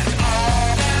paid.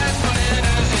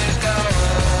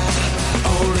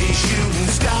 Only shooting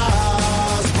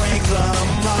stars break the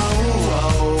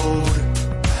mold.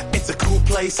 It's a cool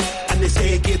place place, and they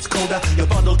say it gets colder. You're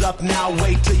bundled up now,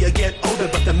 wait till you get older.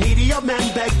 But the media men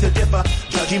beg to differ,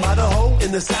 judging by the hole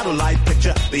in the satellite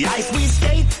picture. The ice we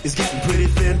skate is getting pretty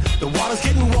thin. The water's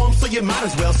getting warm, so you might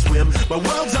as well swim. My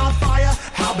world's on fire,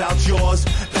 how about yours?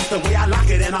 That's the way I like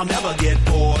it, and I'll never get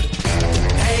bored.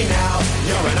 Hey now,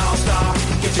 you're an all-star.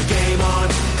 Get your game on,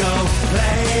 go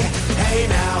play. Hey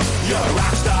now, you're a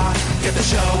rock star. Get the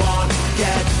show on,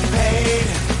 get paid.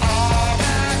 All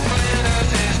that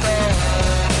glitters is gold.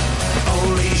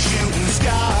 Only shooting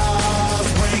stars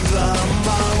break the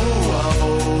mold.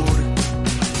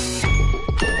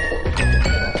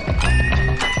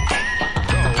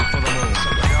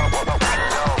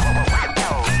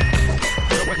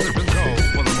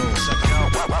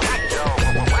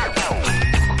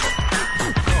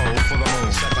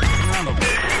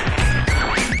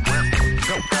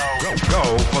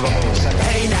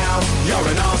 Hey now, you're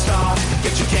an all-star.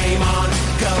 Get your game on,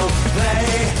 go play.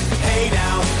 Hey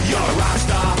now, you're a rock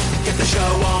star. Get the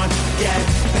show on, get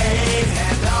paid.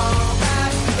 And all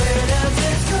that glitters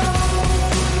is gold.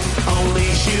 Only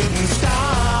shooting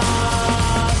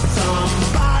stars.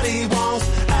 Somebody once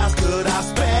asked, could I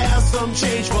spare some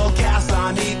change for gas?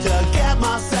 I need to get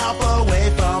myself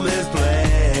away from this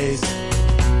place.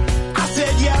 I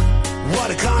said, yep,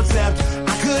 what a concept.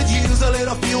 I could use a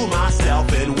little fuel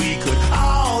myself, and we could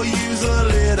all use a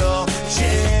little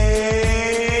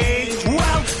change.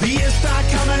 Well, the years start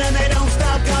coming and they don't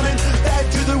stop coming. Back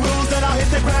to the rules that I'll hit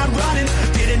the ground running.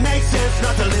 Didn't make sense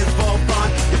not to live for fun.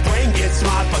 Your brain gets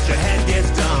smart, but your head gets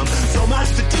dumb. So much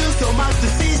to do, so much to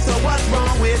see. So what's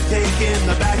wrong with taking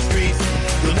the back streets?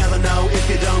 You'll never know if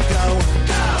you don't go.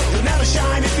 No, you'll never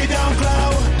shine if you don't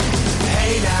glow.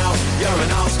 Hey now, you're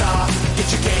an all-star. Get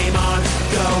your game on,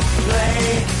 go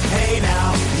play. Hey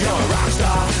now, you're a rock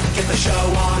star. Get the show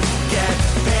on, get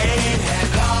paid.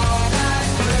 And all that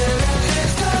glitters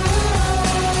is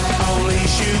gold. Only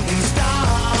shooting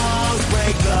stars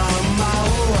break the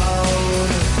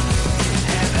mold.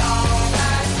 And all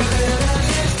that glitters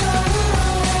is gold.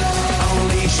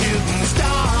 Only shooting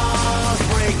stars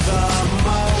break the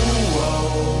mold.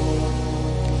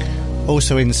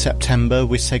 Also in September,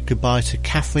 we said goodbye to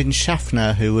Catherine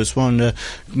Schaffner, who was one of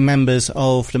the members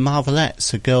of the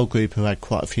Marvelettes, a girl group who had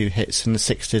quite a few hits in the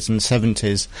 60s and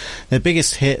 70s. Their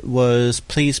biggest hit was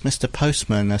Please Mr.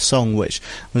 Postman, a song which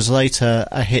was later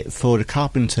a hit for the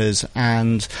Carpenters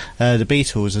and the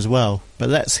Beatles as well. But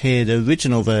let's hear the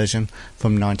original version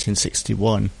from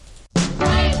 1961.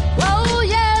 Oh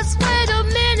yes, wait a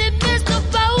minute, Mr.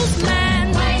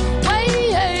 Postman. Wait,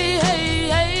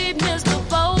 hey, Mr.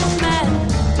 Postman.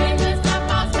 Mr.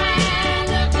 Postman,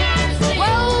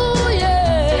 whoa,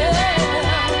 yeah.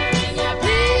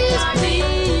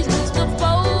 Please, Mr.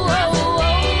 Postman.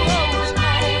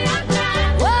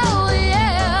 Whoa,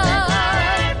 yeah.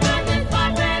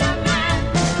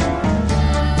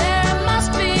 There must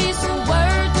be some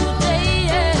word today,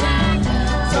 yeah,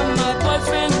 from my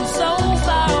boyfriend.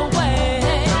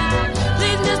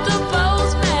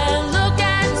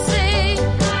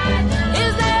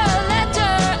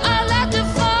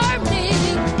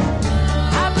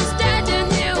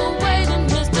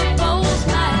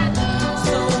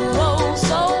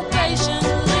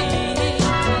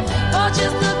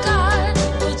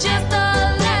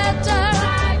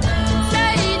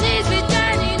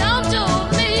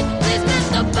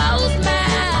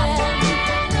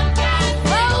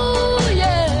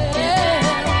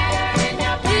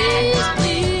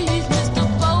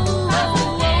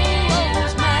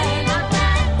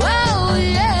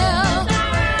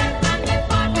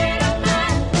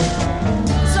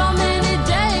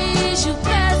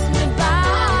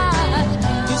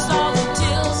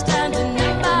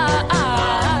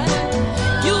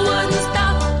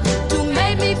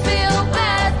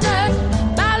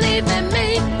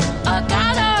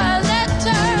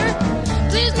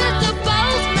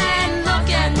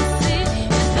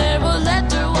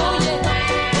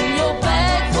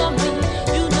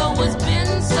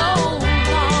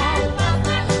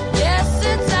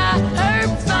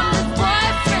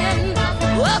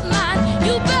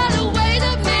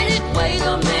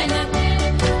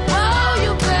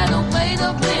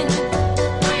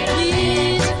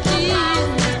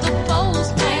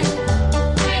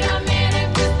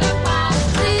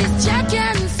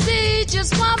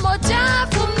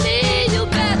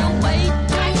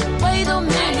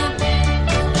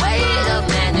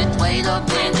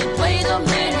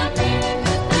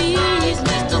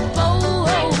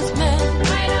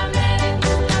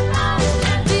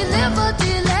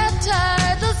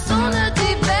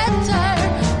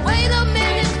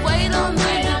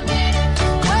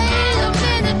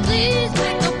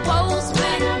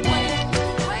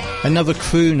 Another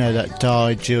crooner that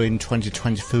died during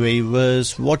 2023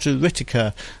 was Roger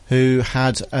Whittaker, who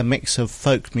had a mix of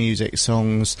folk music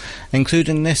songs,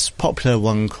 including this popular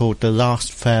one called The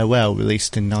Last Farewell,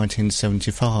 released in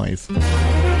 1975.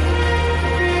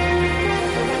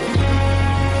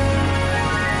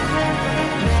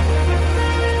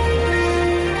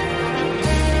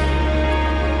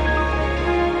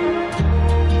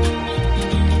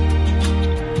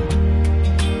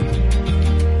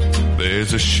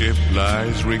 There's a ship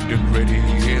lies rigged and ready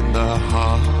in the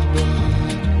harbour.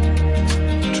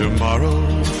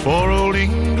 Tomorrow for old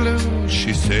England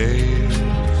she sails,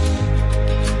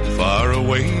 far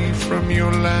away from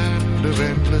your land of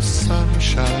endless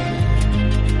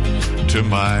sunshine, to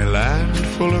my land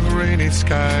full of rainy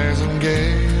skies and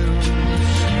gales.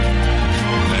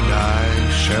 And I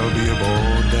shall be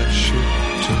aboard that ship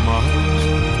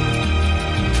tomorrow,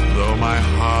 though my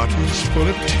heart is full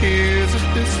of tears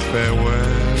at this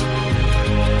farewell.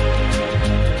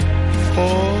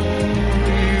 For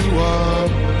you are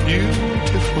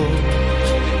beautiful,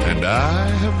 and I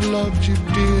have loved you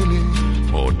dearly,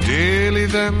 more dearly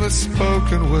than the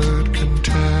spoken word can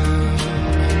tell.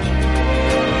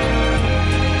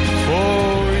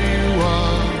 For you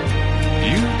are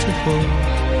beautiful,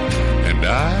 and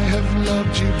I have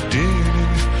loved you dearly,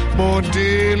 more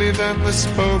dearly than the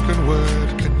spoken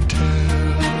word can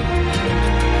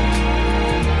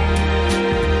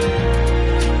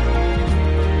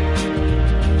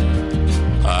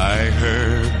I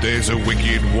heard there's a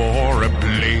wicked war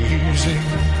a-blazing,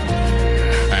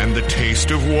 and the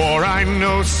taste of war I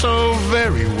know so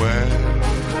very well.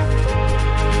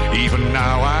 Even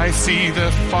now I see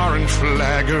the foreign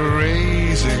flag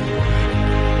a-raising,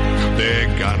 their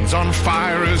guns on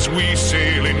fire as we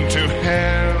sail into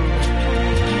hell.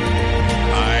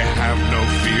 I have no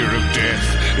fear of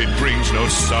death, it brings no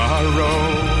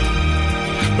sorrow,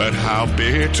 but how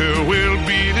bitter will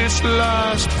be this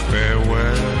last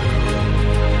farewell.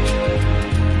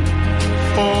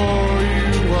 For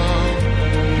you are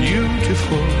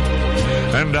beautiful,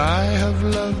 and I have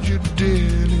loved you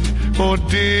dearly, more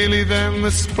dearly than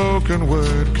the spoken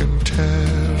word can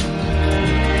tell.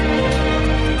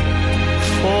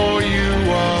 For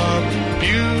you are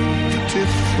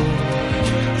beautiful,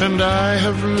 and I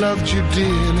have loved you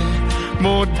dearly,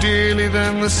 more dearly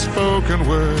than the spoken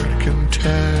word can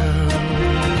tell.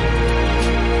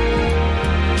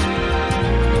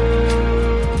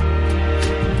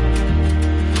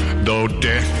 Though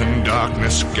death and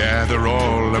darkness gather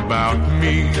all about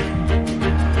me,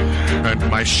 and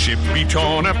my ship be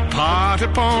torn apart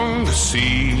upon the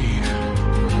sea,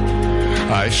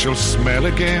 I shall smell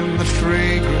again the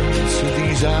fragrance of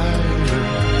these islands,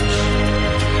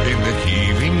 in the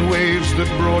heaving waves that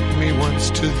brought me once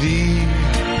to thee.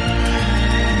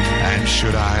 And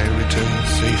should I return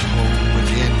safe home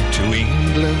again to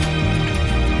England,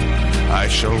 I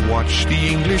shall watch the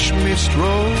English mist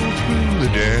roll through the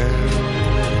dell.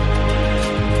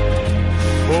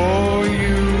 For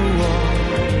you are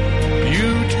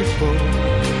beautiful,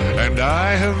 and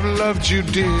I have loved you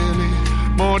dearly,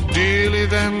 more dearly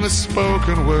than the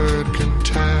spoken word can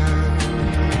tell.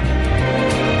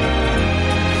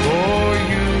 For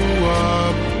you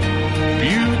are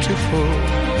beautiful,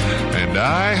 and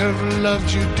I have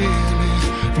loved you dearly,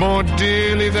 more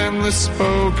dearly than the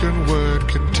spoken word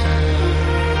can tell.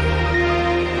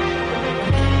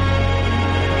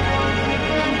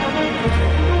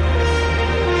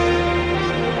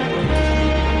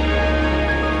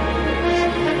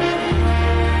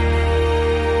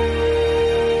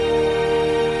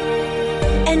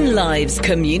 Lives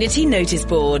Community Notice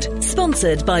Board,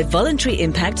 sponsored by Voluntary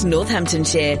Impact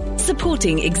Northamptonshire,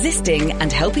 supporting existing and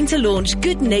helping to launch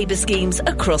good neighbour schemes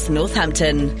across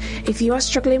Northampton. If you are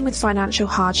struggling with financial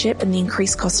hardship and the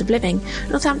increased cost of living,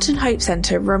 Northampton Hope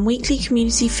Centre run weekly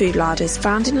community food larders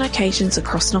found in locations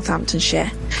across Northamptonshire.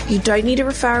 You don't need a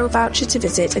referral voucher to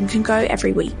visit and can go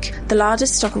every week. The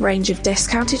larders stock a range of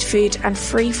discounted food and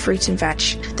free fruit and veg.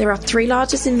 There are 3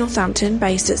 larders in Northampton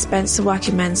based at Spencer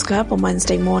Working Men's Club on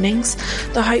Wednesday mornings,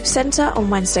 the Hope Centre on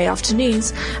Wednesday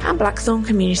afternoons, and Blackthorn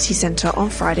Community Centre on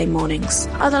Friday mornings.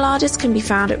 Other larders can be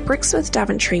found at Brixworth,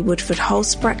 Daventry, Woodford,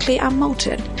 Hulse, Brackley and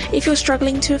Moulton. If you're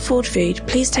struggling to afford food,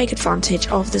 please take advantage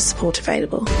of the support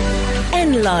available.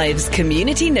 N Lives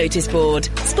Community Notice Board,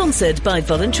 sponsored by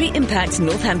Voluntary Impact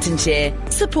Northamptonshire,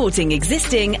 supporting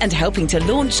existing and helping to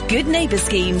launch good neighbour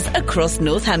schemes across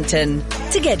Northampton.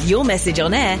 To get your message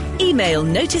on air, email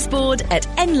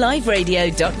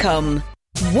noticeboard@nliveradio.com.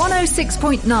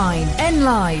 106.9 N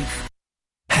Live.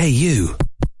 Hey you.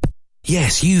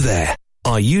 Yes, you there.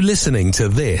 Are you listening to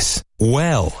this?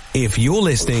 Well, if you're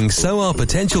listening, so are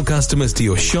potential customers to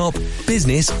your shop,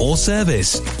 business or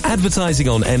service. Advertising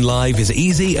on NLive is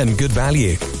easy and good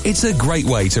value. It's a great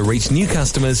way to reach new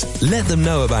customers, let them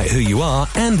know about who you are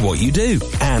and what you do.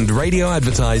 And radio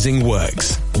advertising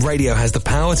works. Radio has the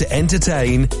power to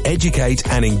entertain, educate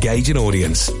and engage an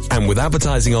audience. And with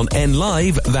advertising on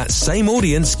NLive, that same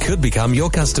audience could become your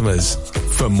customers.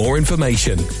 For more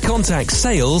information, contact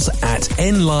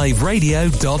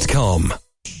sales@nliveradio.com.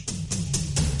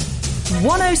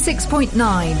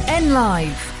 106.9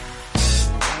 NLive.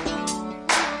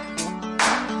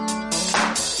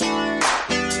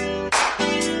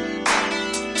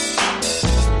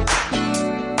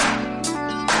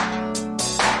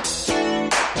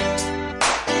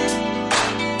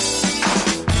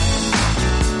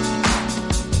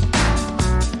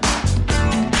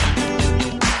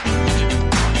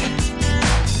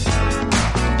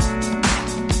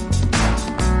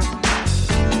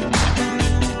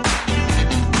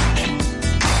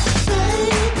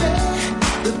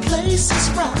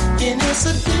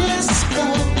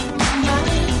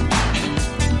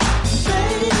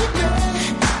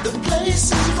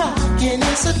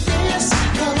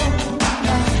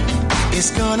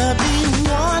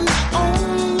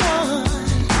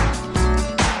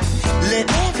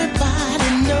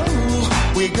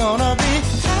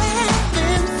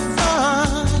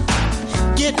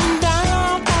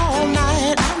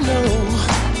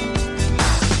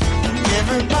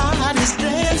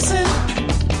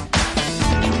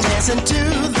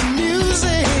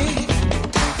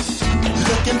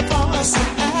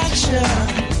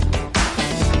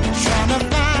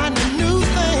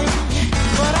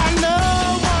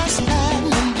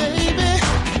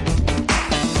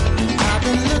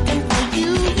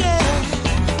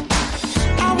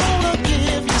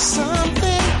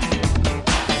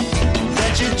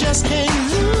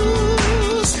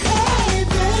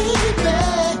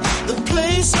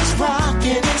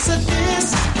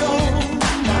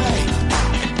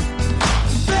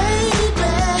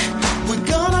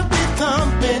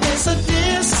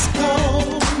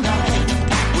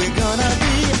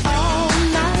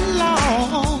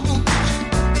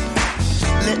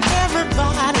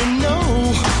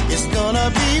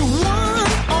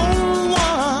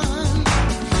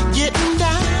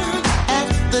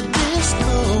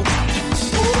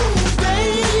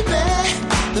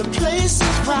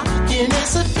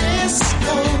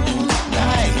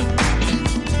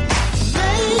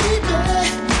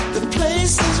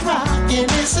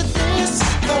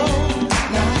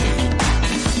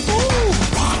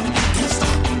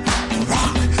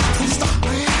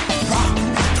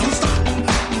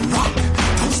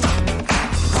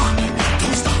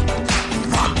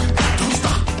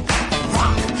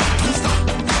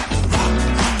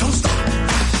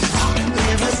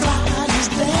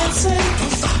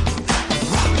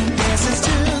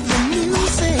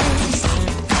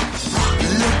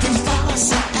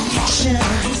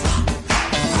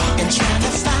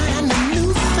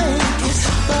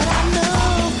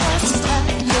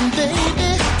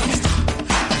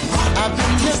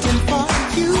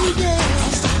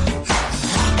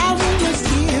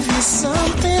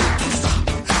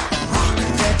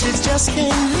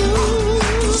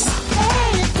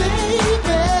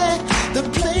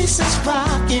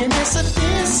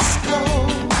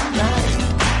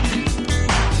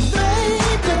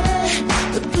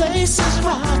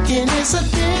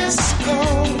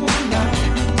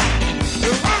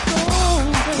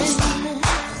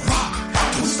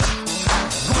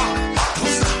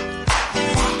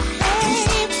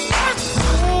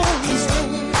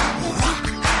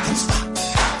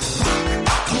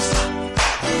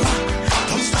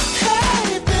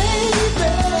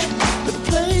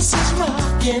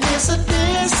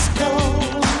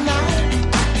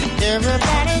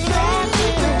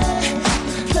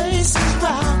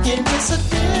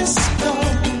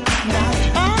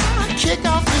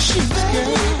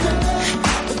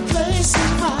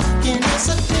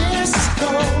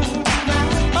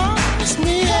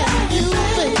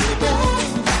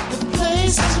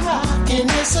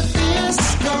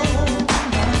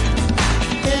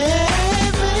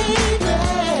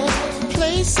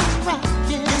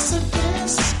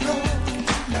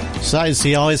 So that is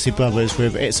the Isley Brothers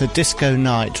with It's a Disco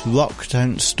Night, Rock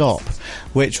Don't Stop,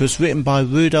 which was written by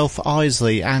Rudolph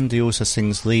Isley, and he also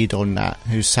sings lead on that,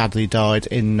 who sadly died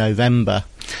in November.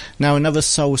 Now, another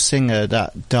soul singer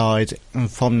that died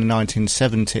from the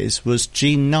 1970s was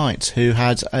Jean Knight, who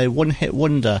had a one-hit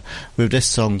wonder with this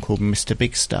song called Mr.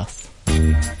 Big Stuff. Oh,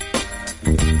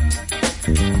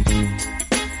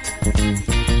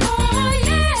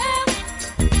 yeah.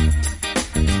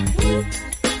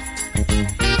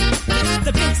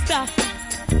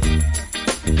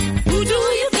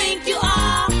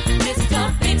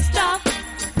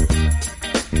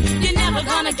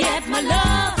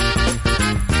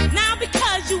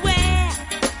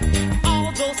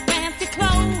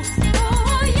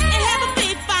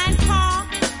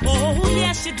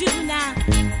 you do now?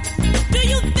 Do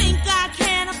you think I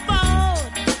can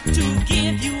afford to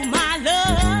give you my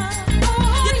love?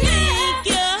 You think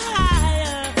you're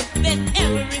higher than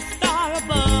every star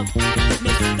above,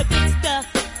 Mr. Big Stuff?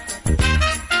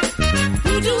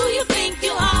 Who do you think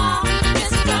you are,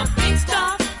 Mr. Big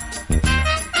Stuff?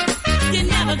 You're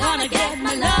never gonna get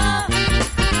my love.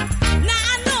 Now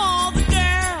I know all the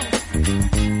girls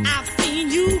I've seen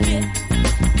you with.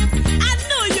 I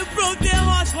know you broke their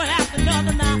hearts one after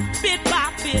another now, bit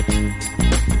by bit.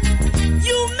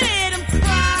 You made them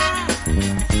cry.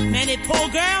 Many poor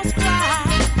girls cry.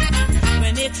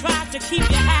 When they try to keep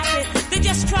you happy, they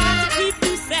just try to keep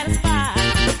you satisfied.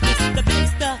 Mr. Big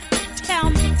Stuff, tell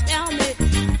me,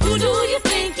 who do you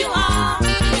think you are,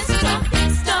 Mr.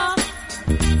 Big Stuff?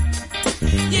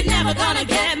 You're never gonna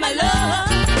get my love.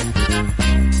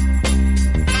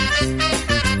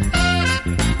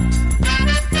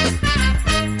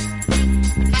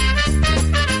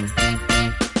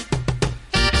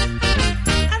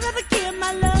 I'd rather give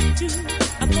my love to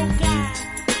a poor guy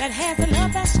that has a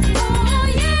love that's true. Oh,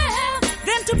 yeah.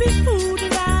 Than to be fooled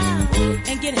around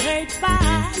and get hurt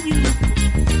by you.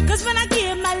 'Cause when I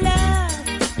give my love,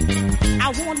 I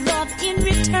want love in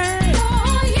return.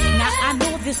 Oh, yeah. Now I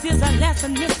know this is a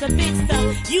lesson, Mr. Big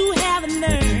Stuff, you haven't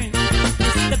learned.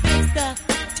 Mr. Big Stuff,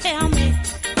 tell me,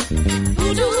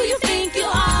 who do you think you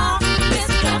are,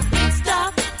 Mr. Big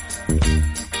Stuff?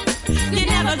 You're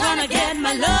never gonna get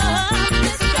my love,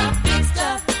 Mr. Big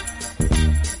Stuff.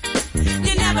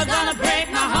 You're never gonna break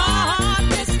my heart,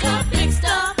 Mr. Big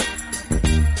Stuff.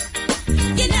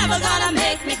 You're never gonna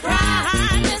make me cry,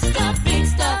 Mr. Big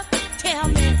Stuff. Tell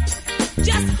me,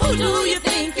 just who do you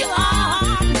think you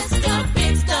are, Mr.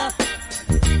 Big Stuff?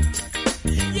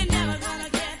 You're never gonna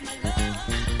get my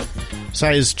love. So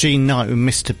that is Gene Knight with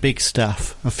Mr. Big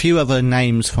Stuff. A few other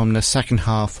names from the second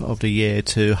half of the year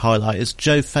to highlight is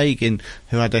Joe Fagin,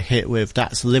 who had a hit with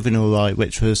That's Living Alright,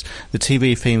 which was the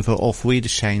TV theme for Off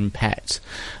Wiedersehen Pet.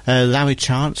 Larry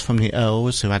Chance from the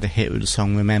Earls, who had a hit with the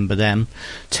song Remember Them.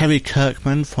 Terry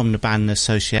Kirkman from the band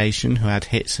Association, who had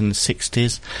hits in the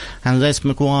 60s. And Les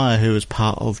McGuire, who was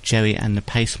part of Jerry and the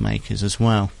Pacemakers as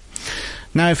well.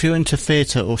 Now, if you're into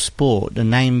theatre or sport, the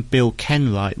name Bill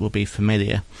Kenwright will be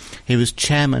familiar. He was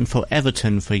chairman for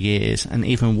Everton for years and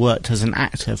even worked as an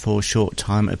actor for a short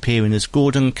time, appearing as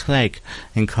Gordon Clegg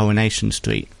in Coronation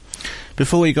Street.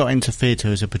 Before he got into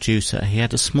theatre as a producer, he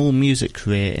had a small music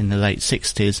career in the late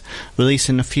 60s,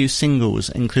 releasing a few singles,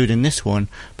 including this one,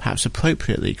 perhaps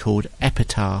appropriately called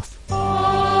Epitaph.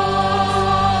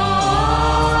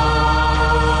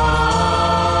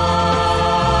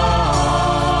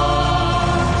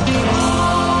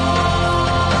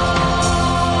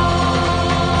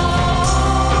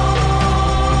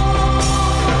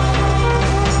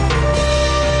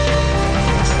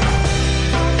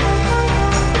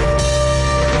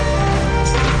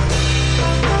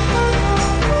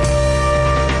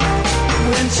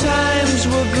 Times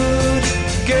were good,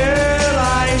 girl,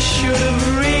 I should have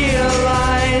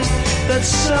realized that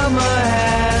summer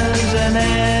has an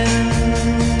end,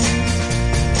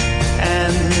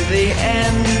 and the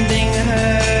ending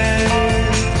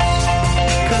hurts,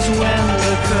 'cause when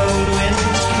the cold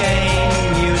winds came,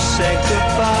 you said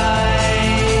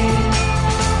goodbye.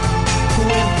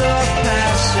 With the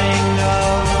passing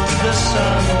of the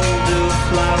sun, do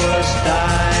flowers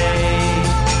die?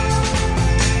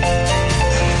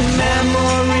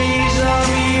 Memories of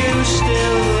you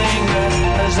still linger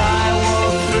as I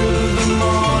walk through the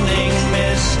morning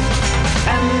mist,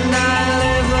 and I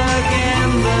live again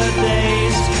the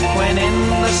days when in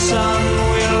the sun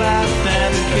we laughed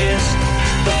and kissed.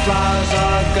 The flowers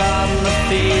are gone, the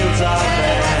fields are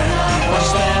bare. Was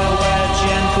there were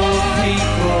gentle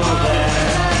people there?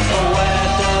 Or where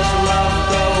does love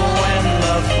go when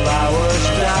the flowers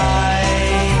die?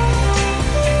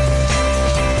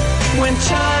 When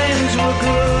times were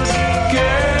good,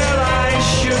 girl, I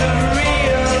should have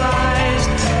realized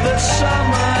that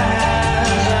summer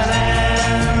has an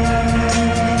end,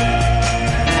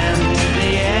 and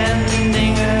the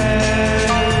ending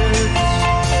hurts,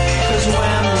 'cause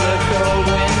when the cold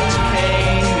winds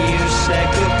came, you said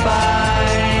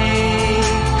goodbye.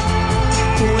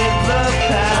 With the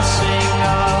passing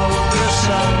of the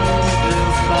sun, do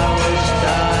flowers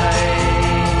die?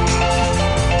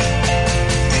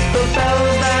 The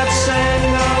bells that sang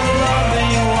of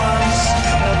loving once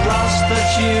have lost the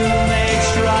tune they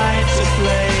tried to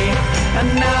play, and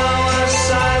now a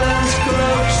silence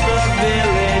cloaks the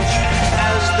village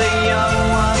as the young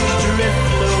ones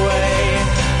drift away.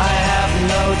 I have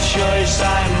no choice,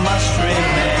 I must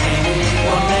remain.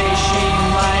 One day she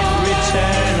might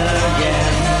return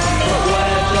again, but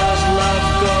where does love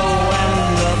go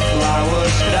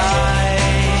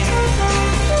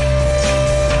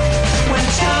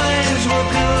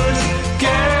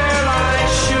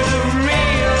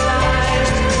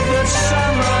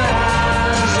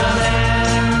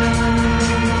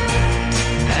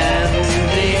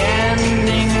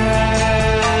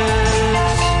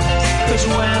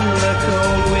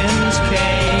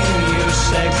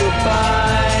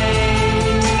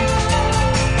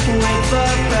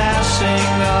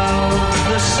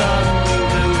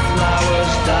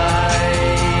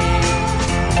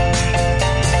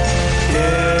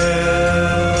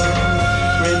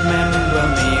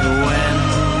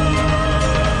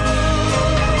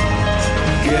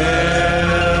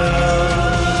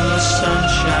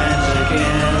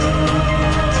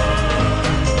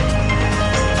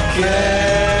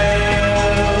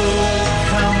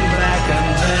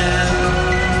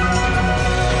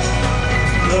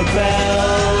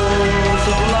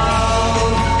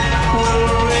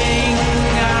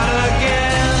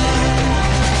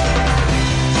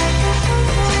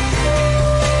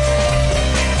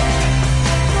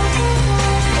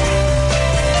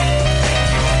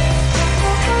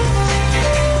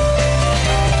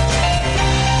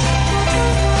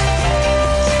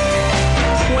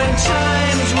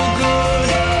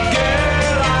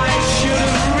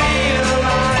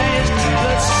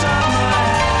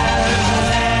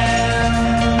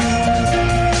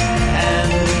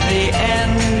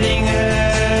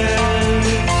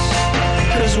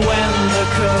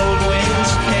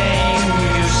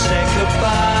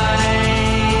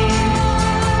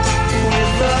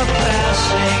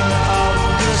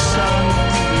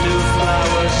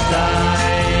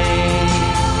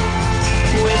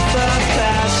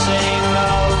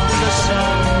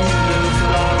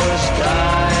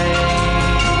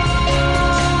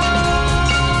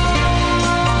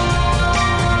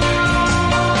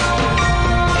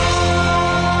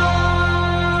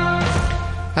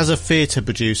As a theatre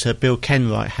producer, Bill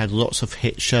Kenwright had lots of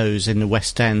hit shows in the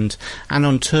West End and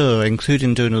on tour,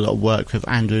 including doing a lot of work with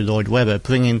Andrew Lloyd Webber,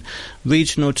 bringing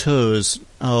regional tours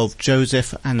of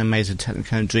Joseph and Amazing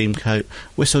Technicolor Dreamcoat,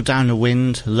 Whistle Down the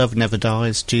Wind, Love Never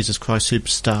Dies, Jesus Christ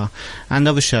Superstar, and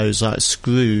other shows like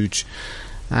Scrooge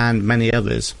and many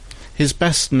others. His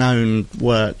best known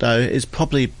work, though, is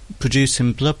probably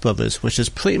producing Blood Brothers, which has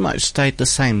pretty much stayed the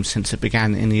same since it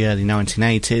began in the early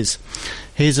 1980s.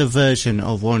 Here's a version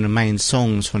of one of the main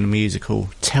songs from the musical,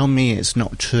 Tell Me It's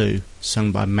Not True,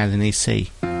 sung by Melanie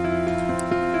C.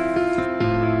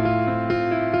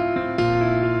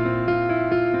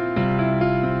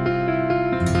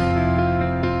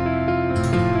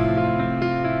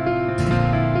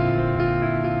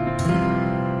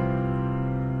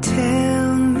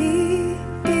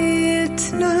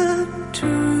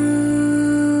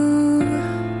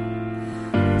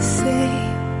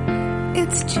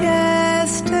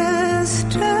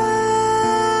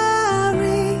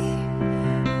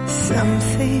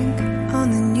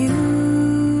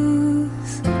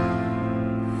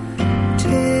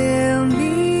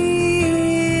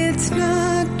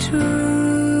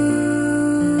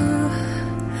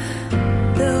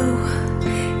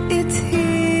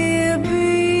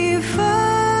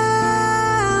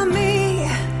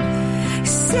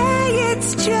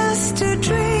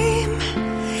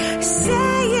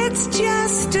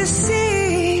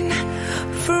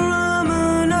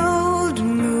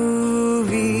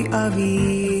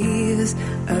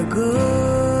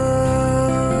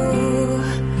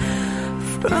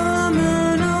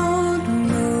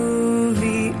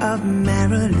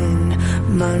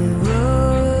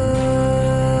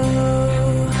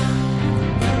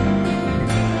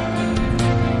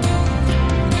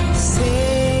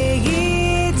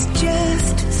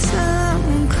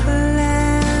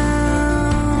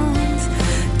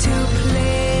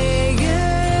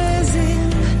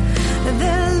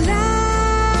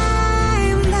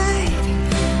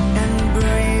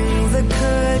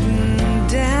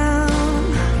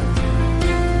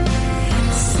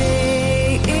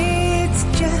 Say it's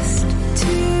just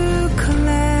too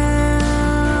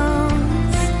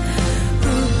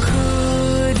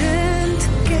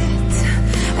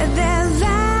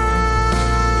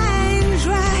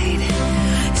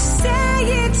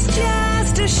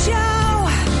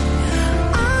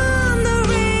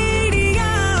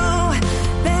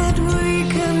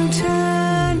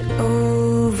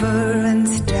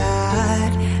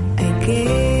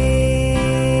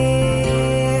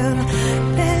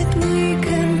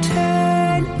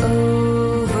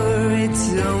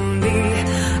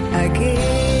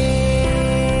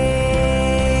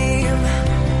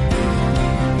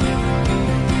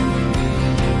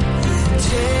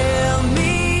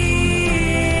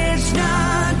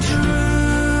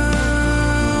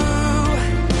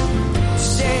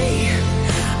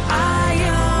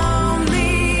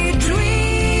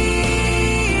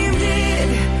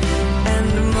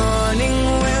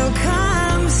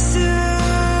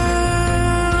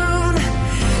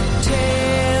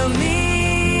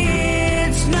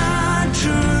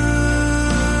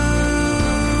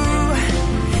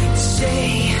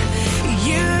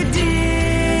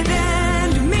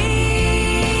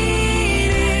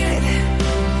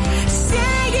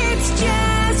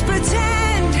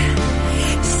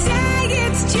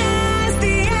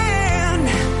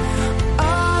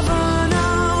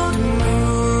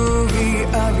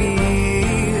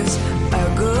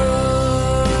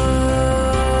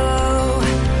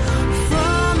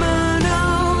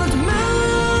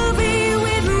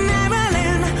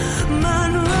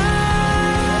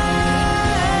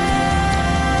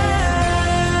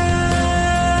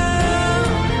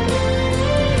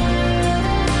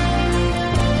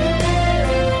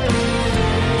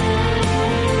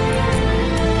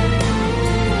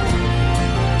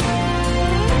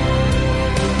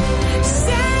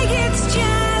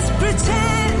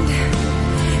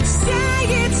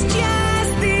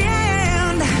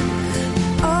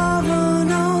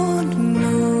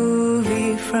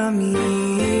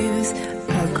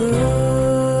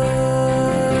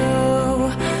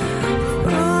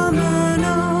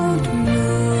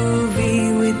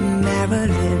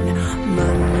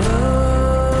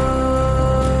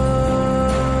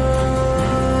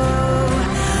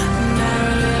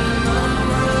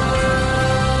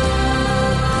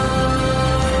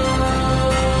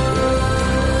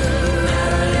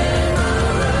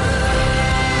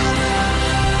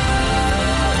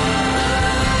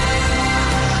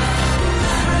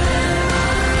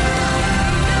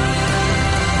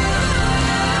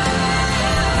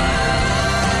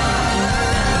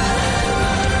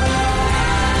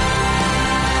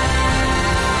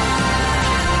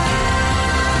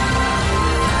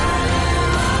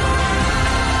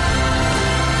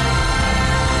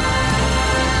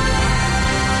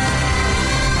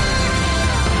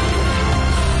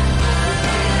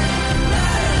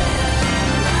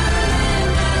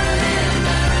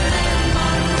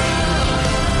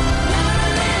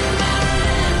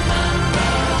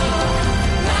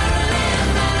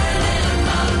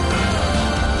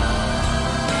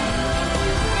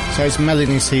So it's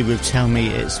Melanie C with Tell Me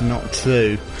It's Not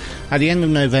True. At the end of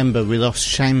November, we lost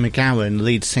Shane MacGowan,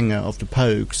 lead singer of the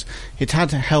Pogues. He'd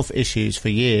had health issues for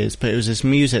years, but it was his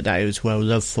music that he was well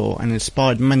loved for and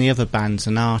inspired many other bands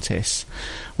and artists.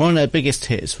 One of their biggest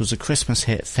hits was the Christmas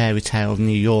hit Fairy Tale of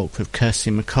New York with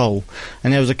Kirsty MacColl,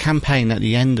 and there was a campaign at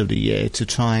the end of the year to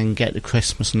try and get the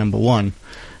Christmas #1.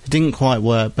 It didn't quite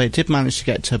work, but it did manage to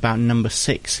get to about number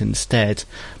 6 instead.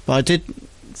 But I did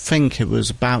think it was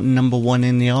about number 1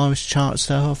 in the Irish charts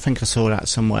though. I think I saw that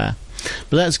somewhere.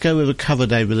 But let's go with a cover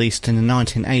they released in the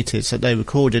 1980s that they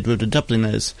recorded with the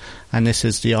Dubliners, and this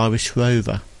is The Irish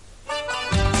Rover. On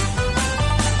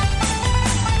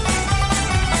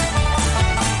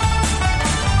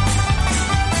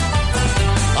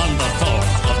the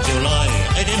 4th of July,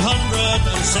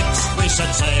 1806, we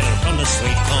set sail from the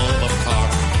sweet cove of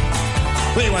Cork.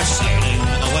 We were sailing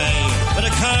away with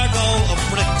a cargo of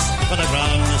bricks for the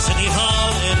Grand City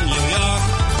Hall in New York.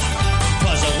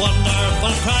 'Twas a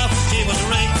wonderful craft, she was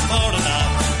rigged fore and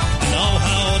aft, and oh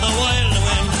how the wild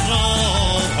wind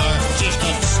drove her. She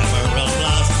stood several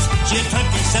blasts, she had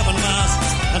 27 masts,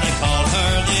 and they called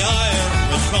her the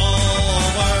Irish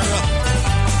Rover.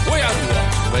 We had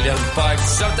 1 million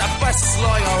bags of the best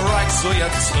line of rags, we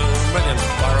had 2 million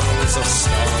barrels of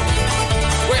stone.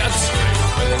 We had 3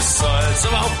 million sides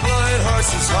of our blind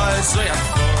horses' hides, we had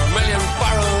 4 million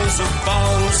barrels of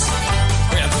bones.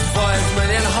 We had 5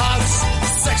 million hogs,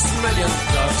 6 million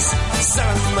doves,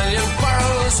 7 million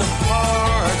barrels of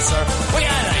porter. We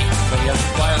had 8 million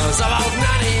vials of old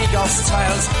Nanny Ghost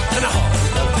tales, and the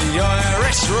whole of the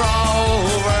Irish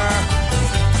Rover.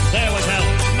 There was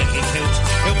old Mickey Coot,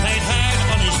 who played hard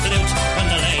on his flute when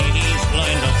the ladies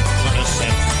lined up for a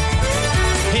set.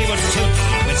 He would toot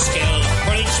with skill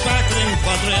for each sparkling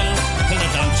quadrille, till the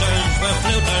dancers were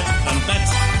fluted and bet.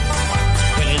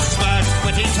 With his smart,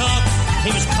 witty talk,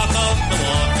 he was cock of the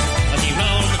walk, and he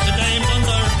rolled the dames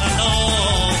under and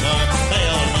over. They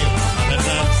all knew how to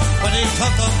dance when he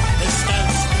took up his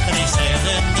stance, and he sailed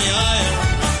in the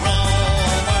Irish Rover.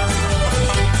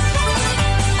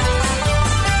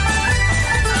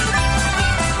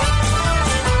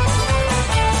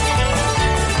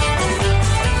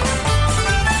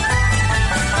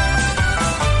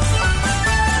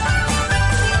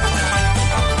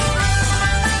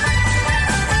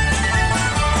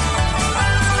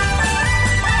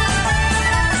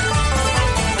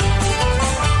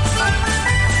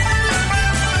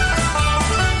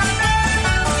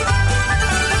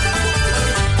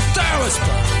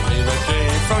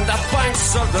 From the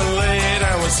banks of the Lee,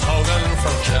 there was Hogan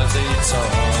from Kelty to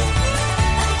Hull.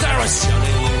 There was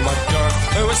Johnny McGurk,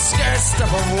 who was scarce step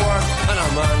of work, and a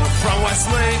man from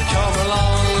Westmeath come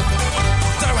along.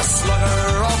 There was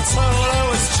Slugger O'Toole, who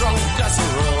was drunk as a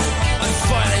rule, and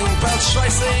fighting Bell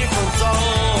Tracy from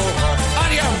Dover.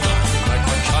 And your man, Mike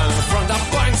McCann, from the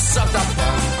banks of the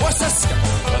Bank, was the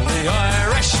skipper on the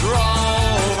Irish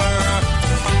Rover.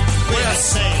 We had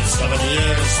sailed 7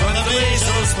 years when the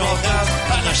measles broke out,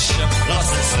 and the ship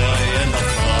lost its way in the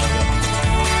fog.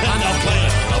 And the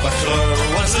whale of a crew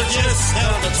was the gist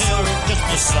of the two, just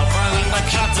myself and the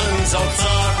captain's old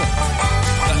dog.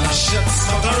 And the ship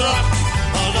struck a rock,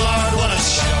 oh Lord, what a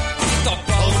ship! The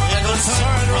boat, it would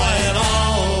turn right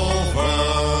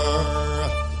over.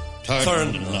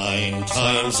 Turned 9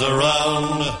 times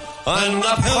around, and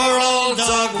the poor old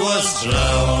dog was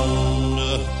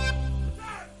drowned.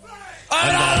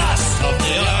 And the last of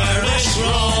the Irish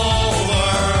Rover.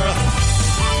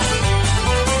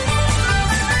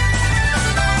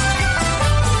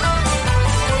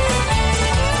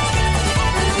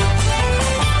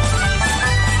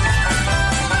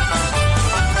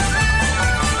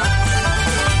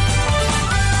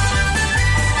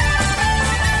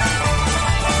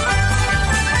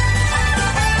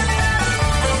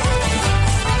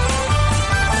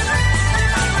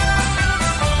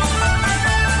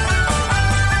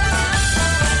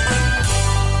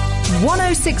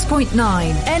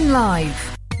 N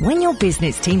Live. When your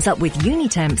business teams up with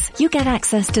Unitemps, you get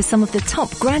access to some of the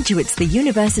top graduates the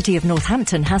University of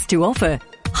Northampton has to offer.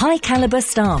 High caliber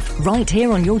staff right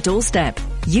here on your doorstep.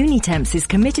 Unitemps is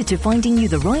committed to finding you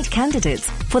the right candidates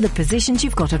for the positions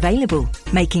you've got available,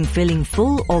 making filling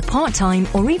full or part-time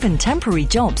or even temporary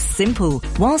jobs simple,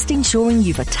 whilst ensuring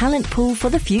you've a talent pool for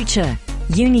the future.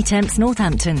 Unitemps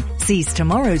Northampton sees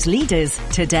tomorrow's leaders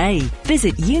today.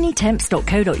 Visit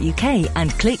unitemps.co.uk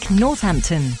and click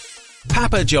Northampton.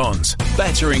 Papa John's.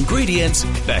 Better ingredients,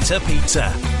 better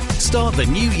pizza. Start the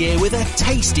new year with a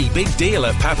tasty big deal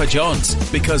at Papa John's,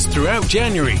 because throughout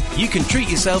January you can treat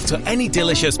yourself to any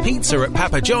delicious pizza at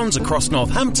Papa John's across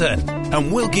Northampton,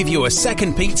 and we'll give you a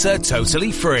second pizza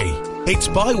totally free. It's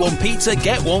buy one pizza,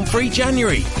 get one free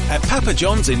January at Papa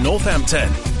John's in Northampton.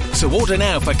 So order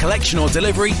now for collection or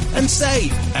delivery and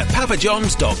save at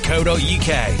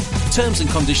papajohns.co.uk. Terms and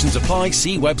conditions apply.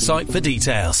 See website for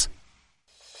details.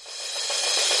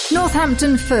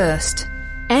 Northampton First.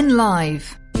 N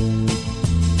Live.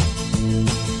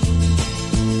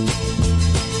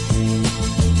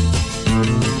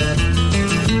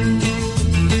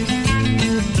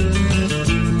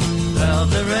 Well,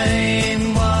 the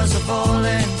rain was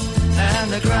a-falling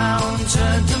and the ground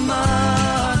turned to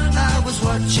mud. I was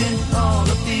watching all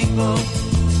the people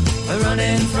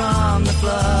running from the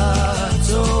flood.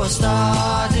 So I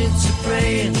started to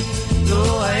pray,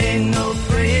 though I ain't no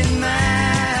praying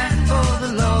man, for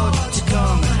the Lord to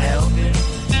come and help him,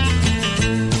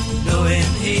 knowing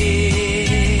he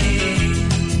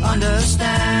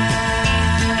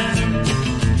understands.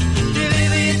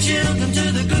 Deliver your children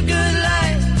to the good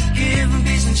light, give them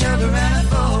peace and shelter and a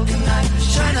broken night.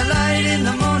 Shine a light in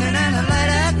the morning and a light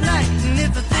at night. And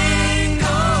if a thing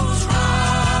goes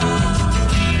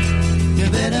wrong, you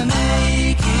better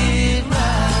make it right.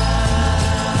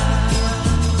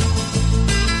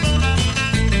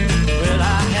 Well,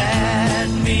 I had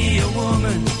me a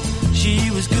woman, she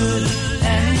was good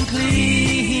and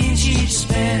clean. She'd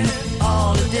spend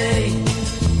all the day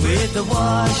with the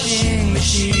washing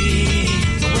machine.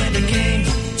 But when it came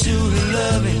to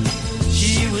loving,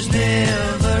 she was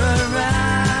never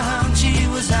around. She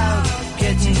was out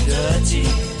getting dirty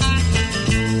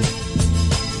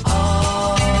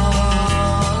all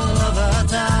of her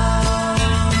town.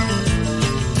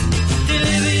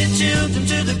 Deliver your children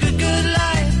to the good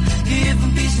life, give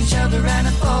them peace and shelter and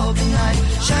a broken night.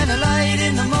 Shine a light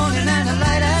in the morning and a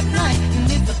light at night.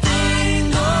 And if a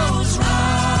thing goes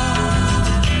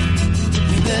wrong,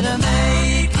 you better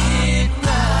make it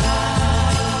right.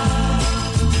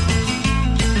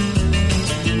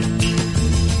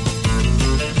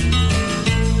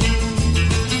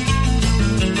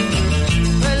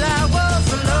 Well, I was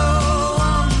low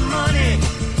on money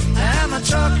and my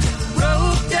truck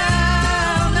broke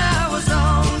down. I was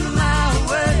on my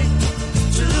way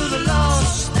to the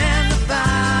lost and the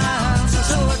found.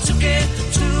 So I took it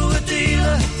to a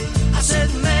dealer. I said,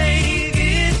 make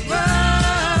it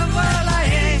run. Well, I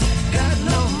ain't got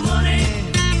no money,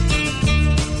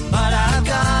 but I've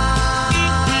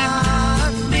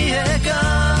got me a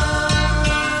gun.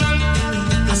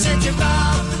 I said, you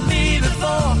robbed me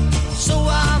before, so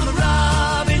I'm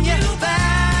robbing you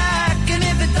back. And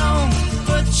if it don't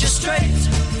put you straight,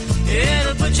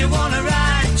 it'll put you on the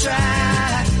right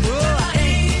track. Oh, I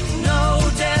ain't no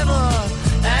devil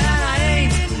and I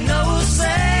ain't no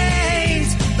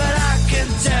saint, but I can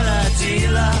tell a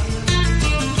dealer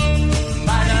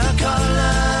by the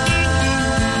color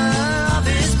of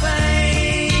his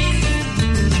paint.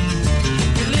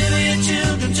 Deliver your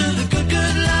children to the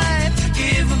good life,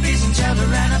 give them peace and shelter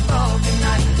and a broken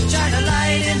night. Shine a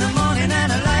light in the morning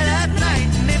and a light at night.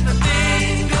 And if a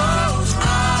thing goes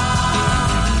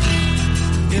wrong,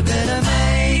 you better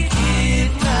make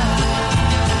it right.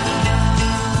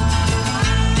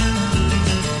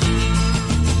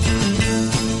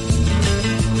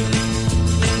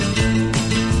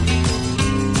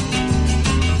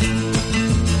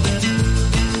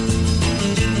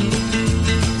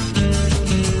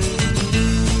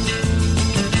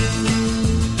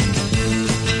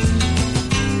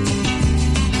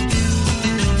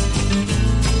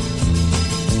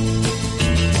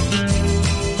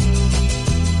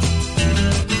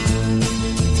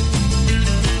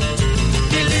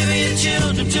 Deliver your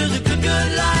children to the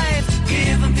good life,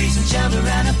 give them peace and shelter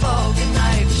and a broken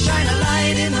night. Shine a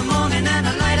light in the morning and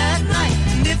a light at night.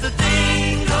 And if the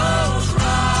thing goes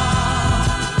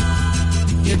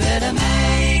wrong, you better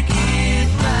make it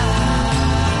right.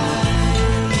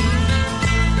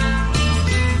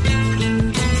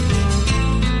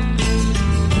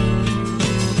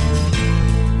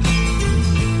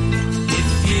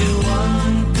 If you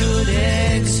want good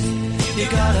eggs, you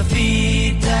gotta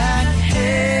feed that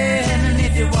hen. And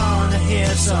if you wanna hear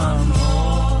some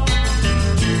more,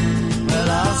 well,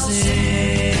 I'll sing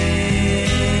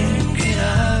it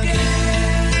again.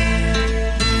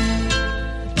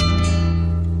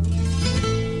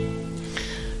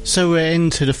 So we're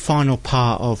into the final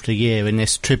part of the year in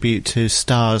this tribute to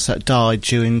stars that died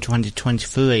during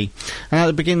 2023. And at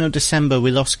the beginning of December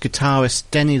we lost guitarist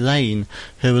Denny Laine,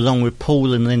 who along with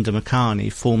Paul and Linda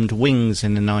McCartney formed Wings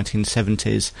in the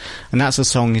 1970s. And that's a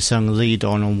song he sung lead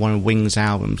on one of Wings'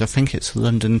 albums. I think it's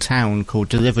London Town, called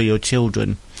Deliver Your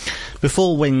Children.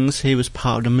 Before Wings, he was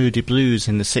part of the Moody Blues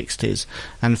in the 60s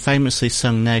and famously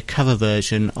sung their cover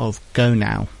version of Go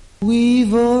Now.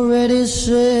 We've already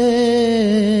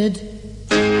said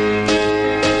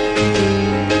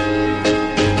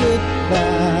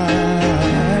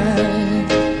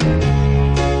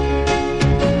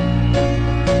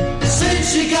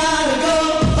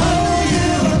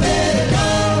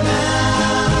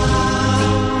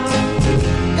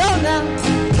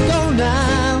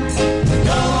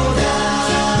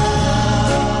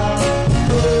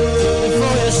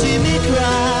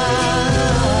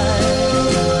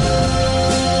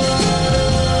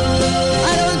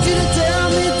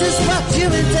what you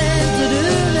intend to do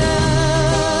now.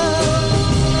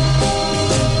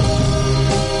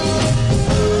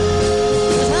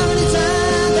 'Cause how many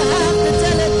times I have to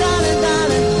tell it, darling,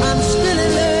 darling, I'm still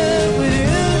in love with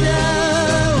you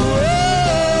now.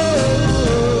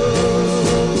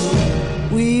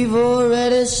 We've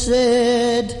already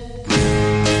said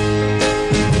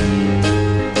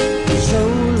so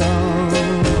long.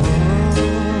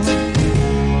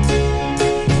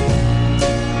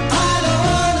 I don't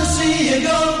wanna see you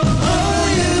go. Oh,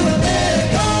 you had better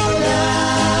go now.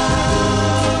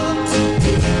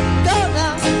 Go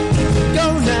now, go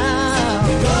now,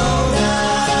 go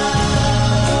now.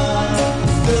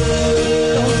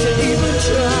 Don't you even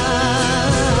try.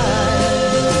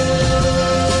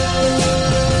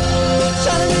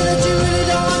 Telling me that you really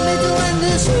don't want me to end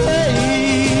this way.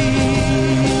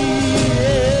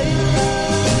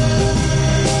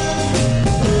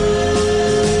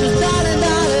 'Cause darling,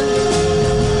 darling,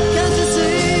 can't you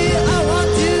see I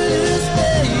want you to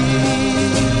stay?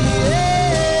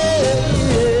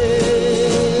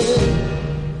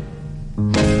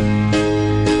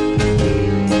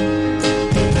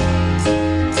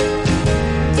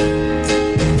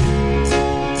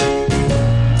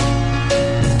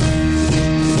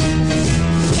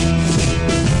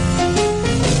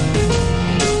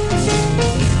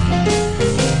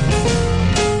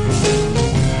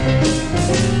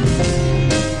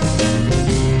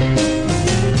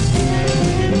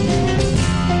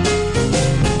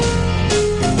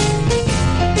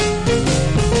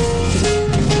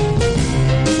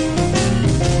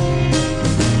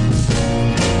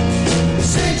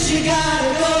 Since you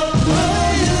gotta go, oh,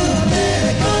 you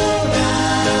better go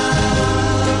now.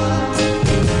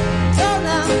 Go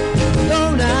now, go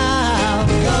now,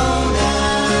 go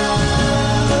now.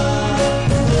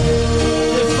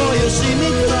 Before you see me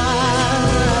cry.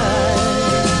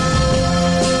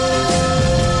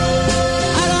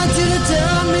 I want you to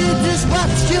tell me just what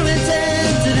you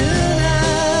intend to do now.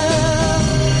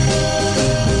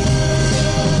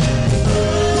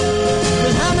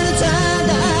 'Cause how many times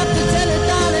I have to tell it,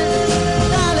 darling,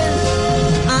 darling,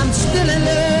 I'm still in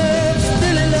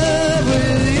love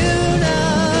with you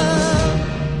now.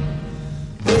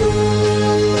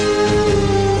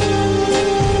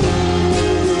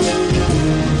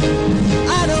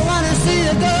 I don't wanna see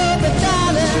you go, but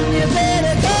darling, you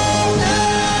better go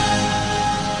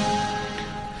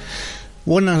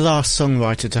One last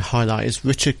songwriter to highlight is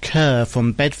Richard Kerr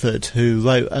from Bedford, who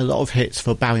wrote a lot of hits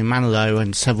for Barry Manilow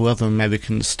and several other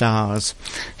American stars.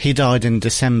 He died in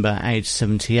December, aged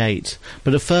 78.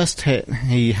 But the first hit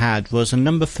he had was a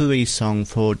number 3 song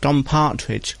for Don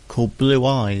Partridge called Blue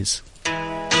Eyes.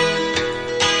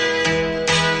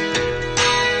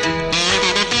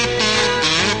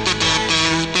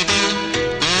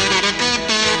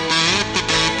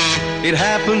 It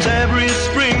happens every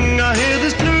spring, I hear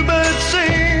this bluebird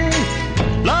sing.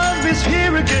 Love is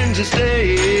here again to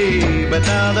stay. But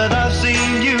now that I've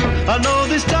seen you, I know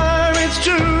this time it's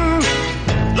true.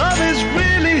 Love is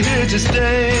really here to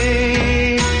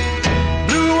stay.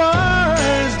 Blue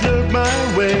eyes look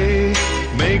my way,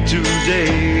 make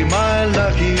today my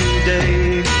lucky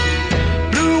day.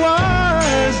 Blue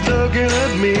eyes looking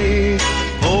at me,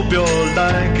 hope you're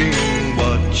liking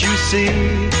what you see.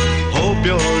 Hope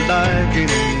you're liking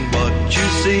what you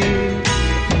see.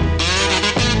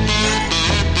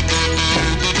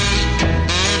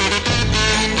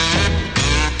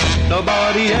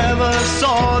 Nobody ever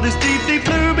saw this deep, deep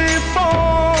blue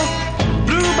before.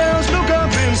 Bluebells look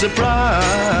up in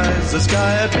surprise. The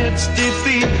sky admits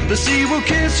defeat. The sea will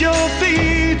kiss your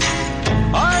feet.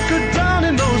 I could drown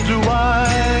in those blue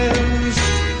eyes.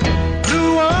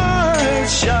 Blue eyes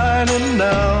shining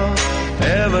now.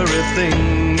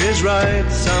 Everything is right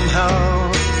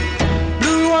somehow.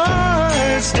 Blue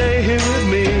eyes, stay here with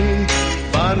me.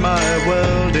 Find my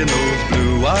world in those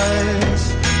blue eyes.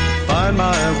 Find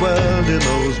my world in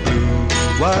those blue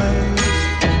eyes.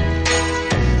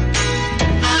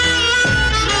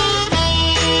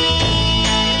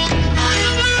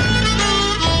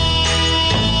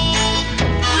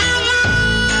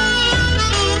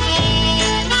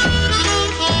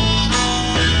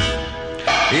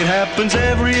 It happens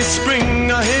every spring,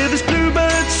 I hear this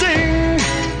bluebird sing.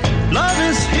 Love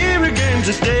is here again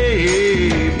to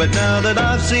stay. But now that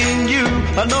I've seen you,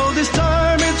 I know this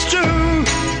time it's true.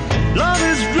 Love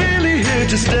is really here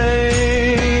to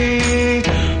stay.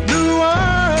 Blue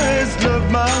eyes look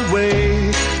my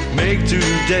way, make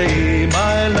today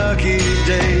my lucky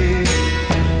day.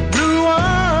 Blue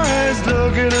eyes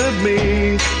looking at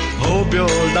me, hope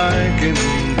you're liking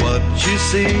what you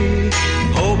see.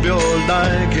 Hope you're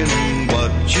liking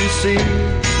what you see.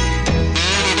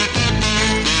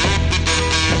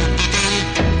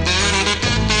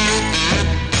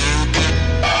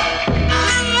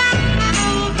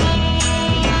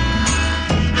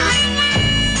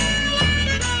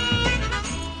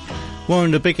 One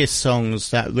of the biggest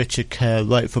songs that Richard Kerr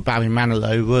wrote for Barry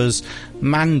Manilow was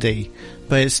Mandy,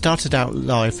 but it started out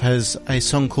live as a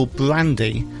song called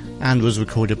Brandy and was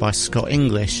recorded by Scott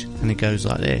English, and it goes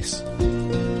like this.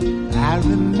 I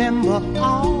remember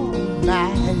all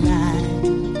my life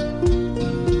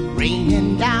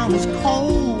raining down as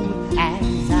cold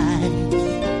as ice.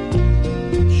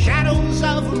 Shadows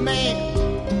of a man,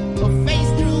 a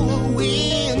face through a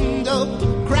window,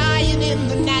 crying in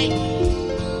the night.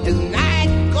 As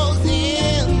night goes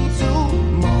into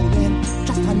morning,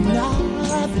 just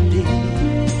another day.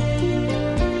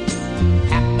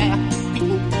 Happy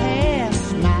people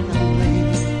pass my way.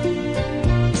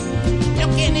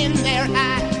 Looking in their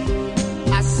eyes,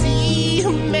 I see a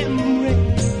memory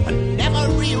I never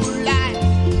realized.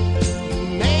 You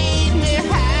made me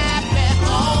happy,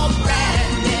 oh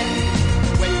Brandy.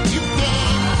 When you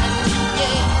came and you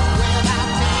gave without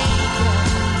taking,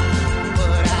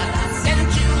 but I sent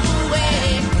you away,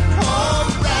 oh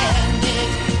Brandy.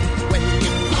 When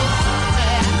you kissed me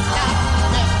and stopped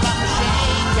me from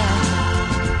shaking,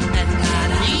 and I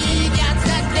need you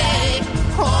today,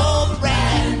 oh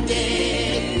Brandy.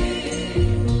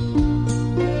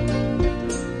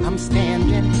 I'm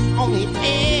standing on the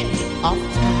edge of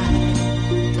time.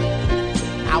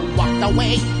 I walked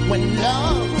away when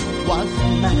love was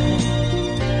mine.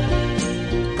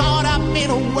 Caught up in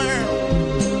a world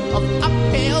of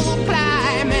uphill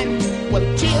climbing, with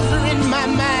tears are in my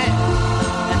mind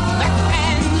and the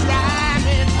hands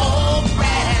rhyming. Oh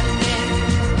Brandy,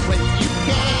 when you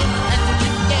came and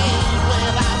you gave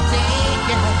without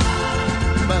taking,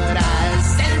 but I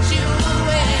sent you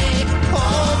away.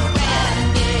 Oh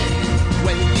Brandy,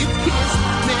 when you kissed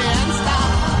me and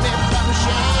stopped me from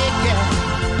shaking,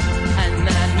 and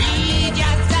I need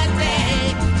you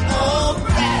today. Oh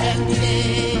Brandy,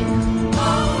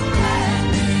 oh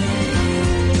Brandy,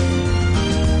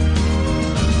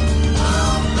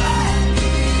 oh Brandy.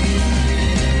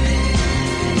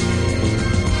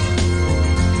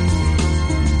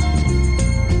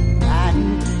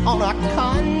 Riding on a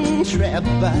country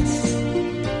bus,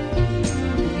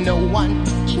 no one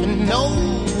even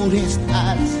noticed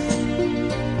us.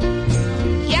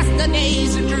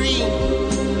 Yesterday's a dream,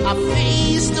 I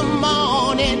faced the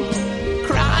morning,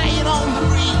 crying on the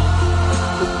reef.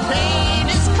 The pain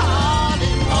is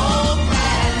calling, oh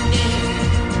Brandy.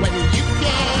 When you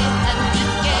came and you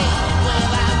gave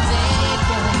without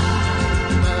taking,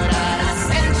 but I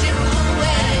sent you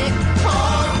away,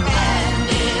 oh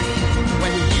Brandy.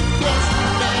 When you kissed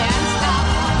me and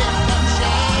stopped me from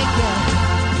shaking,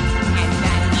 and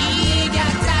I need you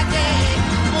today,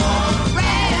 oh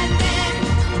Brandy.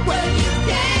 When you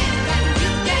came and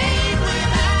you gave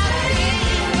without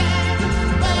taking,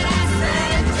 but I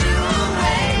sent you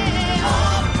away,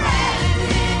 oh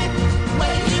Brandy.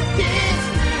 When you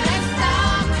kissed me and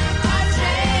stopped me from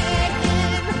shaking,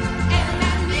 and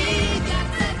I need you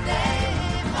today,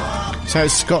 oh. So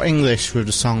it's Scott English with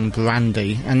the song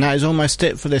Brandy, and that is almost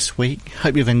it for this week.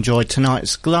 Hope you've enjoyed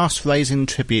tonight's glass-raising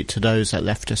tribute to those that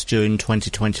left us during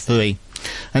 2023.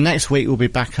 And next week we'll be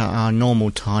back at our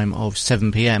normal time of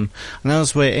 7 p.m. And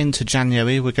as we're into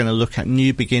January, we're going to look at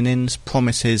new beginnings,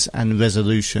 promises and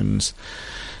resolutions.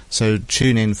 So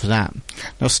tune in for that.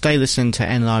 Now stay listening to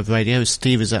N Live Radio.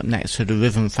 Steve is up next for the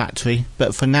Rhythm Factory.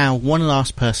 But for now, one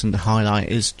last person to highlight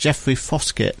is Jeffrey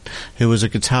Foskett, who was a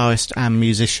guitarist and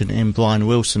musician in Brian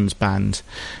Wilson's band.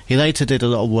 He later did a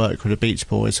lot of work with the Beach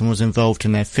Boys and was involved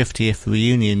in their 50th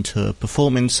reunion tour,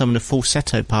 performing some of the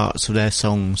falsetto parts of their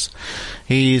songs.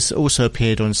 He's also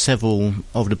appeared on several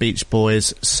of the Beach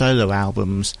Boys' solo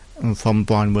albums from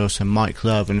Brian Wilson, Mike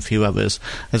Love and a few others,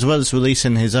 as well as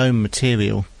releasing his own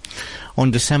material.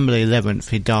 On December 11th,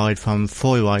 he died from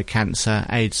thyroid cancer,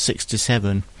 aged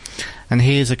 67. And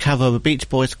here's a cover of a Beach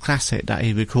Boys classic that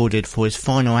he recorded for his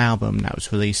final album that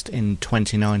was released in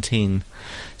 2019.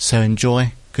 So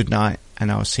enjoy, good night,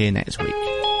 and I'll see you next week.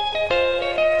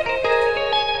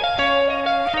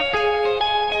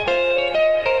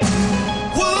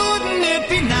 Wouldn't it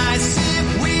be nice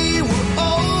if we were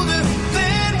older?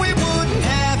 Then we wouldn't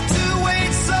have to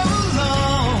wait so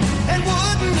long. And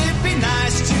wouldn't it be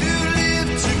nice to live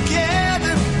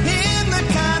together in the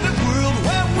kind of world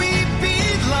where we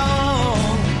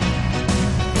belong?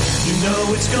 You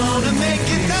know it's gonna make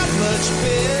it that much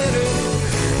better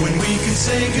when we can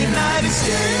say goodnight and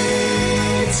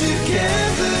stay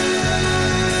together.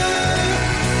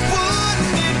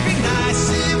 Wouldn't it be nice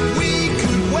if we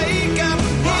could wake up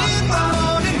in the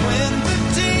morning when the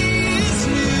day is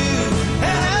new,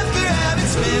 and after having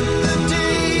spent the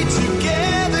day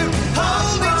together,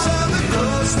 hold each other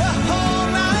close the whole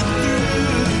night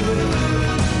through.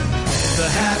 The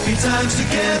happy times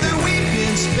together we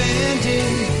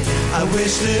I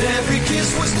wish that every kiss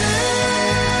was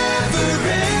never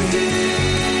ending.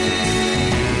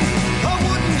 Oh,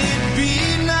 wouldn't it be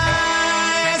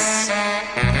nice?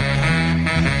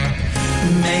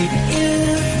 Maybe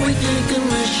if we think a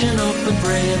mission up and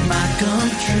pray it might come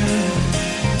true.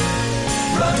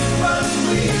 Run, run,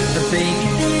 wheel. The baby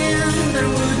then there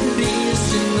wouldn't be a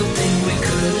single thing we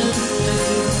couldn't do.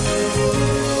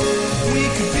 We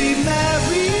could be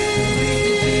married,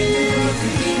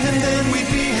 and then we'd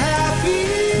be happy.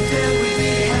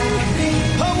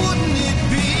 Oh, wouldn't it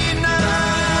be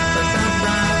nice?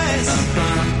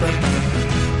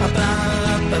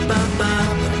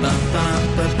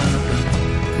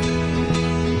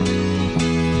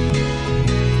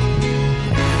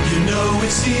 You know,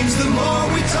 it seems the more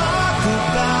we talk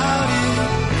about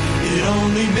it, it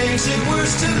only makes it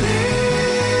worse to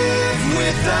live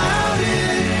without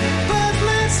it. But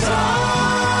let's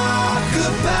talk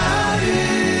about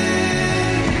it.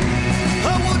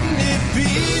 Oh, wouldn't it be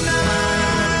nice?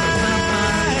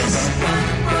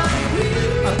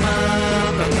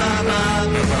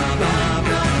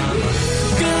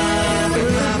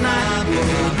 Good night,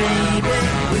 baby.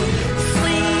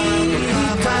 Sleep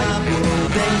tight,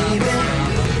 baby.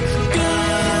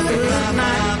 Good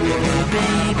night,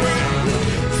 baby.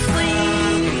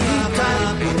 Sleep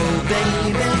tight,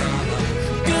 baby.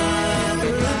 Good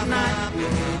night.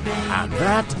 And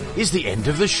that is the end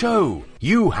of the show.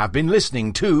 You have been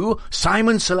listening to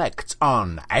Simon Selects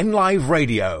on NLive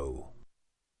Radio.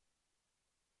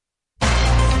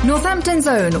 Northampton's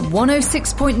own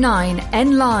 106.9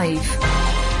 N Live.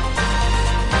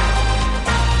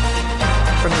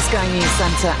 From the Sky News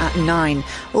Centre at 9.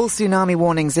 All tsunami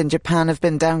warnings in Japan have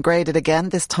been downgraded again,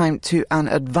 this time to an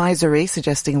advisory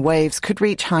suggesting waves could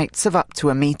reach heights of up to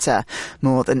a metre.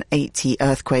 More than 80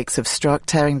 earthquakes have struck,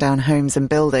 tearing down homes and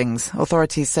buildings.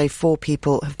 Authorities say 4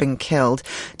 people have been killed.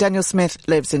 Daniel Smith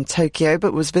lives in Tokyo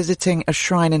but was visiting a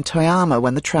shrine in Toyama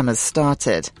when the tremors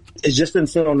started. It just didn't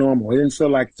feel normal. It didn't feel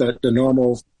like the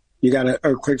normal, you got an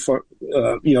earthquake for,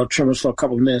 tremors for a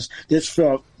couple of minutes. This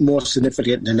felt more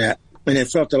significant than that. And it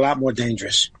felt a lot more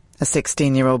dangerous. A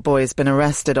 16-year-old boy has been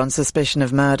arrested on suspicion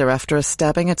of murder after a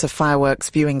stabbing at a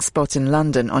fireworks viewing spot in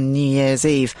London on New Year's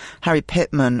Eve. Harry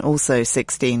Pittman, also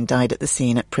 16, died at the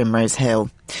scene at Primrose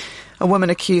Hill. A woman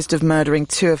accused of murdering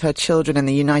 2 of her children in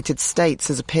the United States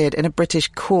has appeared in a British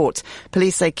court.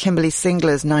 Police say Kimberly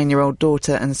Singler's 9-year-old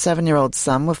daughter and 7-year-old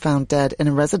son were found dead in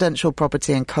a residential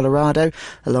property in Colorado,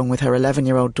 along with her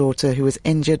 11-year-old daughter, who was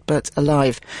injured but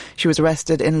alive. She was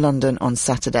arrested in London on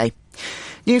Saturday.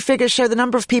 New figures show the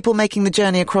number of people making the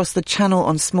journey across the Channel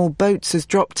on small boats has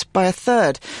dropped by a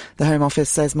third. The Home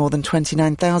Office says more than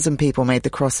 29,000 people made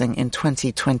the crossing in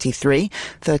 2023,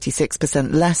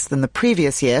 36% less than the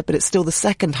previous year, but it's still the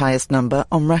second highest number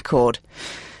on record.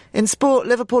 In sport,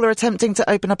 Liverpool are attempting to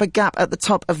open up a gap at the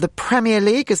top of the Premier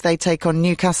League as they take on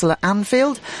Newcastle at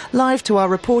Anfield. Live to our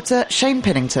reporter, Shane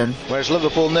Pinnington. Whereas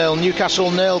Liverpool 0,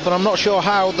 Newcastle 0, but I'm not sure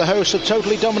how. The hosts have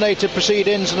totally dominated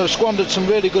proceedings and have squandered some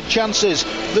really good chances.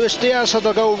 Luis Diaz had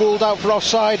a goal ruled out for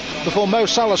offside before Mo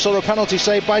Salah saw a penalty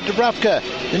saved by Dubravka.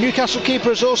 The Newcastle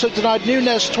keeper has also denied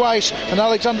Nunes twice and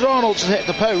Alexander Arnold has hit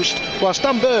the post, whilst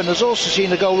Dan Burn has also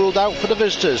seen a goal ruled out for the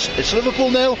visitors. It's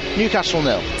Liverpool 0, Newcastle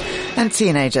 0. And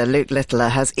teenager Luke Littler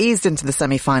has eased into the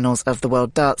semi-finals of the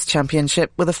World Darts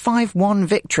Championship with a 5-1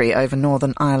 victory over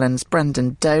Northern Ireland's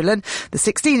Brendan Dolan. The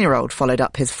 16-year-old followed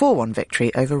up his 4-1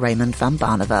 victory over Raymond van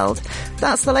Barneveld.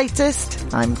 That's the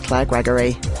latest. I'm Claire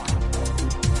Gregory.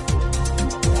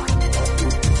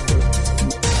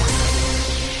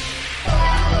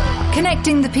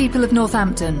 Connecting the people of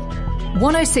Northampton.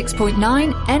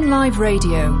 106.9 N Live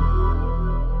Radio.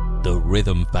 The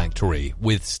Rhythm Factory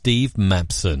with Steve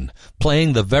Mapson,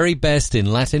 playing the very best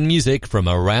in Latin music from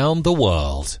around the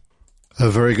world.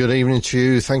 A very good evening to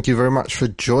you. Thank you very much for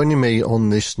joining me on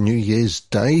this New Year's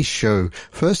Day show,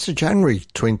 1st of January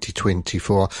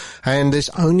 2024. And there's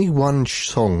only one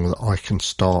song that I can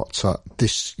start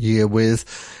this year with.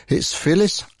 It's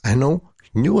Feliz Año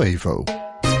Nuevo.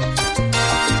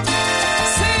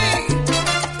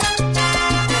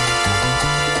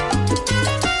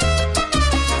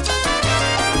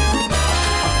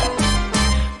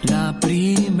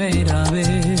 Primera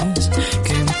vez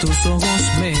que en tus ojos